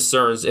injury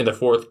concerns in the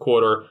fourth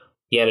quarter,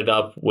 he ended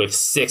up with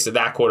 6 in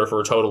that quarter for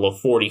a total of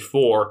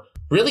 44.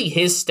 Really,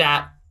 his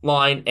stat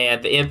line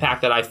and the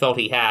impact that I felt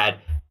he had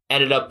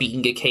ended up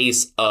being a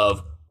case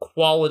of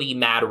quality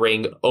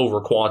mattering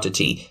over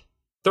quantity.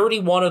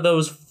 31 of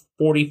those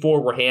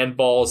 44 were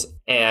handballs,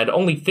 and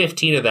only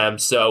 15 of them,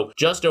 so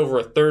just over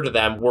a third of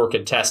them, were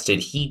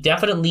contested. He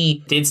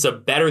definitely did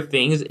some better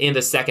things in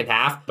the second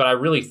half, but I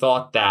really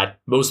thought that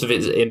most of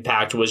his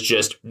impact was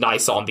just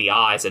nice on the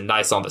eyes and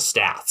nice on the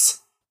stats.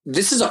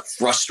 This is a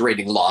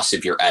frustrating loss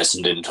if you're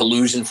Essendon. To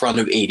lose in front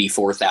of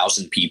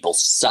 84,000 people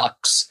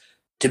sucks.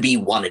 To be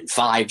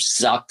 1-5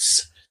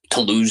 sucks. To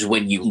lose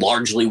when you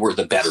largely were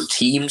the better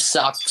team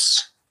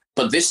sucks.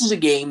 But this is a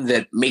game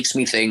that makes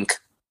me think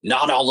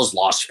not all is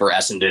lost for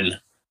Essendon.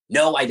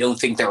 No, I don't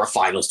think they're a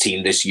finals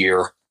team this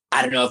year.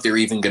 I don't know if they're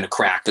even going to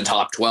crack the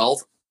top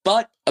 12.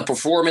 But a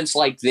performance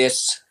like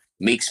this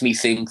makes me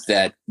think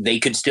that they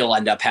could still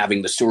end up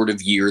having the sort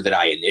of year that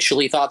I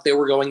initially thought they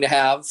were going to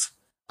have.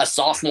 A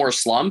sophomore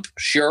slump,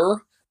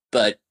 sure,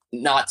 but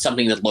not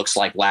something that looks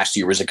like last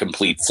year was a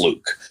complete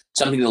fluke.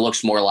 Something that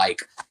looks more like,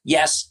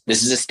 yes,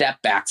 this is a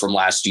step back from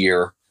last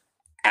year,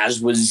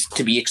 as was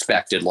to be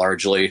expected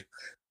largely,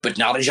 but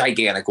not a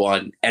gigantic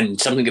one, and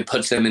something that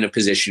puts them in a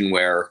position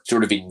where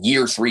sort of in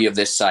year 3 of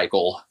this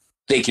cycle,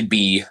 they could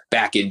be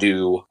back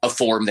into a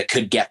form that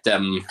could get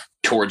them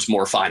towards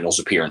more finals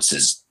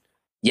appearances.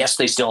 Yes,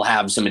 they still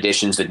have some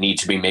additions that need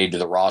to be made to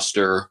the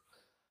roster.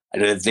 I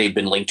know that they've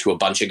been linked to a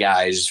bunch of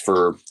guys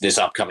for this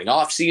upcoming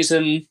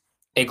offseason,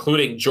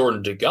 including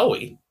Jordan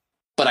DeGoey.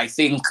 But I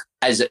think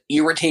as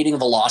irritating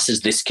of a loss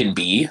as this can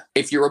be,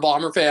 if you're a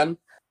Bomber fan,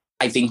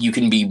 I think you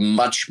can be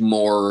much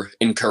more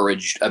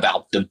encouraged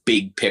about the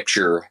big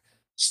picture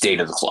state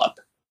of the club.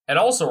 And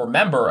also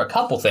remember a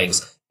couple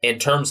things. In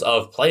terms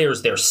of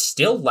players, they're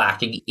still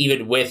lacking,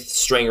 even with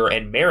Stringer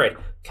and Merritt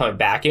coming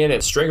back in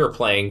and Stringer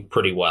playing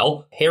pretty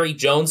well. Harry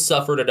Jones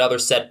suffered another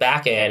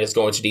setback and is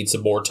going to need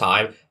some more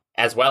time,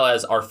 as well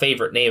as our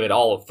favorite name in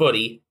all of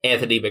footy,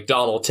 Anthony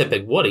McDonald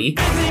tipping Woody.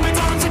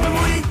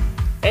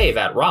 Hey,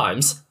 that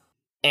rhymes.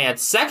 And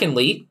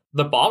secondly,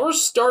 the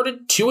Bombers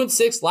started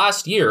 2-6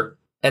 last year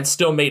and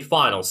still made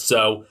finals.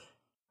 So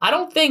I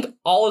don't think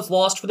all is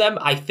lost for them.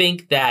 I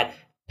think that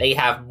they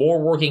have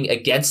more working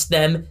against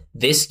them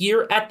this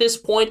year at this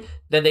point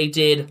than they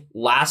did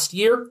last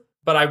year.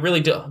 But I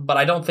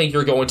don't think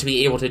you're going to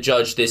be able to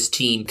judge this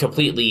team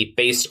completely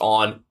based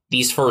on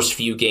these first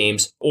few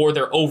games or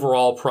their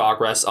overall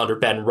progress under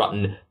Ben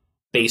Rutten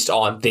based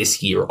on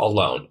this year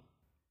alone.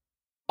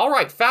 All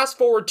right, fast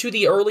forward to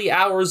the early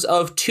hours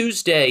of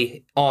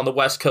Tuesday on the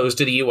west coast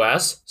of the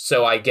U.S.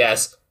 So I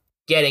guess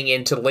getting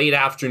into late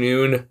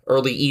afternoon,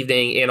 early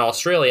evening in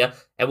Australia.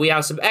 And we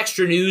have some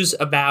extra news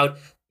about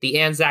the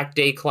Anzac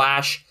Day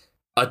clash,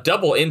 a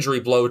double injury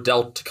blow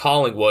dealt to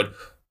Collingwood.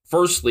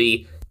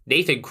 Firstly,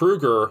 Nathan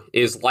Kruger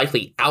is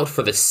likely out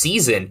for the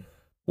season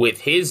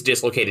with his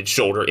dislocated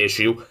shoulder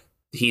issue.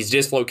 He's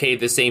dislocated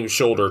the same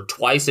shoulder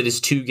twice in his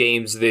 2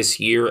 games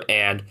this year,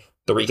 and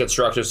the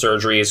reconstructive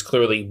surgery is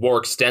clearly more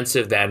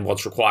extensive than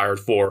what's required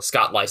for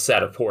Scott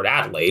Lysette of Port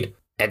Adelaide.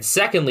 And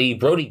secondly,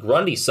 Brodie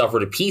Grundy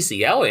suffered a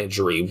PCL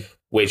injury,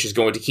 which is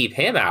going to keep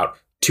him out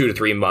 2 to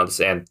 3 months.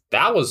 And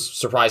that was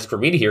surprising for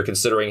me to hear,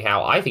 considering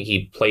how I think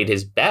he played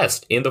his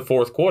best in the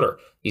fourth quarter.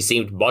 He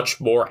seemed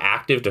much more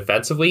active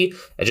defensively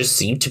and just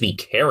seemed to be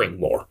caring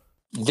more.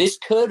 This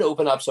could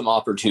open up some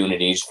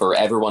opportunities for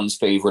everyone's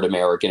favorite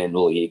American in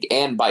the league,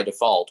 and by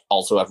default,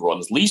 also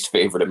everyone's least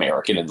favorite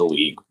American in the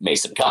league,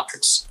 Mason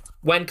Cox.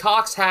 When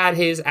Cox had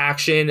his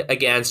action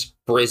against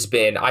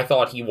Brisbane, I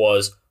thought he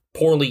was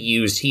poorly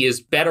used. He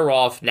is better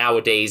off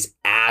nowadays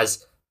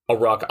as a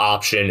ruck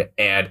option,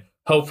 and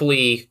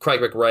hopefully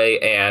Craig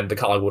McRae and the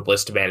Collingwood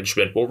list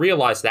management will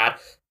realize that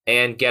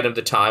and get him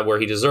the time where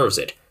he deserves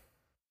it.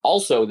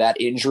 Also, that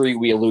injury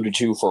we alluded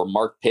to for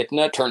Mark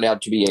Pitna turned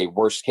out to be a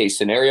worst-case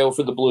scenario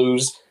for the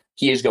Blues.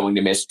 He is going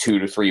to miss 2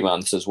 to 3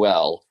 months as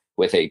well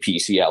with a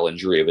PCL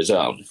injury of his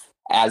own.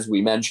 As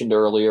we mentioned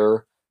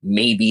earlier,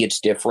 maybe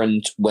it's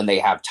different when they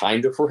have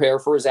time to prepare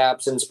for his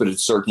absence, but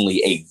it's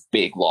certainly a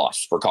big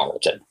loss for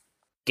Carlton.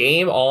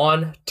 Game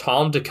on,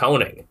 Tom De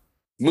Koning.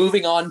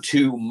 Moving on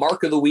to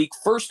Mark of the Week.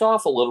 First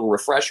off, a little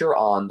refresher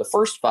on the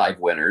first 5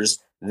 winners.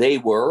 They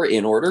were,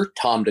 in order,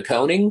 Tom De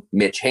Koning,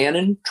 Mitch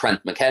Hannon,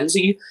 Trent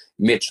McKenzie,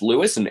 Mitch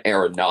Lewis, and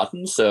Aaron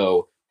Naughton.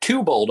 So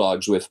 2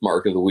 Bulldogs with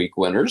Mark of the Week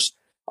winners.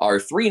 Our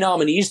 3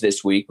 nominees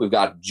this week, we've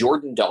got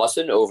Jordan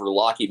Dawson over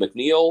Lachie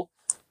McNeil.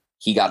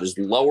 He got his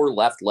lower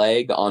left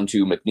leg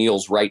onto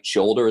McNeil's right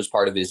shoulder as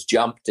part of his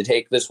jump to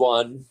take this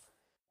one.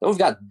 Then we've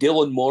got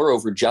Dylan Moore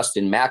over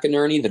Justin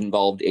McInerney that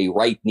involved a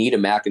right knee to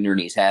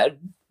McInerney's head.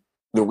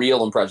 The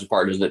real impressive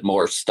part is that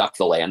Moore stuck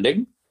the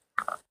landing.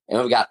 And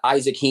we've got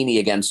Isaac Heaney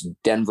against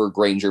Denver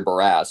Granger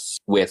Barras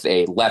with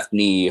a left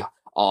knee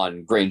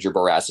on Granger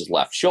Barras's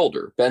left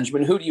shoulder.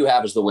 Benjamin, who do you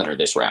have as the winner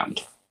this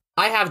round?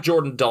 I have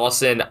Jordan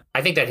Dawson.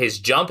 I think that his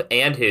jump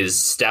and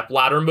his step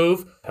ladder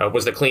move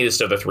was the cleanest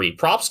of the 3.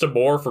 Props to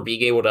Moore for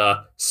being able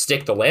to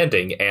stick the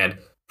landing, and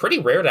pretty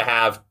rare to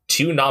have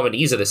 2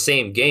 nominees of the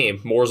same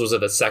game. Moore's was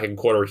in the second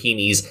quarter,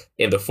 Heaney's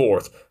in the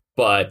fourth,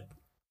 but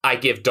I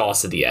give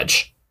Dawson the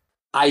edge.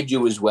 I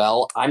do as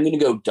well. I'm going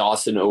to go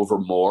Dawson over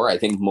Moore. I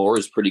think Moore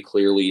is pretty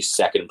clearly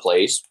second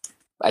place.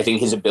 I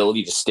think his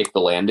ability to stick the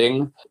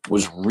landing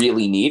was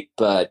really neat,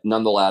 but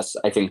nonetheless,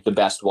 I think the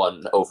best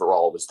one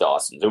overall was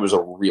Dawson's. It was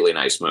a really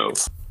nice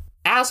move.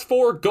 As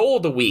for Goal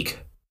of the Week,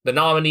 the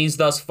nominees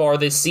thus far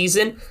this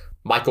season,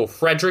 Michael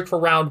Frederick for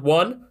round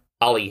 1,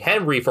 Ollie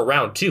Henry for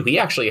round 2. He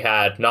actually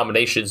had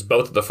nominations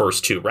both of the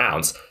first 2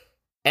 rounds.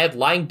 Ed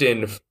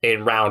Langdon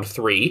in round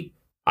 3,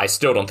 I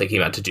still don't think he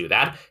meant to do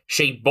that.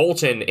 Shea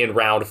Bolton in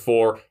round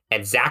 4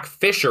 and Zach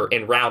Fisher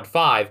in round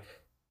 5.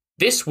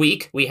 This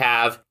week, we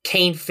have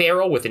Kane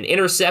Farrell with an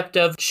intercept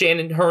of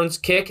Shannon Hearn's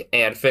kick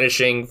and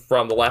finishing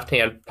from the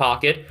left-hand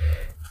pocket.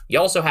 You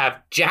also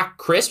have Jack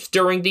Crisp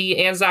during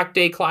the Anzac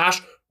Day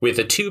clash with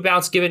a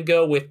 2-bounce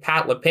give-and-go with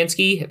Pat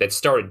Lipinski that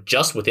started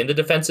just within the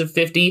defensive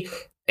 50,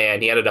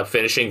 and he ended up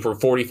finishing from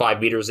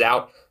 45 meters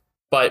out.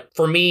 But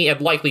for me, and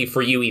likely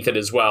for you, Ethan,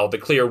 as well, the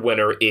clear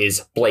winner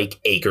is Blake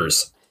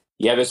Akers.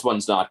 Yeah, this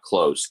one's not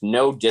close.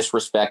 No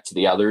disrespect to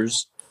the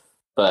others,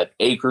 but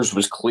Akers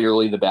was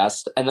clearly the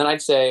best. And then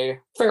I'd say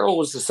Farrell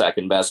was the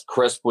second best.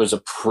 Crisp was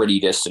a pretty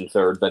distant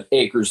third, but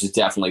Akers is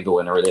definitely the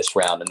winner of this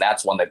round. And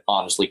that's one that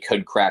honestly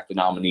could crack the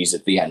nominees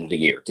at the end of the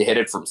year. To hit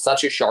it from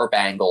such a sharp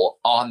angle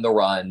on the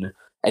run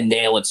and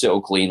nail it so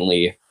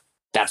cleanly,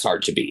 that's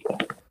hard to beat.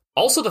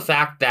 Also, the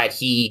fact that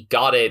he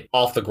got it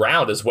off the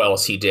ground as well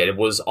as he did. It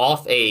was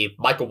off a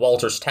Michael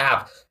Walters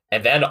tap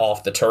and then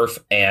off the turf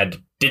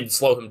and didn't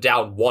slow him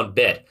down one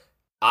bit.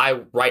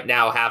 I right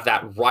now have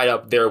that right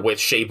up there with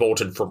Shea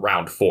Bolton from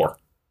round 4.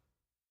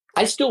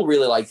 I still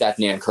really like that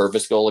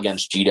Nankervis goal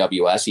against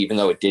GWS, even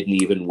though it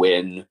didn't even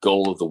win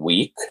goal of the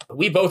week.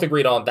 We both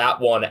agreed on that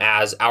one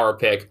as our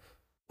pick.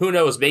 Who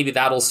knows, maybe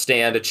that'll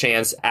stand a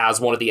chance as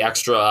one of the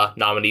extra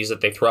nominees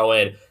that they throw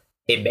in.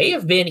 It may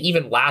have been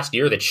even last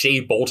year that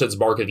Shea Bolton's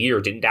Mark of the Year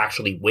didn't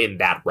actually win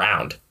that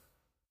round.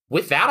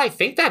 With that, I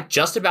think that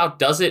just about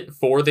does it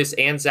for this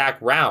Anzac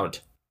round.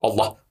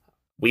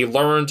 We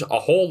learned a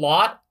whole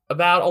lot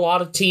about a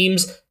lot of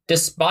teams,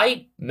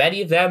 despite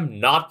many of them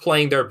not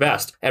playing their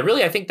best. And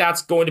really, I think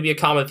that's going to be a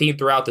common theme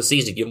throughout the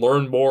season. You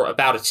learn more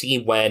about a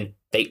team when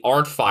they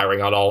aren't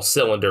firing on all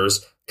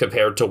cylinders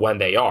compared to when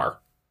they are.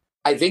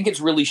 I think it's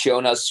really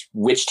shown us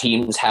which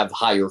teams have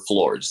higher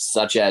floors,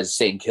 such as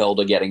St.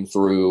 Kilda getting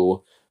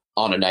through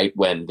on a night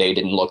when they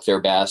didn't look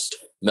their best,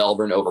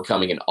 Melbourne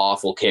overcoming an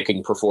awful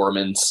kicking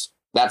performance.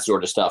 That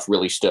sort of stuff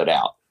really stood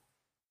out.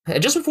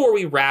 And just before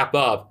we wrap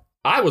up,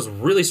 I was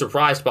really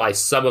surprised by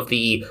some of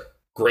the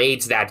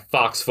grades that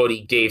Fox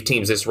Footy gave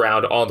teams this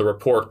round on the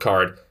report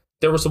card.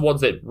 There were some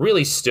ones that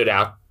really stood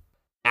out.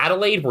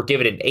 Adelaide were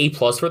given an A+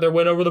 for their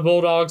win over the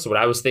Bulldogs, when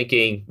I was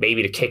thinking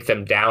maybe to kick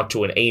them down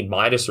to an A-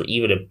 or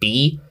even a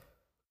B.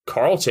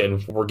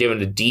 Carlton were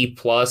given a D+.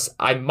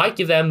 I might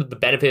give them the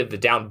benefit of the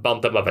doubt,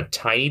 bump them up a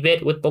tiny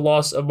bit with the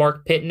loss of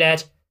Mark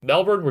Pitnet.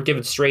 Melbourne were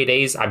given straight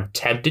A's. I'm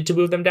tempted to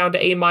move them down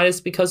to A-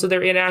 because of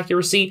their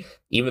inaccuracy,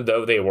 even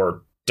though they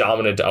were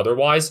dominant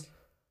otherwise.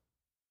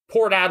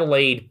 Port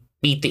Adelaide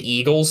beat the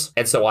Eagles,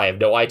 and so I have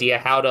no idea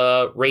how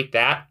to rate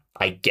that.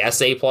 I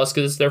guess A+ because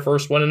it's their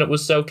first one and it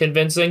was so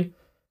convincing.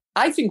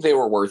 I think they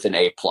were worth an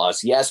A+.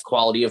 Yes,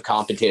 quality of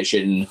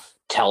competition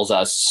tells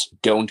us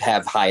don't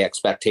have high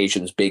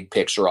expectations, big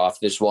picture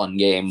off this one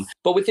game.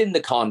 But within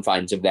the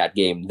confines of that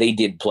game, they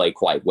did play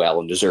quite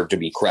well and deserve to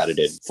be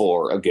credited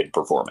for a good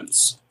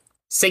performance.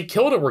 St.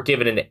 Kilda were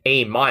given an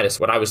A-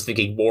 when I was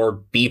thinking more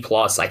B+.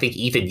 I think,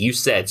 Ethan, you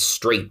said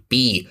straight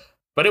B.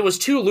 But it was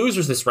two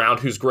losers this round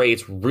whose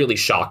grades really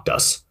shocked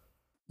us.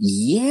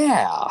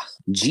 Yeah.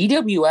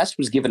 GWS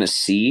was given a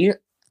C.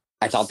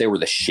 I thought they were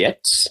the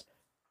shits.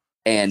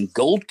 And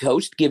Gold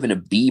Coast given a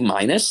B-.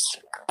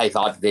 I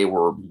thought they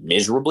were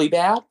miserably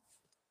bad.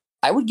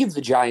 I would give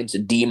the Giants a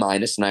D-, and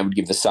I would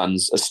give the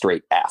Suns a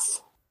straight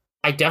F.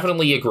 I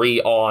definitely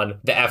agree on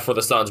the F for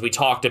the Suns. We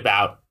talked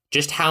about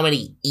just how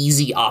many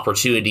easy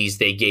opportunities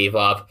they gave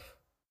up.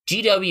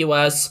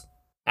 GWS,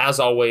 as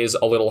always,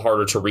 a little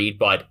harder to read,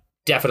 but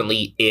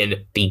definitely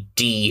in the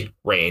D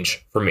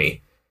range for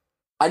me.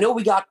 I know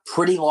we got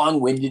pretty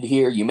long-winded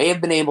here. You may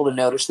have been able to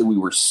notice that we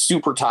were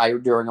super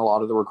tired during a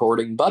lot of the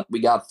recording, but we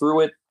got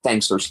through it.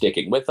 Thanks for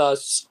sticking with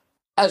us.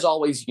 As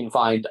always, you can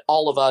find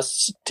all of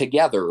us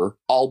together,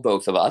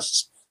 both of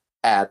us,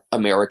 at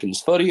Americans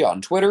Footy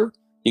on Twitter.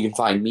 You can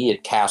find me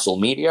at Castle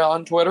Media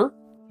on Twitter.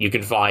 You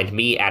can find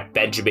me at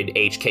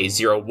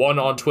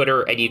BenjaminHK01 on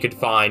Twitter, and you can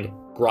find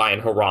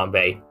Brian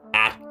Harambe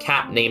at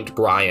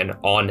CatNamedBrian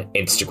on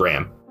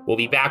Instagram. We'll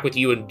be back with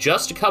you in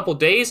just a couple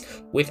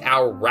days with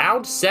our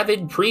Round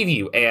 7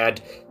 preview,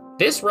 and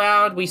this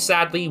round we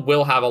sadly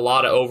will have a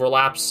lot of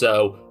overlap,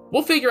 so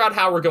we'll figure out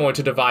how we're going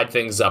to divide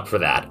things up for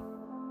that.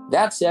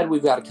 That said,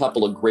 we've got a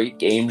couple of great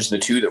games. The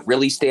two that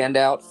really stand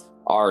out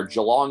are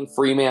Geelong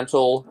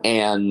Fremantle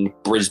and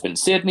Brisbane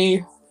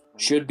Sydney.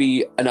 Should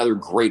be another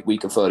great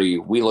week of footy.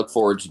 We look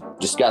forward to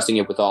discussing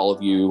it with all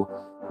of you.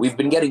 We've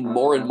been getting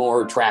more and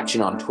more traction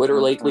on Twitter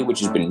lately,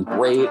 which has been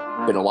great.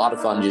 Been a lot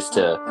of fun just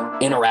to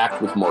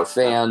interact with more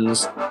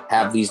fans,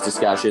 have these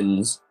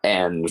discussions,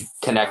 and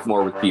connect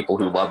more with people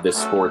who love this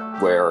sport,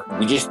 where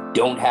we just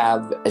don't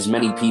have as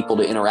many people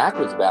to interact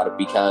with about it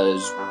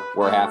because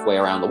we're halfway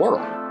around the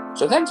world.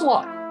 So thanks a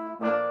lot.